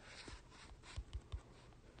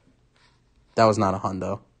 That was not a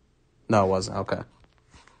hundo. No, it wasn't. Okay.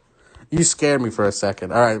 You scared me for a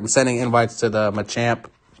second. All right, I'm sending invites to the Machamp.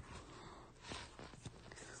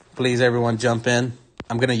 Please, everyone, jump in.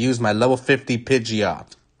 I'm going to use my level 50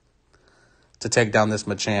 Pidgeot to take down this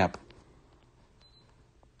Machamp.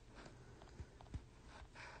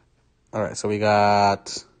 All right, so we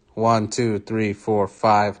got 1, 2, 3, 4,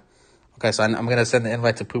 5. Okay, so I'm going to send the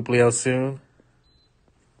invite to Puplio soon.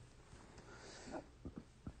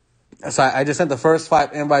 So I just sent the first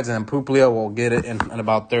 5 invites, and then Puplio will get it in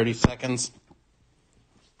about 30 seconds.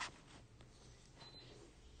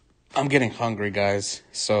 I'm getting hungry, guys.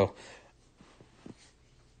 So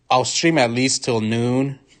I'll stream at least till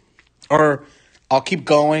noon. Or I'll keep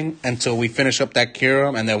going until we finish up that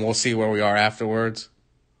Kyurem, and then we'll see where we are afterwards.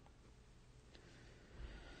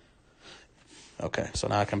 Okay, so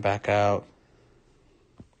now I can back out.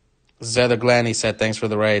 Zether Glanny said, thanks for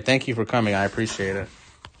the raid. Thank you for coming. I appreciate it.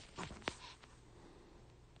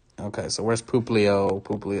 Okay, so where's Pooplio?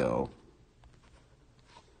 Pooplio.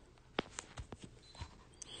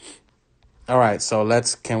 All right, so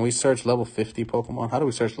can we search level 50 Pokemon? How do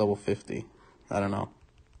we search level 50? I don't know.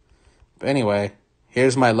 But anyway,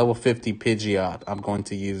 here's my level 50 Pidgeot. I'm going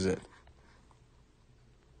to use it.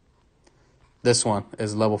 This one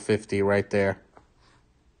is level 50 right there.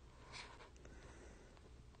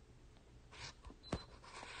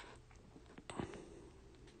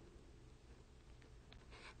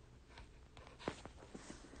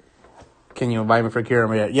 Can you invite me for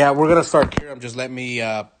Kyurem yet? Yeah, we're going to start Kyurem. Just let me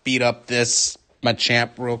beat up my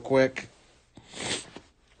champ real quick.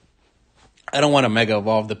 I don't want to Mega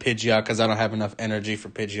Evolve the Pidgeot because I don't have enough energy for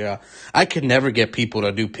Pidgeot. I could never get people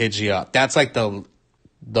to do Pidgeot. That's like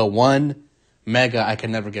the one Mega I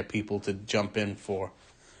can never get people to jump in for.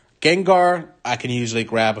 Gengar, I can usually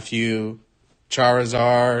grab a few.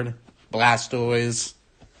 Charizard, Blastoise,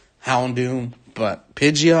 Houndoom. But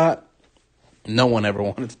Pidgeot, no one ever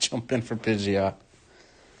wanted to jump in for Pidgeot.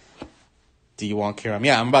 Do you want Kyurem?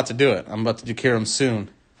 Yeah, I'm about to do it. I'm about to do Kyurem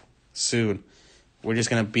soon. Soon. We're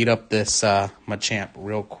just going to beat up this Machamp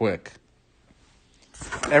real quick.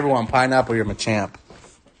 Everyone, Pineapple, you're Machamp.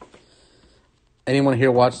 Anyone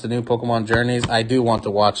here watch the new Pokemon Journeys? I do want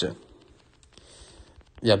to watch it.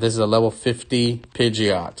 Yeah, this is a level 50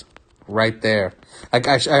 Pidgeot. Right there.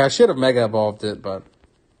 I should have Mega Evolved it, but...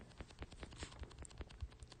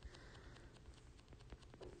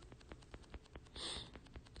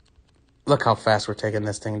 Look how fast we're taking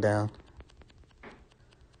this thing down.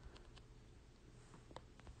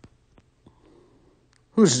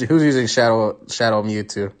 Who's using Shadow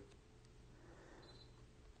Mewtwo?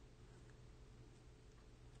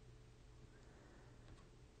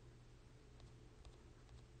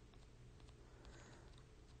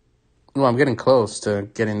 Well, I'm getting close to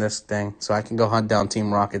getting this thing, so I can go hunt down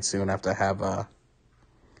Team Rocket soon after I have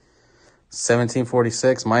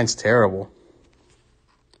 1746. Mine's terrible.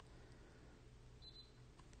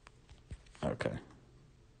 Okay.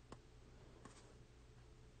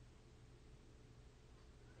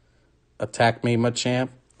 Attack me, Machamp.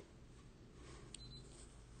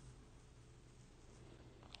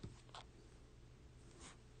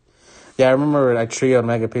 Yeah, I remember I trioed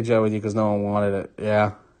Mega Pidgeot with you because no one wanted it.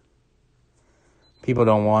 Yeah. People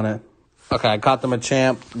don't want it. Okay, I caught the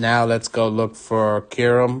Machamp. Now let's go look for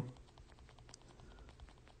Kyurem.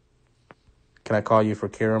 Can I call you for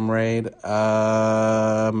Kyurem raid?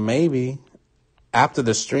 Maybe. After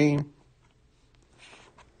the stream.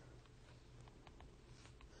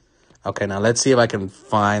 Okay, now let's see if I can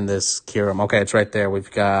find this Kyurem. Okay, it's right there.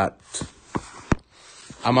 We've got...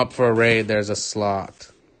 I'm up for a raid. There's a slot.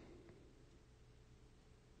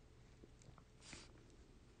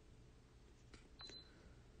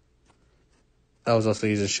 I was also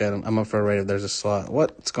using Shadow. I'm up for a raid if there's a slot.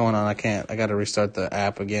 What's going on? I can't. I got to restart the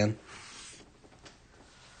app again.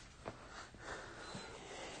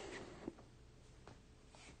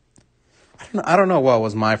 I don't know what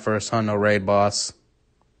was my first hunt no raid boss.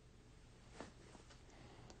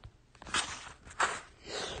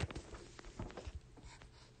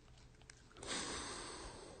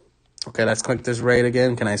 Okay, let's click this raid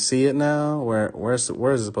again. Can I see it now? Where is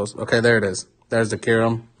it supposed to? Okay, there it is. There's the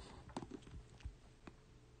Kyurem.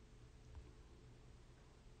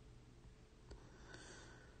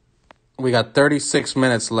 We got 36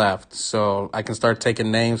 minutes left, so I can start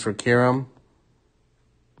taking names for Kyurem.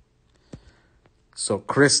 So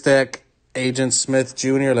Christek, Agent Smith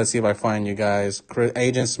Jr. Let's see if I find you guys.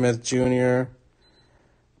 Agent Smith Jr.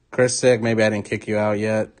 Christek, maybe I didn't kick you out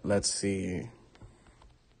yet. Let's see.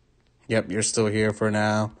 Yep, you're still here for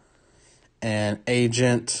now. And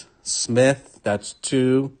Agent Smith, that's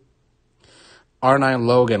 2. R9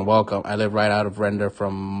 Logan, welcome. I live right out of Render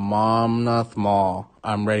from Monmouth Mall.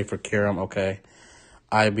 I'm ready for Kyurem, okay.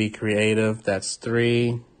 IB Creative, that's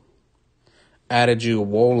 3. Added you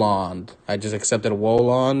Woland. I just accepted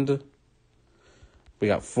Woland. We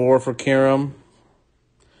got 4 for Kyurem.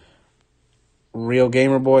 Real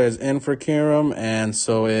Gamer Boy is in for Kyurem, and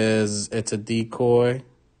so it's a decoy.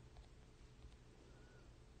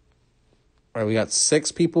 All right, we got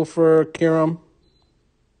 6 people for Kyurem.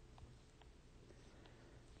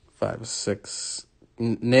 5, 6.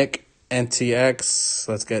 Nick, NTX.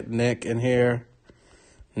 Let's get Nick in here.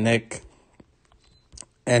 Nick,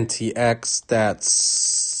 NTX.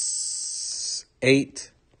 That's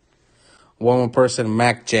 8. One more person,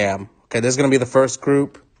 Mac Jam. Okay, this is going to be the first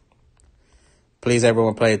group. Please,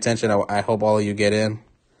 everyone, pay attention. I hope all of you get in.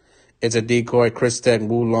 It's a Decoy, Chris Tech,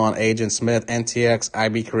 Wulon, Agent Smith, NTX,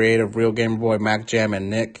 IB Creative, Real Gamer Boy, Mac Jam, and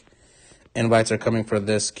Nick. Invites are coming for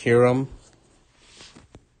this Kyurem.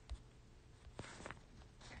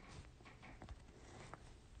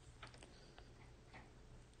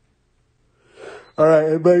 All right,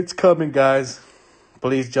 invites coming, guys.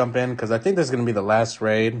 Please jump in because I think this is going to be the last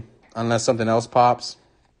raid unless something else pops.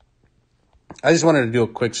 I just wanted to do a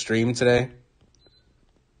quick stream today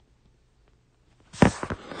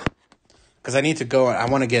because I need to go. I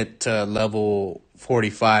want to get to level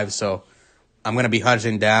 45, so I'm going to be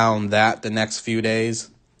hunting down that the next few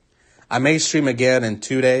days. I may stream again in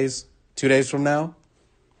 2 days, 2 days from now.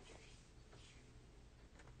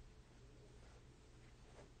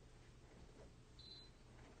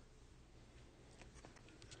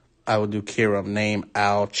 I will do Kyurem, name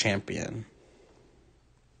Al Champion.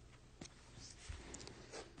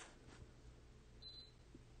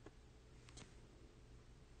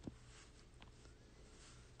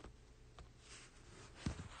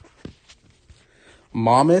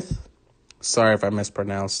 Monmouth? Sorry if I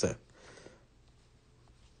mispronounced it.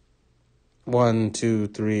 1, 2,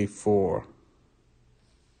 3, 4.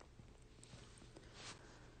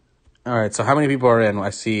 All right, so how many people are in? I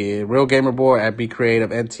see Real Gamer Boy, at Be Creative,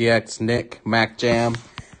 NTX, Nick, Mac Jam.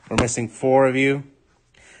 We're missing 4 of you.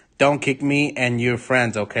 Don't kick me and your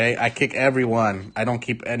friends, okay? I kick everyone. I don't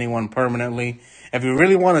keep anyone permanently. If you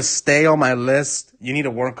really want to stay on my list, you need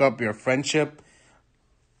to work up your friendship.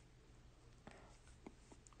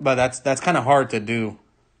 But that's kind of hard to do.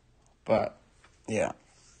 But, yeah.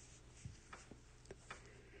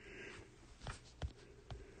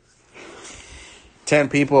 Ten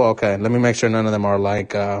people? Okay, let me make sure none of them are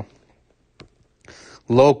like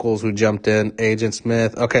locals who jumped in. Agent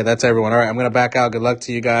Smith. Okay, that's everyone. All right, I'm going to back out. Good luck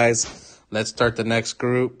to you guys. Let's start the next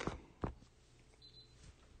group.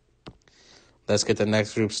 Let's get the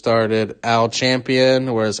next group started. Al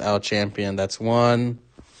Champion. Where's Al Champion? That's 1.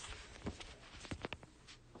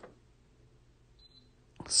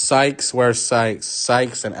 Sykes. Where's Sykes?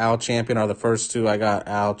 Sykes and Al Champion are the first 2. I got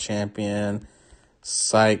Al Champion.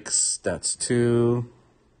 Sykes. That's 2.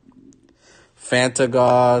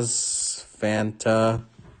 Fantagaz. Fanta.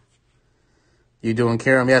 You doing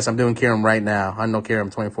Kyurem? Yes, I'm doing Kyurem right now. I know Kyurem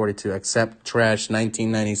 2042. Accept Trash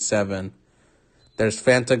 1997. There's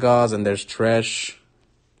Fantagaz and there's Tresh.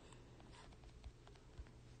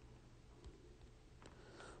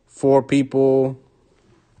 4 people.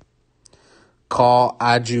 Call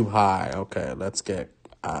Ajub High. Okay, let's get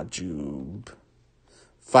Ajub.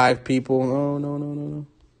 5 people. No.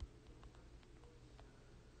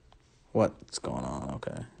 What's going on?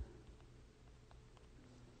 Okay.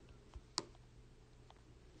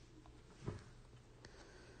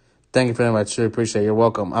 Thank you for the invite. Sure appreciate it. You're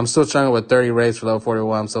welcome. I'm still struggling with 30 raids for level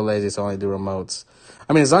 41. I'm so lazy, so I only do remotes.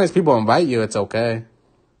 I mean, as long as people invite you, it's okay.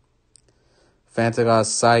 Fantagos,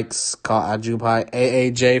 Sykes, call Ajub High.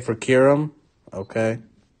 AAJ for Kyurem. Okay.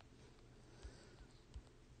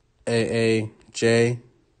 AAJ.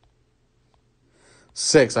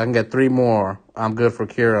 6. I can get 3 more. I'm good for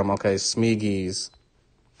Kyurem. Okay, Smeegies.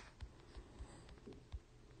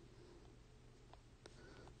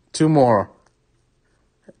 2 more.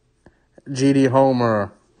 GD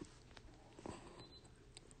Homer.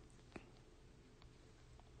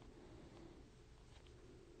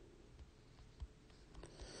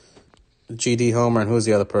 GD Homer, and who's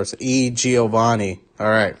the other person? E. Giovanni. All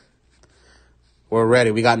right. We're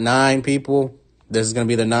ready. We got 9 people. This is going to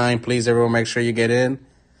be the 9. Please, everyone, make sure you get in.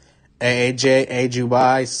 AAJ,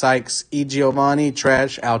 Ajubai, Sykes, E. Giovanni,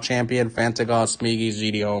 Trash, Al Champion, Fantagos, Smeegies,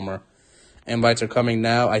 GD Homer. Invites are coming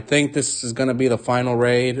now. I think this is going to be the final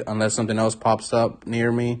raid unless something else pops up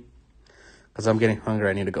near me. Because I'm getting hungry.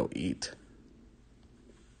 I need to go eat.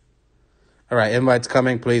 All right, invites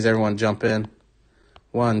coming. Please, everyone, jump in.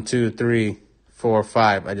 1, 2, 3, 4,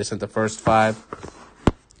 5. I just sent the first 5.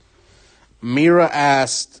 Mira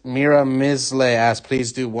Misley asked,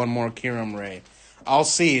 please do one more Kyurem raid. I'll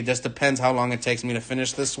see. It just depends how long it takes me to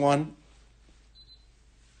finish this one.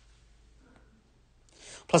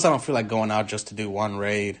 Plus, I don't feel like going out just to do one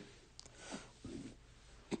raid.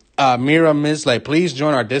 Mira Misley, please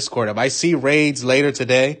join our Discord. If I see raids later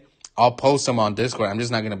today, I'll post them on Discord. I'm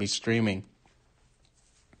just not going to be streaming.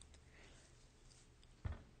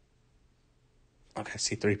 Okay, I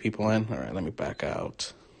see 3 people in. All right, let me back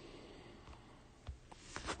out.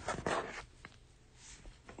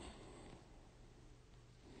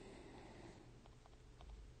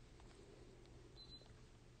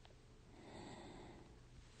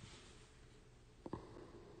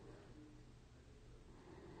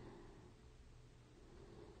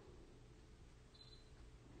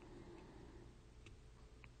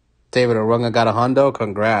 David Arunga got a hundo.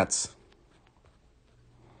 Congrats.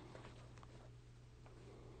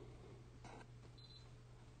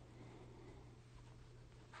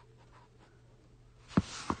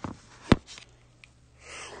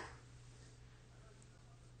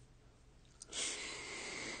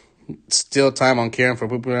 Still time on Kyurem for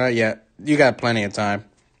pooping out? Yeah, you got plenty of time.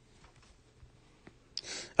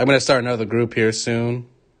 I'm going to start another group here soon.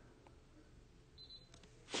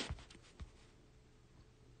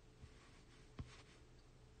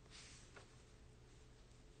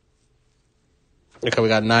 Okay, we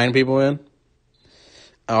got 9 people in.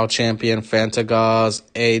 All Champion, Fantagaz,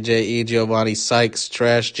 AJ, E. Giovanni, Sykes,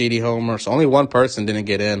 Trash, GD Homer. So only one person didn't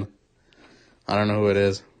get in. I don't know who it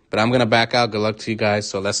is. But I'm going to back out. Good luck to you guys.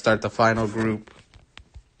 So let's start the final group.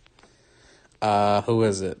 Who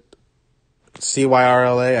is it?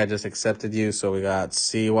 CYRLA. I just accepted you. So we got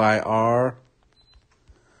CYR.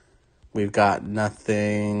 We've got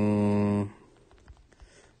nothing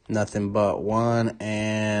but one.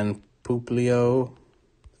 And Puplio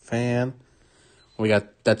fan.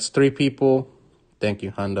 That's 3 people. Thank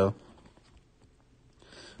you, Hundo.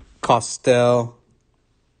 Costel.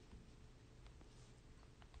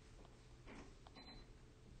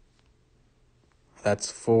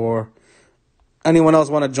 That's 4. Anyone else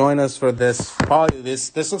want to join us for this? Probably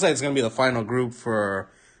this looks like it's going to be the final group for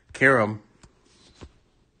Kyurem.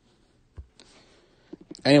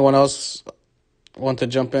 Anyone else want to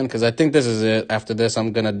jump in? Because I think this is it. After this,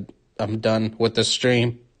 I'm done with the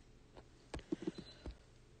stream.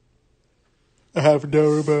 I have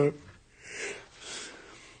no about.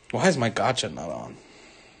 Why is my gacha not on?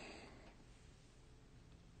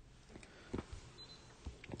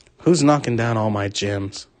 Who's knocking down all my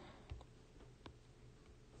gems?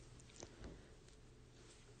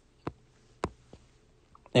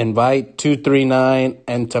 Invite 239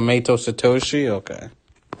 and Tomato Satoshi. Okay.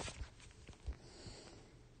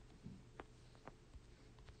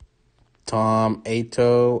 Tom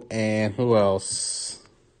Ato and who else?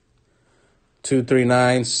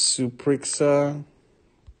 239 Suprixa.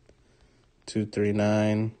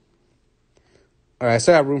 239. All right, I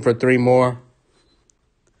still have room for 3 more.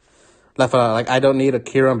 Left out, like, I don't need a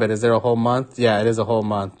Kyurem, but is there a whole month? Yeah, it is a whole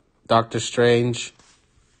month. Doctor Strange.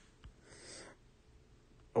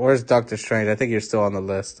 Where's Doctor Strange? I think you're still on the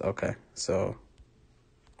list. Okay, so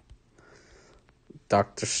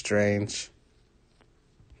Doctor Strange.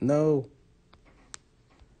 No.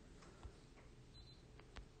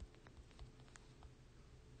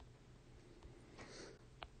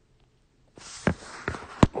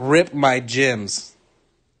 Rip my gyms.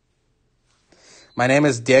 My name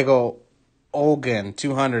is Diego Olgan,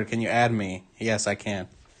 200. Can you add me? Yes, I can.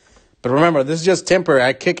 But remember, this is just temporary.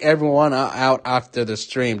 I kick everyone out after the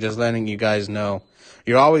stream, just letting you guys know.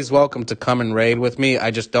 You're always welcome to come and raid with me.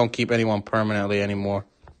 I just don't keep anyone permanently anymore.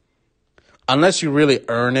 Unless you really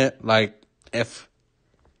earn it. Like, if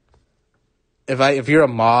you're a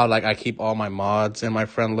mod, like, I keep all my mods in my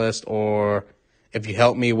friend list. Or if you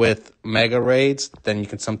help me with mega raids, then you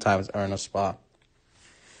can sometimes earn a spot.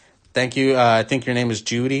 Thank you. I think your name is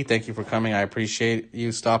Judy. Thank you for coming. I appreciate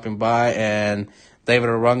you stopping by. And David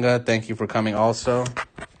Arunga, thank you for coming also.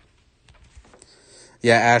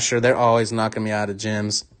 Yeah, Asher, they're always knocking me out of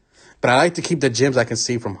gyms. But I like to keep the gyms I can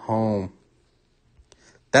see from home.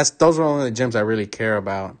 Those are only the gyms I really care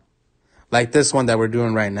about. Like this one that we're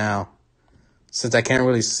doing right now. Since I can't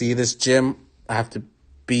really see this gym, I have to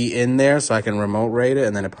be in there so I can remote raid it,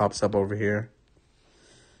 and then it pops up over here.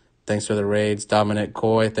 Thanks for the raids. Dominic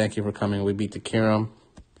Coy, thank you for coming. We beat the Kyurem.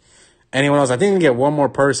 Anyone else? I think we can get one more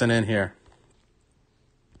person in here.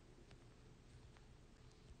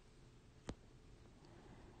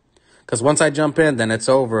 Because once I jump in, then it's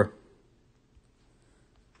over.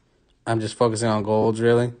 I'm just focusing on golds,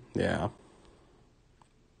 really? Yeah.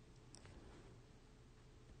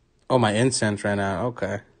 Oh, my incense ran out.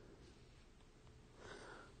 Okay.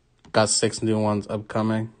 Got 6 new ones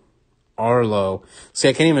upcoming. Arlo. See,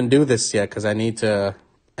 I can't even do this yet because I need to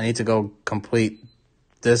go complete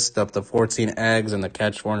this stuff, the 14 eggs and the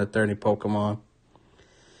catch 430 Pokemon.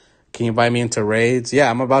 Can you invite me into raids?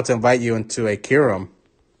 Yeah, I'm about to invite you into a Kyurem.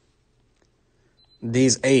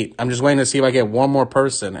 These 8. I'm just waiting to see if I get one more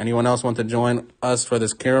person. Anyone else want to join us for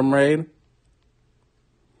this Kyurem raid?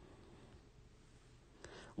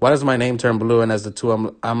 Why does my name turn blue and as the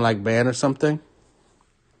 2 I'm like banned or something?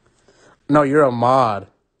 No, you're a mod.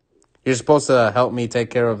 You're supposed to help me take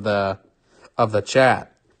care of the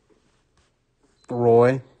chat.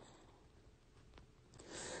 Roy.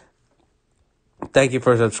 Thank you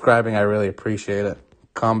for subscribing. I really appreciate it.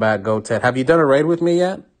 Combat Go Ted. Have you done a raid with me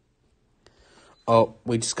yet? Oh,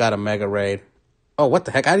 we just got a mega raid. Oh, what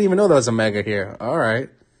the heck? I didn't even know there was a mega here. All right.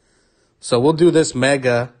 So we'll do this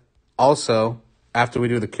mega also after we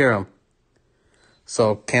do the Kyurem.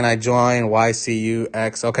 So can I join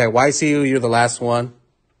YCUX? Okay, YCU, you're the last one.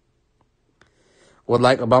 Would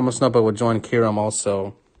like Obama Snow, but would join Kyurem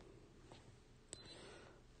also.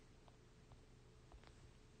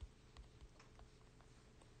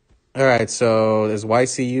 All right, so is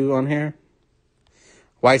YCU on here?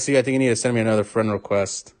 YCU, I think you need to send me another friend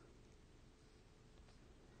request.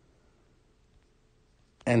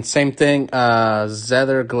 And same thing,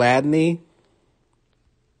 Zether Gladney.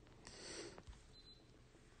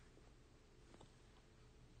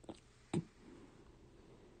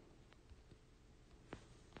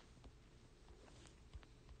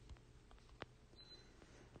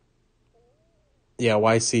 Yeah,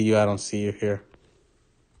 YCU, I don't see you here.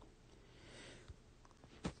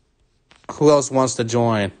 Who else wants to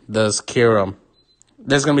join? Does Kyurem?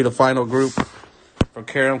 This is going to be the final group for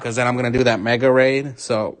Kyurem because then I'm going to do that mega raid.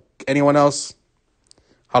 So anyone else?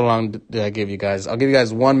 How long did I give you guys? I'll give you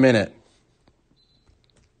guys 1 minute.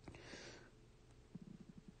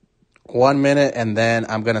 1 minute, and then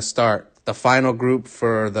I'm going to start the final group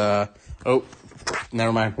for the... Oh,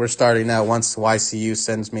 never mind. We're starting now once YCU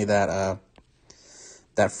sends me that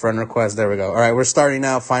that friend request. There we go. All right, we're starting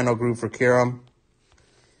now. Final group for Kyurem.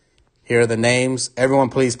 Here are the names. Everyone,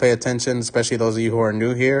 please pay attention, especially those of you who are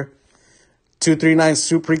new here. 239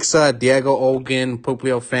 Suprixa, Diego Olgin,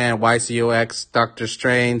 Puplio Fan, YCOX, Dr.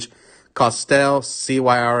 Strange, Costel,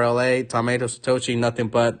 CYRLA, Tomato Satoshi, nothing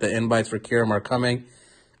but the invites for Kyurem are coming.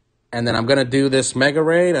 And then I'm going to do this mega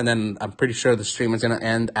raid, and then I'm pretty sure the stream is going to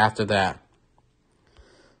end after that.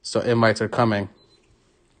 So invites are coming.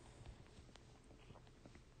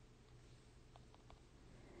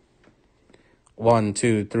 One,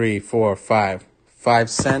 two, three, four, five. 5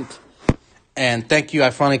 cent. And thank you. I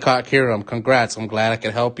finally caught Kyurem. Congrats. I'm glad I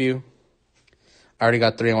could help you. I already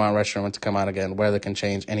got 3 in one restaurant to come out again. Weather can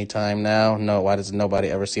change anytime now. No, why does nobody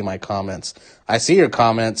ever see my comments? I see your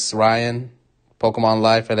comments, Ryan. Pokemon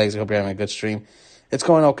Life. I hope you're having a good stream. It's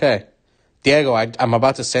going okay. Diego, I'm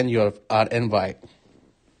about to send you an invite.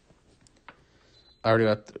 I already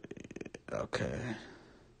got... Okay.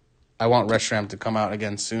 I want Reshiram to come out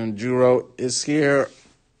again soon. Juro is here.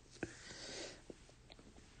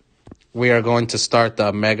 We are going to start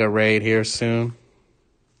the mega raid here soon.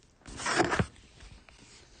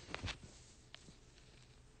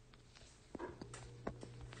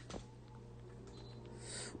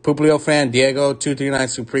 Puplio Fan, Diego, 239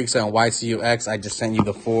 Suprixa, and YCUX. I just sent you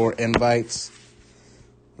the 4 invites.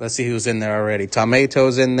 Let's see who's in there already.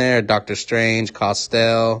 Tomato's in there. Dr. Strange,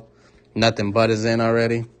 Costel. Nothing But is in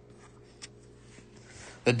already.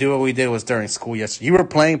 The duo we did was during school yesterday. You were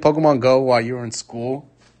playing Pokemon Go while you were in school?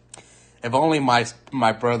 If only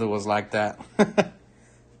my brother was like that.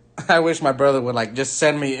 I wish my brother would just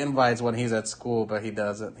send me invites when he's at school, but he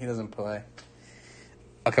doesn't. He doesn't play.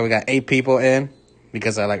 Okay, we got 8 people in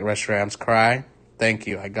because I like Reshiram's cry. Thank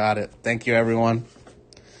you. I got it. Thank you, everyone.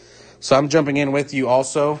 So I'm jumping in with you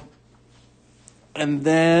also. And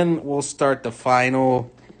then we'll start the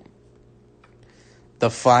final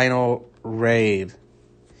raid,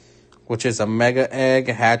 which is a mega egg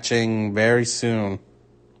hatching very soon.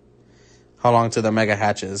 How long till the mega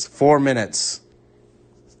hatches? 4 minutes.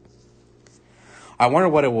 I wonder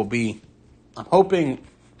what it will be. I'm hoping...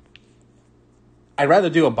 I'd rather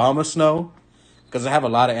do Obama Snow because I have a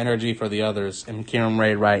lot of energy for the others in Kyurem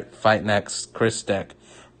Raid Right, Fight Next, Chris deck.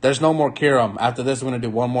 There's no more Kyurem. After this, we're going to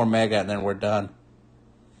do one more mega and then we're done.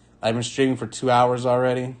 I've been streaming for 2 hours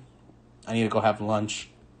already. I need to go have lunch.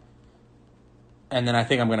 And then I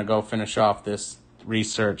think I'm going to go finish off this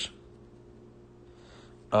research.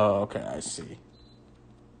 Oh, okay, I see.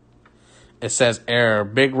 It says error.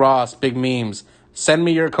 Big Ross, big memes. Send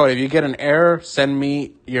me your code. If you get an error, send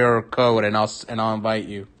me your code and I'll invite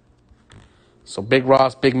you. So Big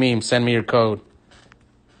Ross, big memes, send me your code.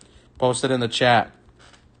 Post it in the chat.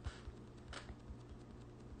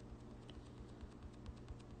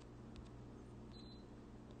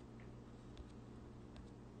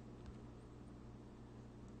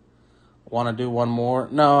 Want to do one more?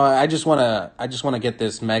 No, I just want to get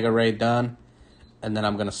this mega raid done and then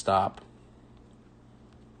I'm going to stop.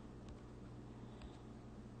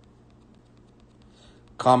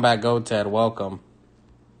 Combat Go Ted, welcome.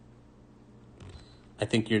 I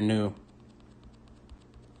think you're new.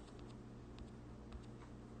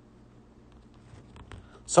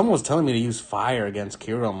 Someone was telling me to use fire against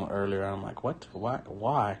Kyurem earlier. I'm like, what?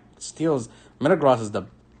 Why? Metagross is the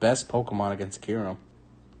best Pokemon against Kyurem.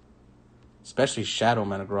 Especially Shadow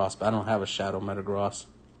Metagross, but I don't have a Shadow Metagross.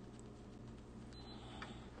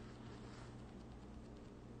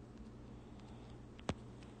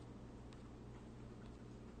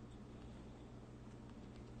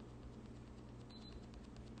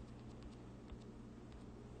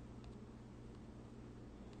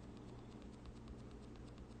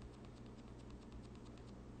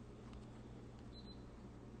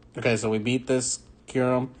 Okay, so we beat this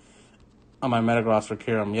Kyurem on my Metagross for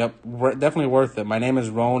Kyurem. Yep, definitely worth it. My name is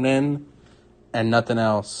Ronan and nothing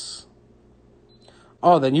else.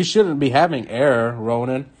 Oh, then you shouldn't be having error,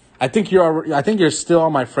 Ronan. I think you're still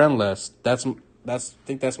on my friend list. I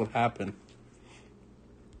think that's what happened.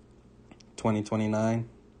 2029.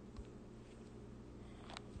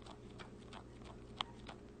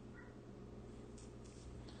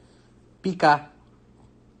 Pika.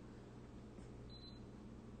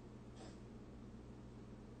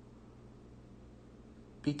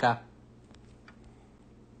 Pika.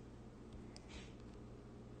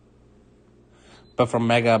 But from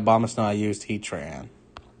Mega Abomasnow, I used Heatran.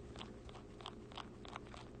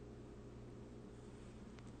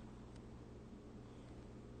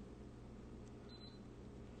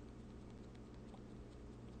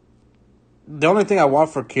 The only thing I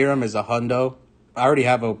want for Kyurem is a hundo. I already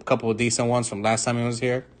have a couple of decent ones from last time he was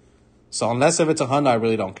here. So unless if it's a hundo, I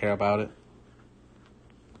really don't care about it.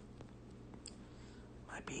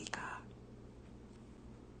 My Pika.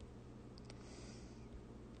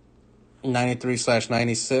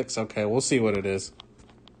 93/96. Okay, we'll see what it is.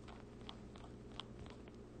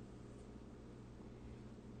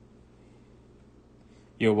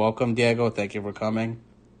 You're welcome, Diego. Thank you for coming.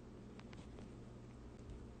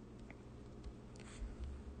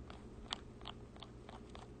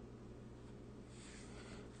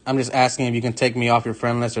 I'm just asking if you can take me off your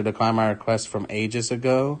friend list or decline my request from ages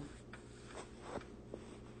ago.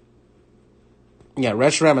 Yeah,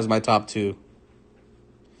 Reshiram is my top 2.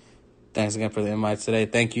 Thanks again for the invite today.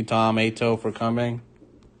 Thank you, Tom Ato, for coming.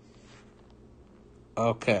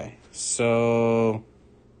 Okay, so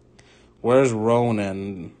where's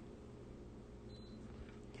Ronan?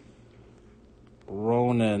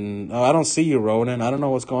 Ronan. Oh, I don't see you, Ronan. I don't know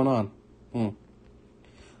what's going on.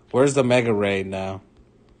 Where's the Mega Raid now?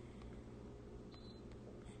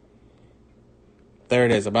 There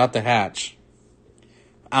it is, about to hatch.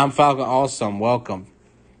 I'm Falcon Awesome. Welcome.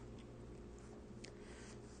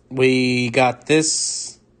 We got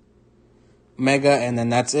this Mega, and then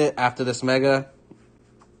that's it. After this Mega,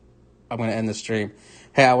 I'm going to end the stream.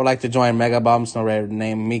 Hey, I would like to join Mega Abomasnow Raid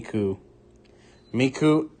named Miku.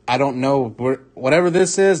 Miku, I don't know. Whatever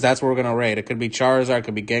this is, that's what we're going to raid. It could be Charizard, it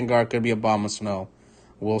could be Gengar, it could be Abomasnow.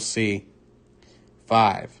 We'll see.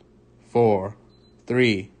 5, 4,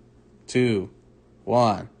 3, 2,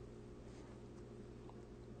 1.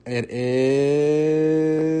 It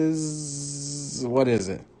is... What is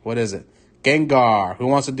it? Gengar. Who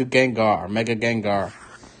wants to do Gengar? Mega Gengar.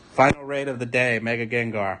 Final raid of the day, Mega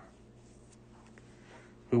Gengar.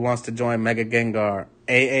 Who wants to join Mega Gengar?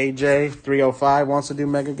 AAJ305 wants to do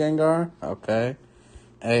Mega Gengar? Okay.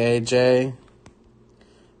 AAJ.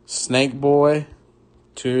 Snake Boy.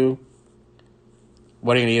 2.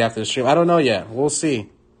 What are you going to eat after the stream? I don't know yet. We'll see.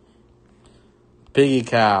 Piggy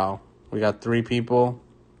Cow. We got 3 people.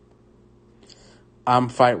 I'm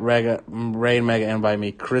Fight Raid Mega invite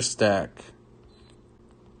me. Chris Deck.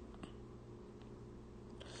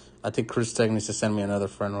 I think Chris Deck needs to send me another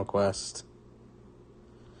friend request.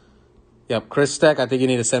 Yep, Chris Deck, I think you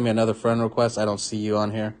need to send me another friend request. I don't see you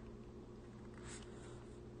on here.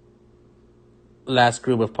 Last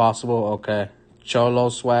group if possible. Okay. Cholo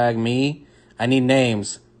Swag, me. I need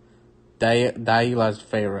names. Daila's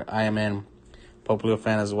favorite. I am in. Poplio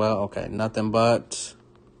fan as well. Okay, nothing but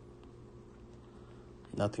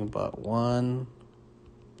 1.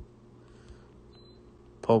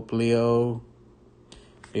 Poplio.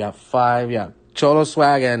 We got 5. Yeah. Cholo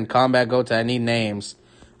Swag and Combat Goat. I need names.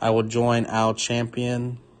 I will join Al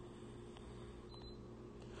Champion.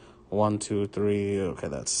 1, 2, 3. Okay,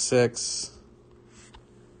 that's 6.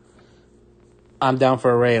 I'm down for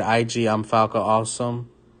a raid. IG, I'm Falco Awesome.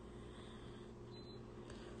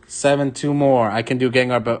 7, 2 more. I can do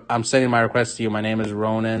Gengar, but I'm sending my request to you. My name is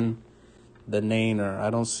Ronan the Nainer. I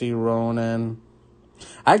don't see Ronan.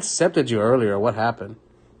 I accepted you earlier. What happened?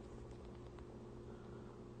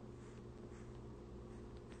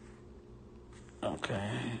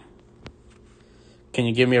 Okay. Can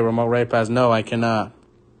you give me a remote raid pass? No, I cannot.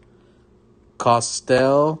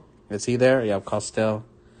 Costel. Is he there? Yeah, Costel.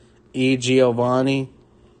 E. Giovanni.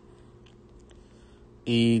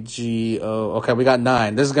 E-G-O. Okay, we got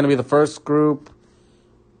 9. This is going to be the first group.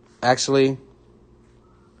 Actually,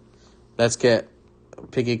 let's get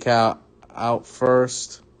Piggy Cow out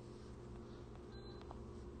first.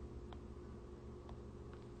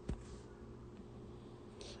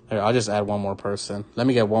 Here, I'll just add one more person. Let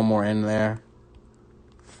me get one more in there.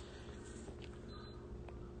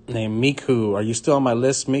 Name Miku. Are you still on my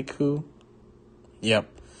list, Miku? Yep.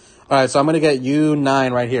 All right, so I'm going to get you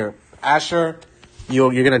 9 right here. Asher,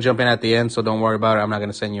 You're going to jump in at the end, so don't worry about it. I'm not going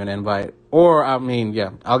to send you an invite. Or,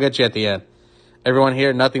 I'll get you at the end. Everyone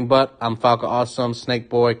here, nothing but. I'm Falco Awesome, Snake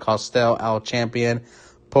Boy, Costel, Al Champion,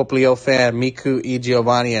 Poplio Fan, Miku, E.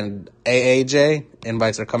 Giovanni, and AAJ.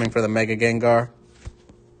 Invites are coming for the Mega Gengar.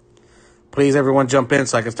 Please, everyone, jump in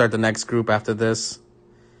so I can start the next group after this.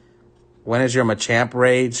 When is your Machamp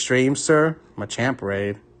Raid stream, sir? Machamp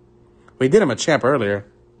Raid? We did a Machamp earlier.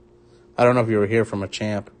 I don't know if you were here for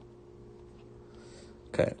Machamp.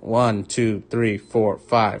 Okay, 1, 2, 3, 4,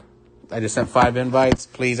 5. I just sent 5 invites.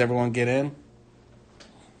 Please, everyone, get in.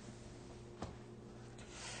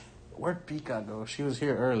 Where'd Pika go? She was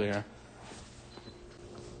here earlier.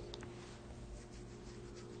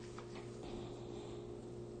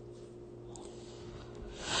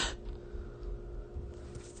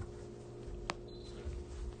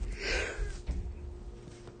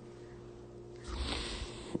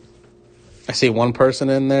 I see one person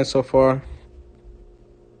in there so far.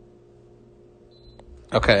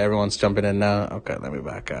 Okay, everyone's jumping in now. Okay, let me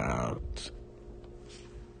back out.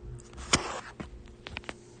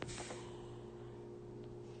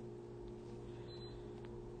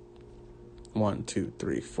 One, two,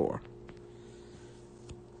 three, 4.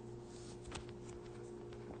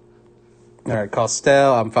 All right,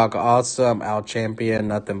 Costel, I'm Falco Awesome, Al Champion,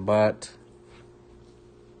 nothing but.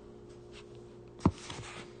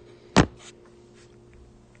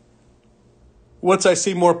 Once I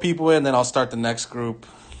see more people in, then I'll start the next group.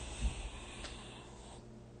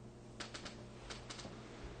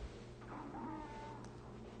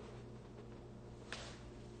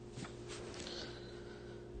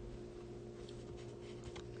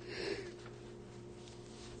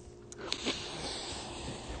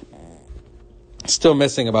 Still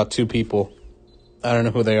missing about 2 people. I don't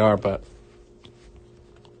know who they are, but...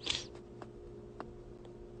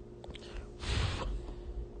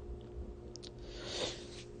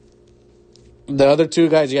 The other 2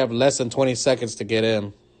 guys, you have less than 20 seconds to get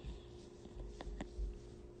in.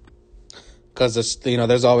 Because,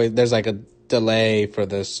 there's like a delay for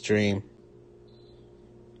the stream.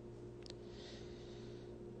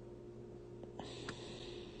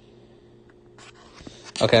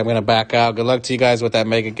 Okay, I'm going to back out. Good luck to you guys with that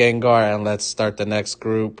Mega Gengar, and let's start the next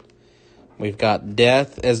group. We've got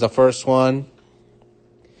Death is the first one.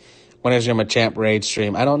 When is your Machamp Raid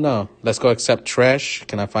stream? I don't know. Let's go accept Tresh.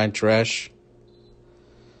 Can I find Tresh?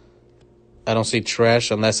 I don't see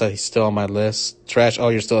Tresh unless he's still on my list. Tresh, oh,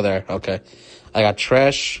 you're still there. Okay. I got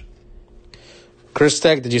Tresh.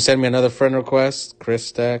 Christek, did you send me another friend request?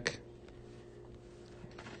 Christek.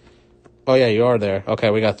 Oh, yeah, you are there. Okay,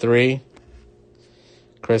 we got 3.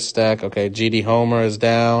 Christek. Okay, GD Homer is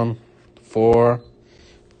down. 4.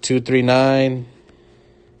 239.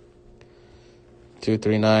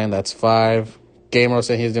 239, that's 5. Gamer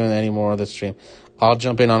said he's doing any more of the stream. I'll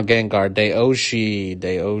jump in on Gengar. Dayoshi.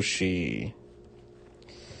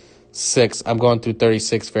 6. I'm going through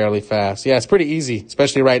 36 fairly fast. Yeah, it's pretty easy,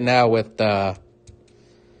 especially right now with the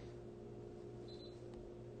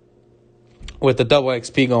double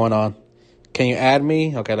XP going on. Can you add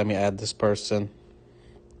me? Okay, let me add this person.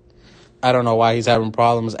 I don't know why he's having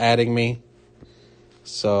problems adding me.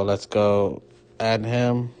 So let's go add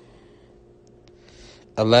him.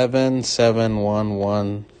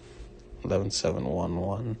 11711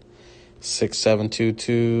 11711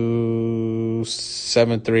 6722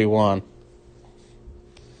 731.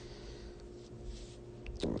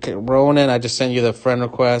 Okay, Ronan, I just sent you the friend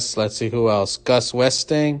request. Let's see who else. Gus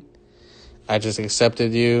Westing, I just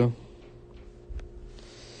accepted you.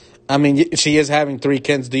 I mean, she is having 3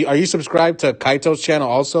 kids. Are you subscribed to Kaito's channel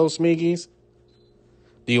also, Smeegies?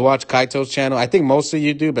 Do you watch Kaito's channel? I think most of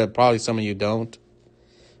you do, but probably some of you don't.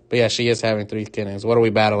 But yeah, she is having 3 kittens. What are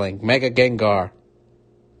we battling? Mega Gengar.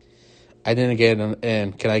 I didn't get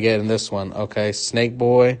in. Can I get in this one? Okay, Snake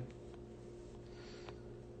Boy.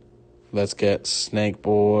 Let's get Snake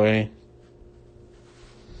Boy.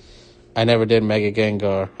 I never did Mega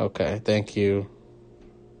Gengar. Okay, thank you.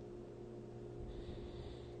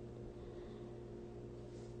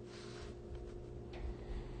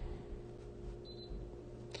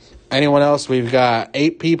 Anyone else? We've got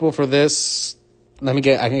 8 people for this. I can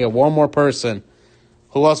get one more person.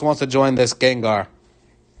 Who else wants to join this Gengar?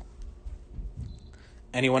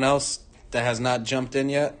 Anyone else that has not jumped in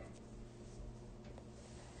yet?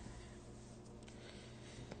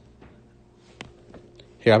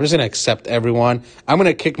 Here, I'm just going to accept everyone. I'm going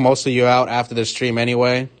to kick most of you out after the stream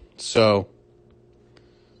anyway. So,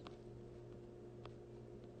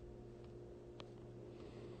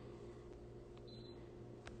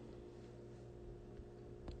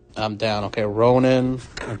 I'm down. Okay, Ronan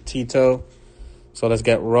and Tito. So let's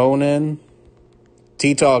get Ronan.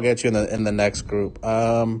 Tito, I'll get you in the next group.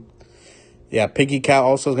 Yeah, Piggy Cow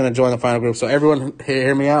also is going to join the final group. So everyone,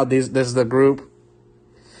 hear me out. This is the group.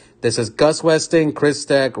 This is Gus Westing, Chris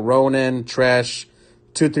Tech, Ronan, Tresh,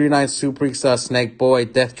 239 Suprixa, Snake Boy,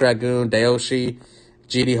 Death Dragoon, Dayoshi,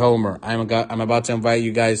 GD Homer. I'm about to invite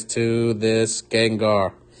you guys to this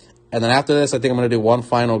Gengar. And then after this, I think I'm going to do one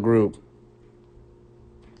final group.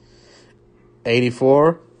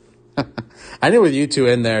 84. I knew with you two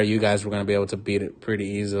in there, you guys were going to be able to beat it pretty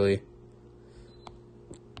easily.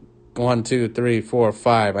 1, 2, 3, 4,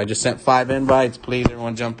 5. I just sent 5 invites. Please,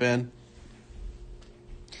 everyone jump in.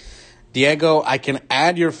 Diego, I can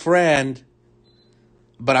add your friend,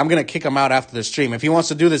 but I'm going to kick him out after the stream. If he wants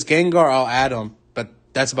to do this Gengar, I'll add him. But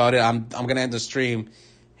that's about it. I'm going to end the stream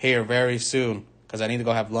here very soon because I need to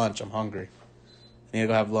go have lunch. I'm hungry. I need to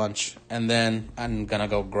go have lunch. And then I'm going to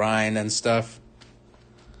go grind and stuff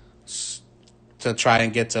to try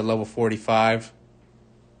and get to level 45.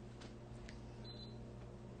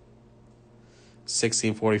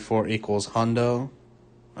 1644 equals hundo.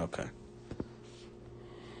 Okay.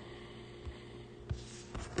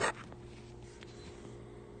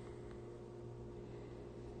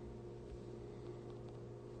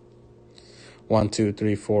 One, two,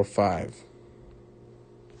 three, four, 5.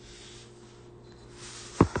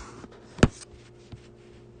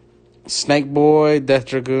 Snake Boy, Death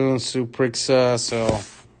Dragoon, Suprixa. So,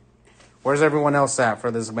 where's everyone else at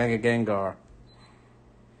for this Mega Gengar?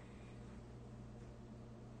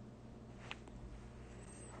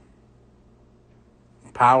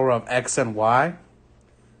 Power of X and Y.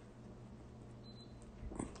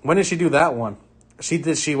 When did she do that one? Was she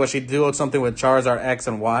do something with Charizard X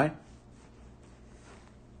and Y?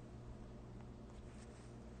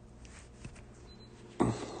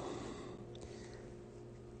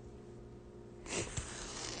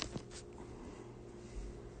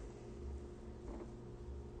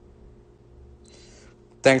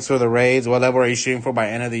 Thanks for the raids. What level are you shooting for by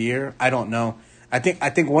end of the year? I don't know. I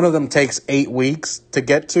think one of them takes 8 weeks to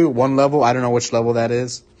get to one level. I don't know which level that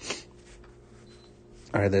is.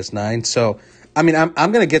 All right, there's 9. So, I mean,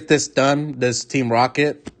 I'm gonna get this done, this Team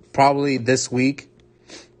Rocket, probably this week.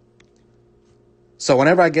 So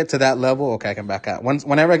whenever I get to that level, okay, I can back out.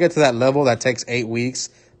 Whenever I get to that level that takes 8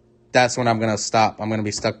 weeks, that's when I'm gonna stop. I'm gonna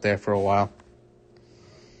be stuck there for a while.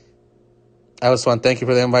 That was fun. Thank you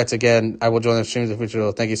for the invites again. I will join the streams in the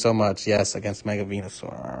future. Thank you so much. Yes, against Mega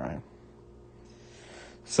Venusaur. All right.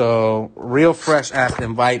 So, Real Fresh asked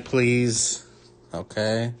invite, please.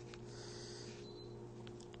 Okay.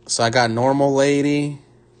 So, I got Normal Lady.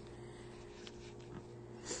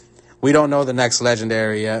 We don't know the next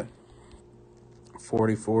legendary yet.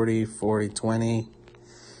 40-40, 40-20,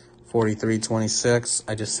 43-26.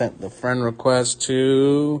 I just sent the friend request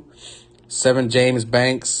to 7 James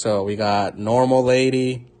Banks. So we got Normal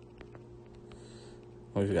Lady.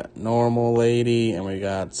 We've got Normal Lady. And we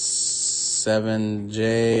got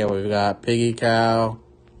 7J. And we've got Piggy Cow.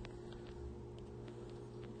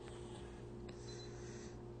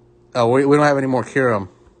 Oh, we don't have any more Kyurem.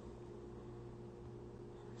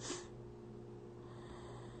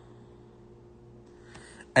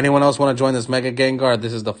 Anyone else want to join this Mega Gengar?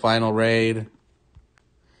 This is the final raid.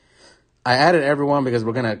 I added everyone because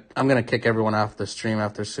I'm gonna kick everyone off the stream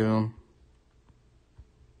after soon.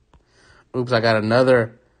 Oops, I got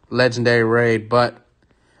another legendary raid. But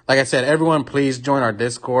like I said, everyone please join our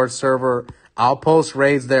Discord server. I'll post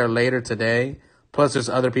raids there later today. Plus there's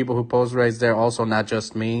other people who post raids there also, not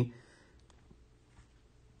just me.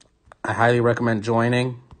 I highly recommend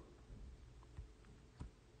joining.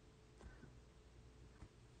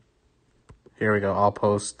 Here we go. I'll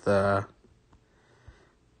post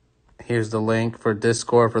here's the link for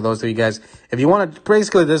Discord for those of you guys. If you want to,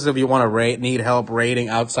 basically this is if you want to need help raiding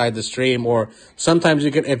outside the stream, or sometimes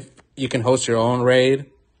if you can host your own raid.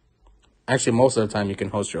 Actually, most of the time you can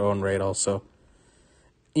host your own raid also.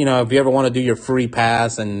 You know, if you ever want to do your free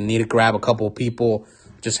pass and need to grab a couple of people,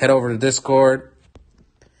 just head over to Discord.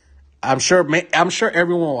 I'm sure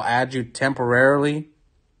everyone will add you temporarily.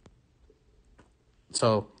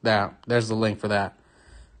 So there's the link for that.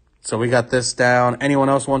 So we got this down. Anyone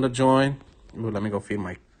else want to join? Ooh, let me go feed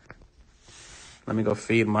my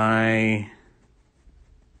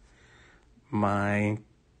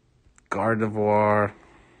Gardevoir.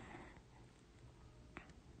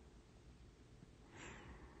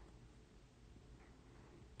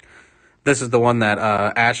 This is the one that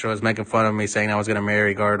Asher was making fun of me, saying I was going to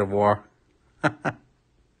marry Gardevoir.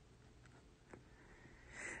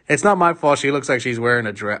 It's not my fault. She looks like she's wearing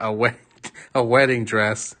a wedding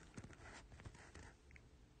dress.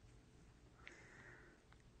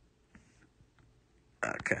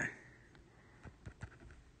 Okay.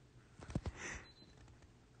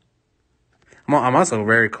 I'm also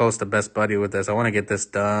very close to best buddy with this. I want to get this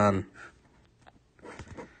done.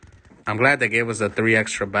 I'm glad they gave us the 3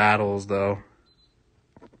 extra battles, though.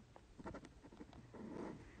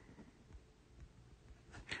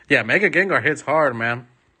 Yeah, Mega Gengar hits hard, man.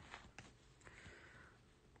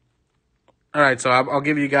 All right, so I'll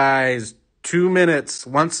give you guys 2 minutes.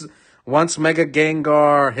 Once Mega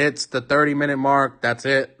Gengar hits the 30-minute mark, that's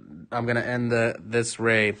it. I'm going to end this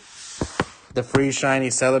raid. The free shiny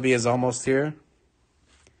Celebi is almost here.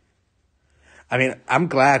 I mean, I'm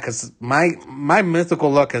glad because my mythical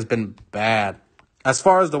luck has been bad. As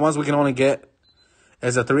far as the ones we can only get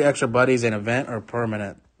is the 3 extra buddies in event or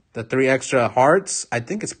permanent. The 3 extra hearts, I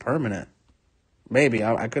think it's permanent. Maybe.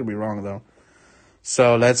 I could be wrong, though.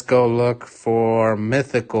 So let's go look for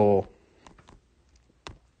mythical.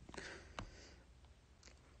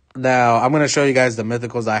 Now, I'm going to show you guys the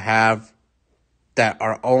mythicals I have that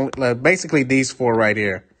are only, like, basically these 4 right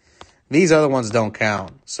here. These other ones don't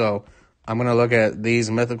count. So I'm going to look at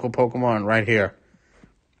these mythical Pokemon right here.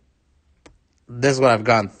 This is what I've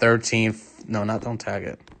gotten. 13. No, don't tag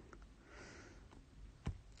it.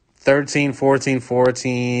 13, 14,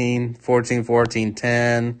 14, 14, 14,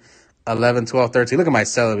 10, 11, 12, 13. Look at my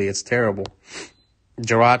Celebi. It's terrible.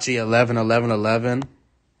 Jirachi, 11, 11, 11.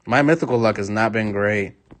 My mythical luck has not been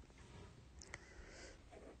great.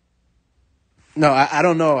 No, I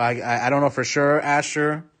don't know. I don't know for sure,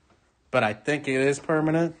 Asher, but I think it is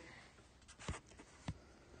permanent.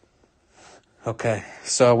 Okay,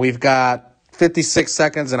 so we've got 56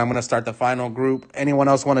 seconds, and I'm going to start the final group. Anyone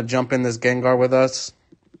else want to jump in this Gengar with us?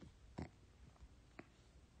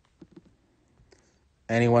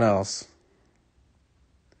 Anyone else?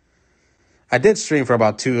 I did stream for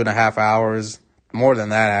about 2.5 hours. More than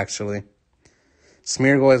that, actually.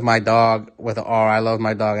 Smeargle is my dog with an R. I love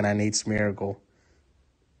my dog, and I need Smeargle.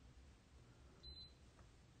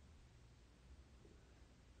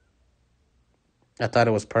 I thought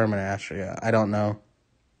it was permanent, actually. Yeah, I don't know.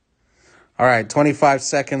 All right, 25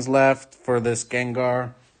 seconds left for this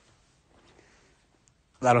Gengar.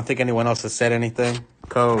 I don't think anyone else has said anything.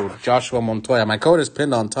 Code, Joshua Montoya. My code is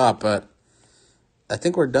pinned on top, but I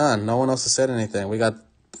think we're done. No one else has said anything. We got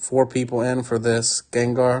 4 people in for this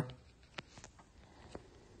Gengar.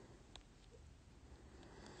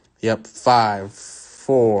 Yep, 5,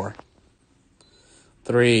 4,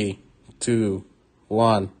 3, 2,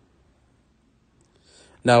 1.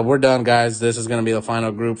 No, we're done, guys. This is going to be the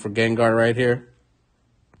final group for Gengar right here.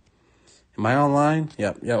 Am I online?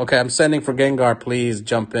 Yep. Okay, I'm sending for Gengar. Please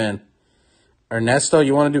jump in. Ernesto,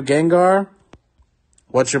 you want to do Gengar?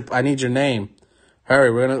 I need your name.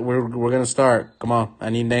 Hurry, we're gonna start. Come on,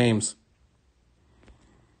 I need names.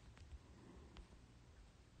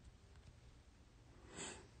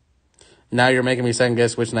 Now you're making me second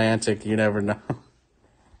guess which Niantic. You never know.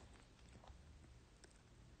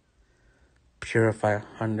 Purify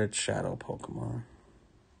 100 Shadow Pokemon.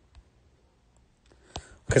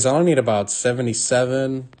 Because I only need about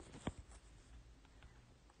 77.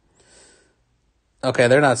 Okay,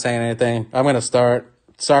 they're not saying anything. I'm going to start.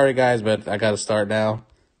 Sorry, guys, but I got to start now.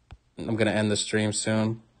 I'm going to end the stream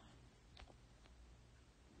soon.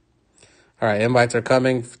 All right, invites are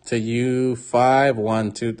coming to you. 5,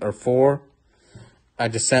 1, 2, or 4. I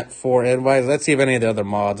just sent 4 invites. Let's see if any of the other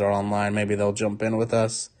mods are online. Maybe they'll jump in with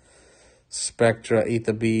us. Spectra, Eat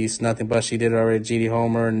the Beast, Nothing But She Did Already, GD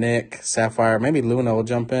Homer, Nick, Sapphire. Maybe Luna will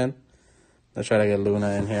jump in. Let's try to get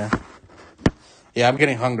Luna in here. Yeah, I'm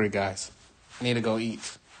getting hungry, guys. I need to go eat.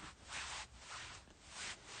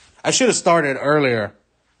 I should have started earlier.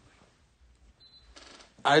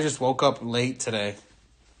 I just woke up late today.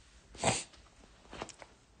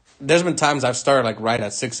 There's been times I've started like right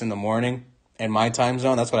at 6 in the morning in my time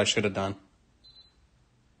zone. That's what I should have done.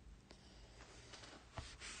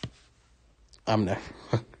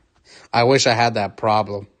 I wish I had that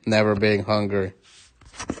problem, never being hungry.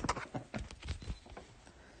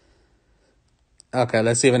 Okay,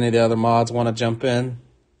 let's see if any of the other mods want to jump in.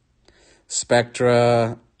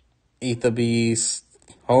 Spectra, Eat the Beast,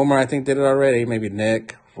 Homer, I think did it already. Maybe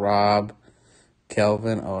Nick, Rob,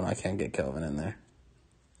 Kelvin. Oh, no, I can't get Kelvin in there.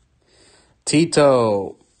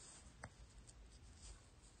 Tito.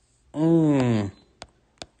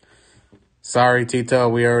 Sorry, Tito.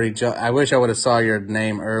 We already jumped. I wish I would have saw your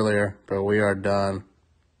name earlier, but we are done.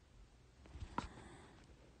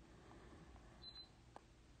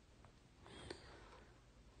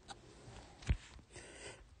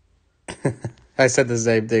 I said the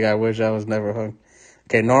same thing. I wish I was never hung.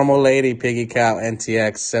 Okay, Normal Lady, Piggy Cow,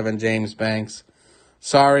 NTX, 7 James Banks.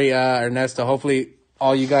 Sorry, Ernesto. Hopefully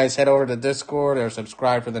all you guys head over to Discord or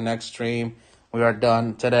subscribe for the next stream. We are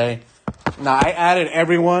done today. Now, I added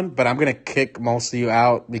everyone, but I'm going to kick most of you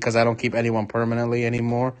out because I don't keep anyone permanently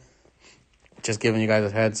anymore. Just giving you guys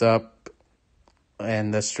a heads up.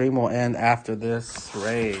 And the stream will end after this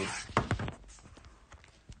raid.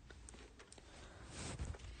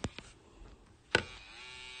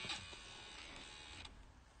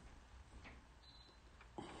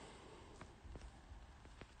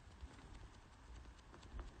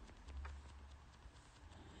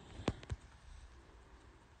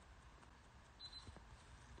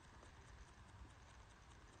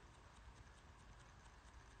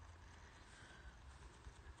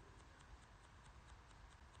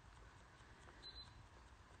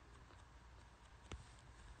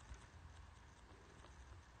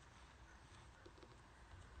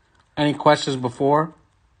 Any questions before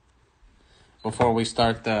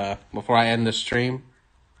before I end the stream?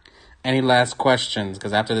 Any last questions?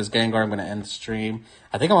 Because after this Gengar, I'm going to end the stream.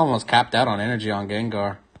 I think I'm almost capped out on energy on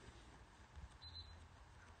Gengar.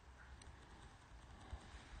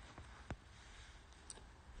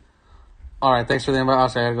 All right, thanks for the invite.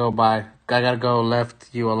 Also, I gotta go. Bye. I gotta go. Left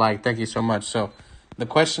you a like. Thank you so much. So, the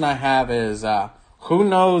question I have is, who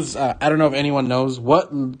knows? I don't know if anyone knows what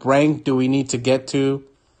rank do we need to get to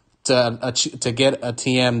get a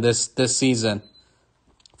TM this season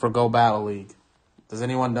for Go Battle League. Does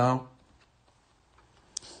anyone know?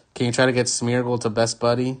 Can you try to get Smeargle to Best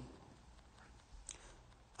Buddy?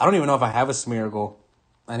 I don't even know if I have a Smeargle.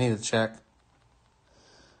 I need to check.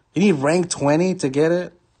 You need rank 20 to get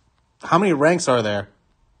it? How many ranks are there?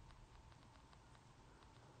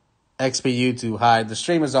 XP YouTube, hi. The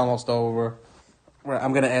stream is almost over.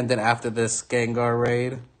 I'm going to end it after this Gengar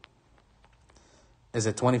raid. Is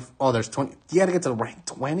it 20? Oh, there's 20. You got to get to rank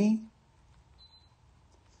 20?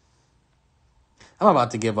 I'm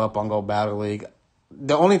about to give up on Go Battle League.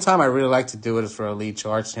 The only time I really like to do it is for Elite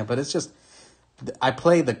Charge Champ, but it's just, I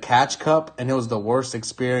played the Catch Cup, and it was the worst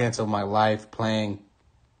experience of my life playing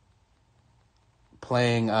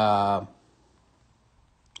Go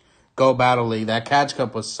Battle League. That Catch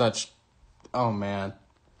Cup was such, oh man.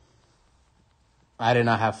 I did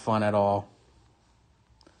not have fun at all.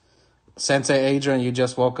 Sensei Adrian, you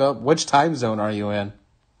just woke up? Which time zone are you in?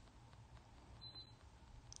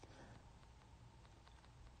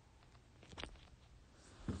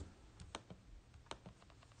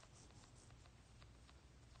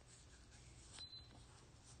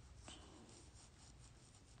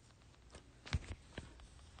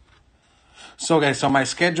 So, okay, so my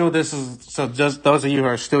schedule, just those of you who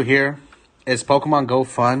are still here, is Pokemon Go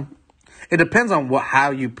fun? It depends on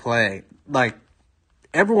how you play. Like,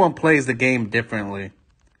 everyone plays the game differently.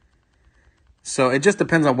 So, it just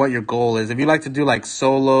depends on what your goal is. If you like to do, like,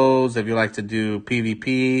 solos, if you like to do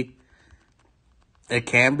PvP, it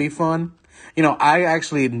can be fun. You know, I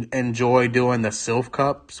actually enjoy doing the Sylph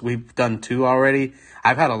Cups. We've done 2 already.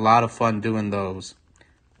 I've had a lot of fun doing those.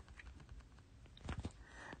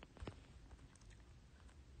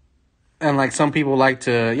 And, like, some people like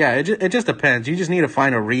to, yeah, it just depends. You just need to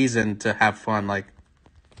find a reason to have fun. Like,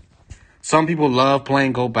 some people love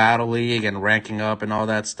playing Go Battle League and ranking up and all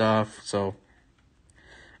that stuff. So,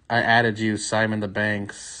 I added you, Simon the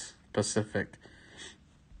Banks, Pacific.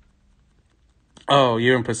 Oh,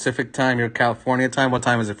 you're in Pacific time. You're California time. What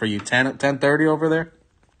time is it for you? 10:30 over there?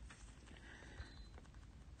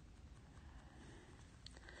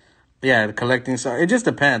 Yeah, the collecting stuff. It just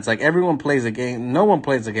depends. Like, everyone plays a game. No one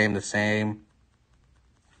plays the game the same.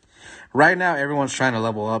 Right now, everyone's trying to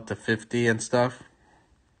level up to 50 and stuff.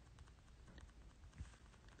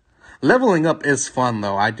 Leveling up is fun,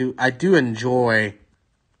 though. I do enjoy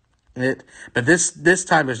it. But this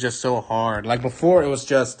time is just so hard. Like, before, it was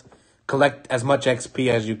just collect as much XP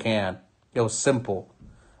as you can. It was simple.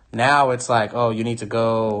 Now, it's like, oh, you need to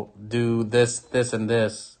go do this, this, and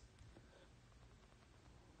this.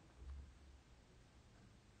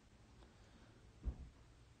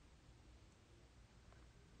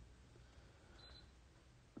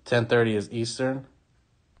 10:30 is Eastern.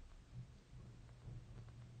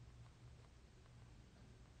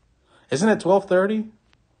 Isn't it 12:30?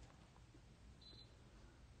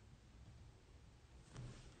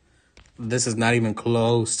 This is not even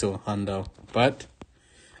close to a hundo. But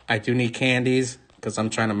I do need candies because I'm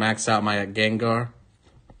trying to max out my Gengar.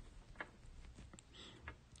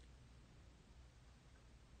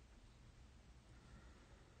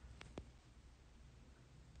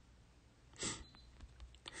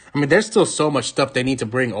 I mean, there's still so much stuff they need to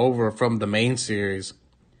bring over from the main series.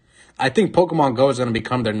 I think Pokemon Go is going to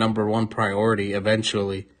become their #1 priority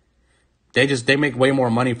eventually. They make way more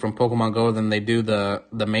money from Pokemon Go than they do the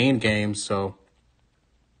main games, so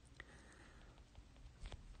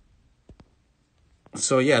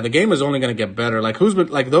So yeah, the game is only gonna get better. Like who's been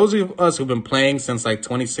like those of us who've been playing since like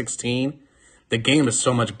 2016, the game is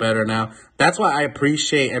so much better now. That's why I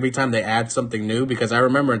appreciate every time they add something new, because I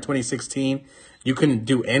remember in 2016 you couldn't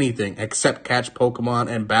do anything except catch Pokemon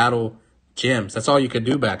and battle gyms. That's all you could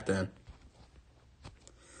do back then.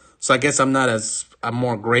 So I guess I'm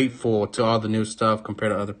more grateful to all the new stuff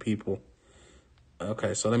compared to other people.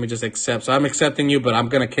 Okay, so let me just accept. So I'm accepting you, but I'm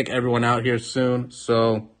gonna kick everyone out here soon.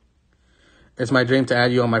 So it's my dream to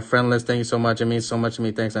add you on my friend list. Thank you so much. It means so much to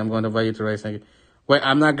me. Thanks. I'm going to invite you to race. Thank you. Wait,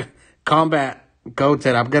 I'm not combat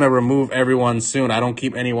Goated. I'm gonna remove everyone soon. I don't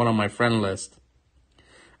keep anyone on my friend list.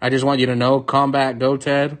 I just want you to know, combat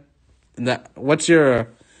Goated. That what's your?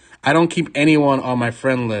 I don't keep anyone on my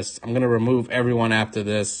friend list. I'm gonna remove everyone after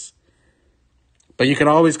this. But you can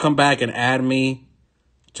always come back and add me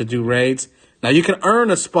to do raids. Now you can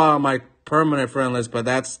earn a spot on my permanent friend list, but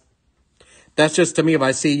that's just to me. If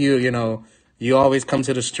I see you, you always come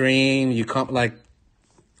to the stream. You come like,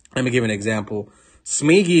 let me give you an example.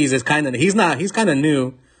 Smeegies is he's kind of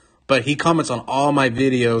new, but he comments on all my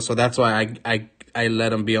videos, so that's why I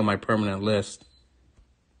let him be on my permanent list.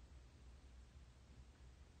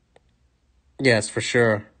 Yes, for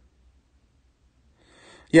sure.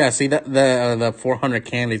 Yeah, see that the 400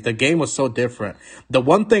 candies. The game was so different. The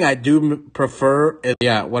one thing I do prefer is,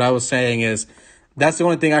 yeah, what I was saying is that's the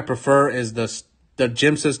only thing I prefer is the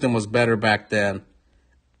gym system was better back then.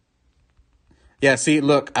 Yeah, see,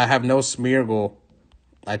 look, I have no Smeargle.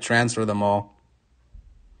 I transfer them all.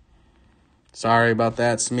 Sorry about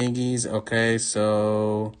that, Smeegies. Okay,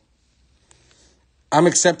 so I'm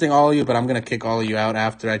accepting all of you, but I'm going to kick all of you out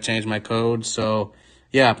after I change my code. So,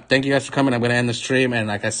 yeah, thank you guys for coming. I'm going to end the stream. And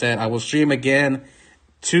like I said, I will stream again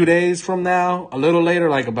 2 days from now, a little later,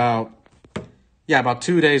 like about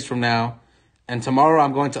 2 days from now. And tomorrow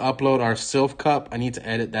I'm going to upload our Sylph Cup. I need to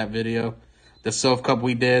edit that video. The Sylph Cup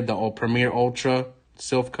we did, the Premier Ultra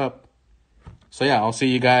Sylph Cup. So, yeah, I'll see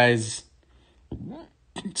you guys.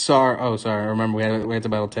 Sorry. Remember, we had to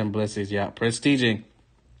battle 10 Blissies. Yeah, prestiging.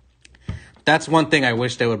 That's one thing I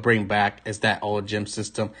wish they would bring back is that old gym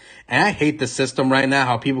system. And I hate the system right now,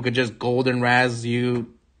 how people could just golden razz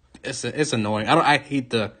you. It's annoying. I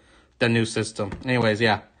hate the new system. Anyways,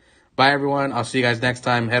 yeah. Bye, everyone. I'll see you guys next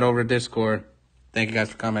time. Head over to Discord. Thank you guys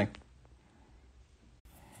for coming.